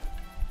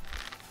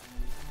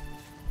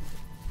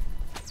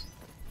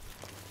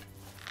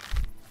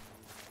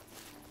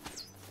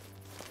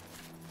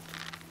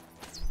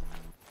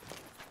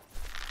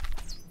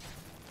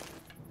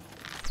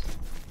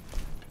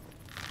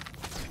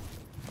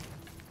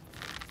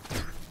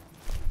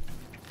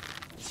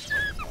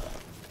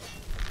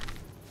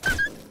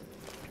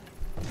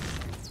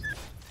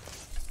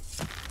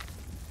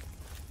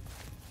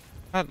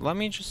 Let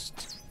me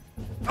just...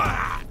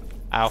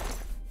 Ow.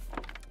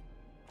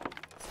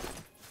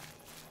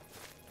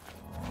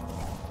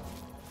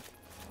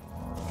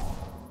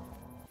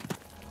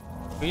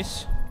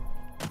 Please?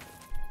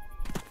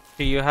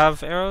 Do you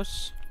have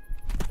arrows?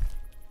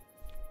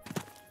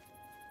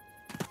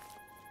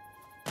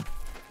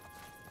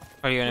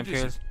 Are you an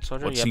Imperial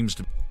soldier? What Yep. seems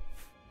to...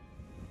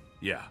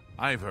 Yeah,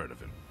 I've heard of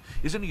him.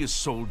 Isn't he a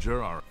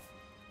soldier or...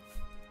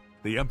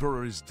 The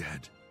Emperor is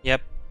dead.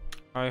 Yep.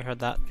 Already heard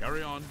that.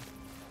 Carry on.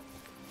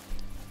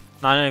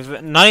 Not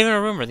even a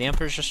rumor. The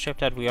Emperor's just straight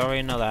dead. We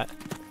already know that.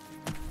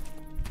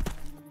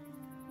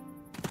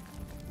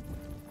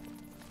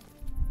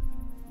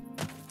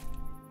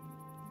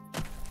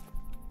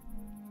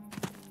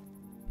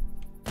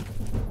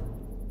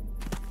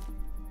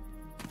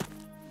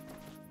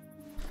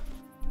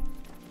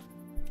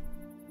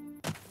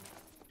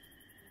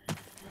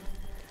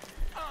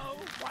 Oh,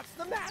 what's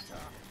the matter?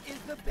 Is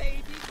the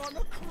baby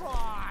gonna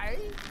cry?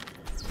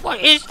 What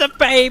is the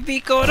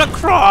baby gonna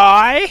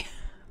cry?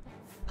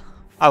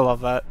 I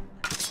love that.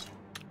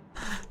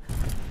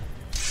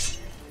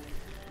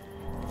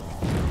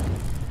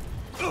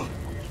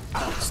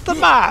 What's the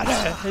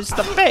matter? Is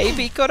the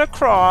baby gonna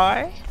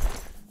cry?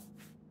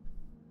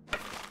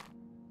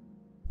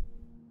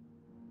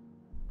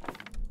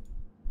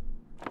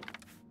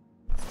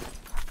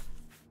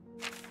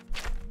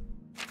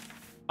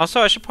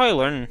 Also, I should probably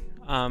learn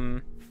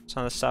some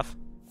of this stuff.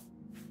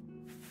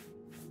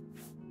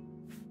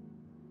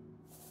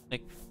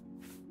 Like,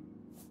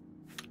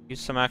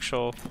 use some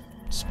actual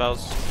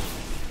spells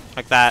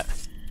like that.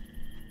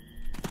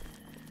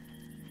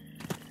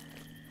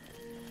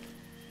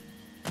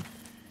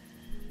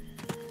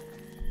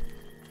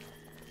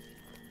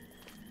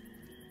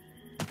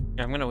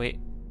 Yeah, I'm gonna wait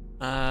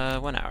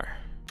 1 hour.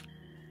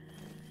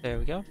 There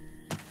we go.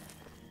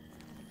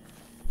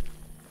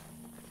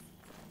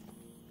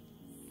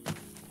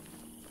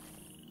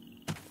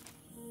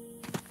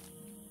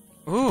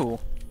 Ooh.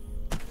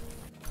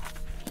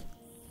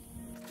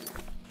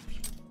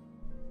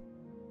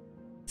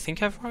 I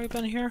think I've already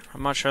been here.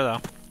 I'm not sure though.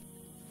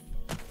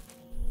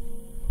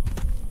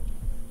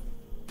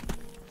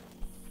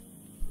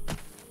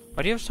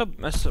 Why do you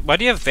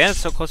have bandits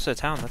so close to the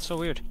town? That's so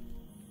weird.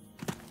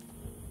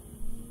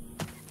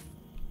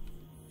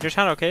 Is your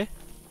town okay?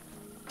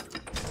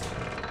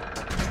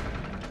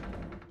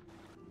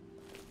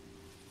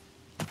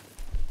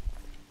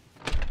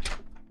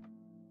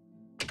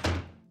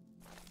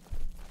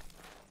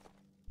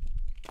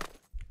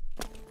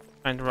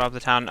 Trying to rob the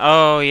town.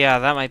 Oh yeah,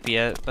 that might be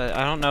it. But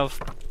I don't know if...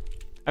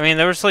 I mean,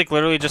 there was like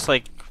literally just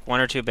like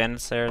 1 or 2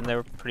 bandits there, and they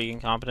were pretty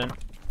incompetent.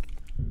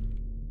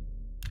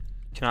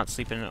 Cannot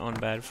sleep in an own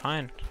bed.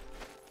 Fine.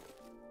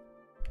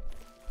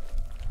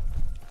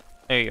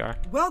 There you are.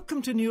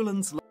 Welcome to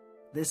Newland's.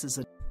 This is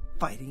a...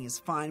 Fighting is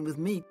fine with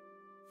me.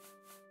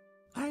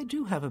 I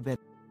do have a bed.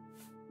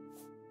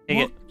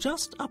 Walk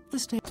just up the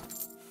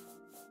stairs.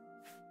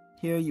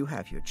 Here you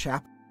have your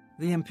chapel.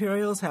 The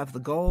Imperials have the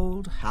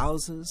gold,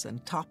 houses,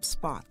 and top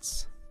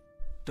spots.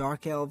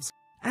 Dark Elves.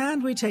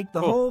 And we take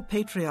the whole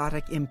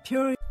patriotic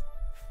Imperial...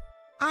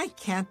 I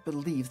can't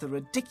believe the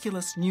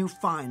ridiculous new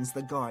fines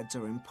the guards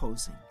are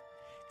imposing.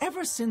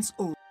 Ever since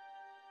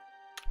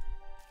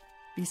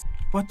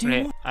What do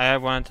you want? I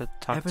wanted to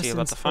talk to you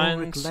about the fines.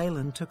 Ever since Ulrich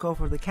Leyland took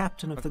over the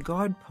captain of the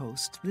guard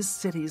post, this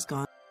city's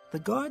gone. The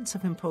guards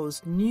have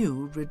imposed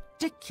new,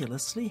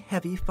 ridiculously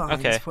heavy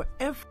fines for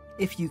every...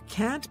 If you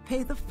can't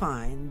pay the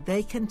fine,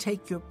 they can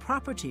take your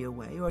property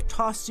away or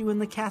toss you in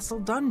the castle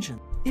dungeon.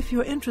 If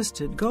you're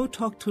interested, go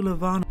talk to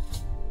Levana.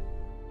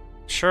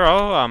 Sure,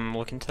 I'll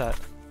look into that.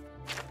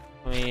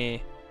 Let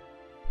me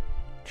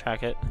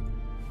track it.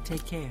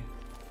 Take care.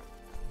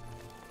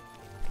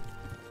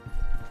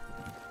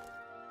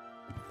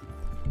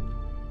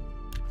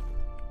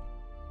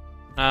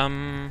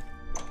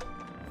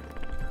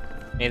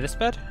 Hey, this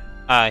bed?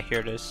 Ah, here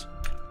it is.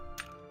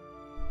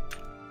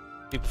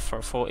 Sleep for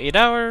a full 8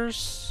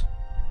 hours.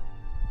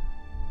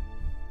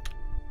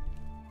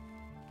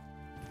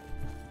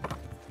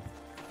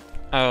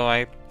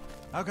 Oh,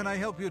 How can I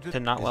help you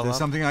did not Is level there up.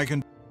 something I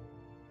can...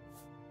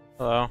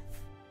 Hello.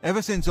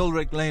 Ever since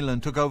Ulrich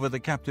Leyland took over the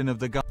captain of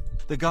the guard,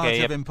 the guards Okay,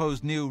 have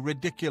imposed new,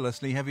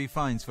 ridiculously heavy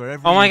fines for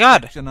every Oh my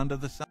God. infraction under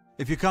the sun.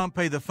 If you can't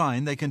pay the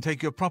fine, they can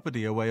take your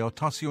property away or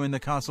toss you in the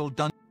castle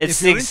dungeon. It's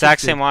the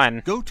exact same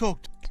line. Go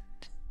talk.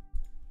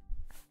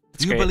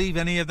 Do you great. believe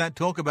any of that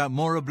talk about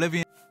more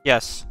Oblivion?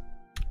 Yes,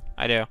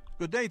 I do.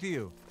 Good day to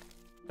you.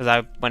 Because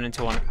I went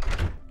into one.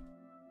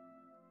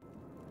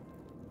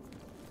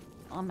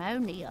 I'm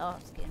only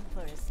asking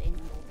for a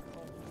single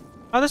call.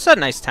 Oh, this is a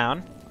nice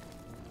town.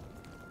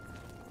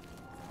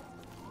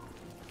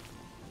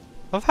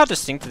 I love how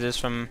distinct it is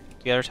from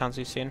the other towns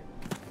we've seen.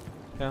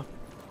 Yeah.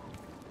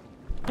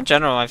 In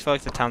general, I feel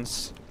like the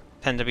towns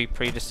tend to be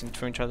pretty distinct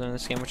from each other in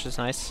this game, which is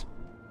nice.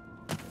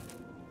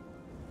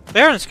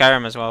 They are in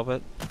Skyrim as well,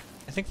 but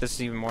I think this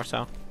is even more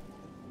so.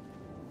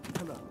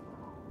 Hello.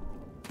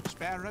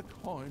 Spare a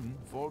coin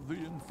for the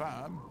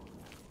infam.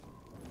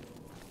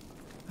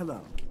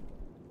 Hello.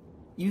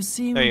 You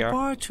seem There you are.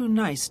 far too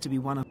nice to be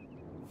one of...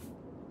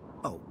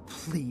 Oh,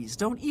 please,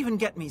 don't even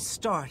get me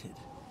started.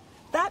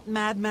 That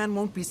madman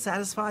won't be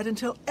satisfied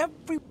until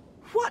every...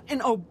 What in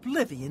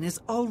Oblivion is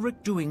Ulrich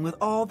doing with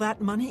all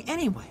that money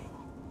anyway?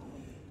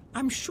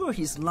 I'm sure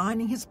he's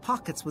lining his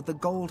pockets with the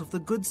gold of the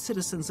good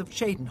citizens of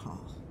Cheydinhal.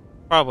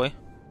 Probably.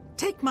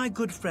 Take my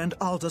good friend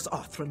Aldous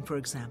Othran, for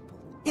example.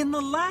 In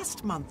the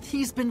last month,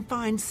 he's been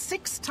fined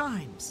 6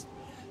 times.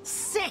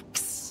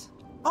 6!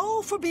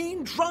 All for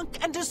being drunk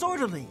and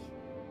disorderly.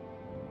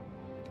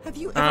 Have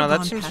you ever that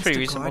gone seems past pretty a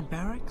reasonable. guard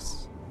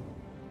barracks?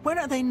 When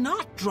are they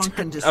not drunk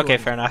and disorderly?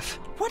 Okay, fair enough.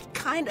 What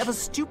kind of a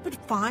stupid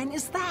fine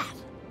is that?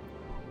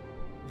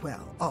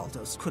 Well,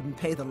 Aldous couldn't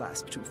pay the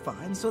last 2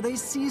 fines, so they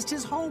seized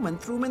his home and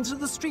threw him into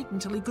the street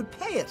until he could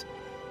pay it.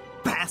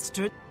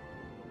 Bastard!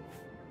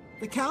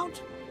 The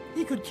Count?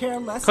 He could care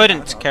less.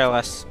 Couldn't about care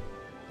Aldous. less.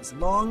 As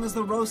long as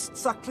the roast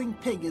suckling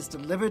pig is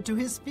delivered to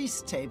his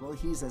feast table,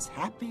 he's as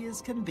happy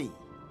as can be.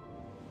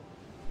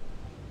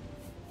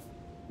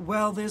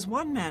 Well, there's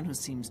one man who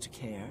seems to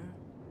care.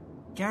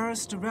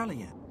 Garrus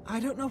Dorelia. I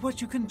don't know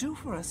what you can do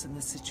for us in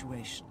this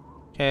situation.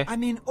 Okay. I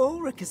mean,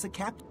 Ulrich is a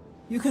captain.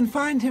 You can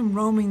find him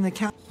roaming the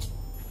camp.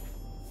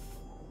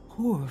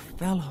 Poor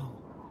fellow.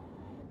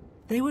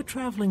 They were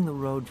traveling the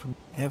road from...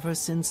 Ever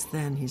since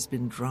then, he's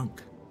been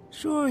drunk.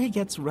 Sure, he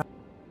gets...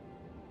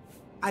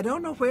 I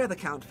don't know where the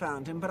Count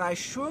found him, but I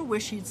sure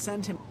wish he'd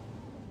sent him...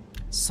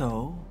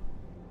 So?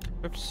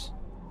 Oops.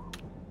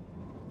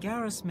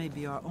 Garrus may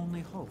be our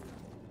only hope.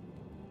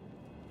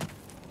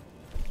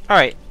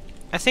 Alright.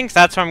 I think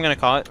that's what I'm gonna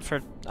call it for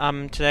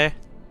today.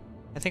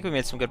 I think we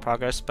made some good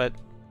progress, but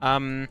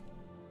I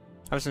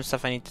have some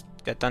stuff I need to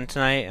get done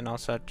tonight, and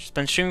also I've just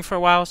been streaming for a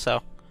while,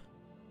 so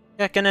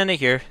yeah, gonna end it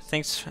here.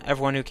 Thanks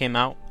everyone who came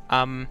out.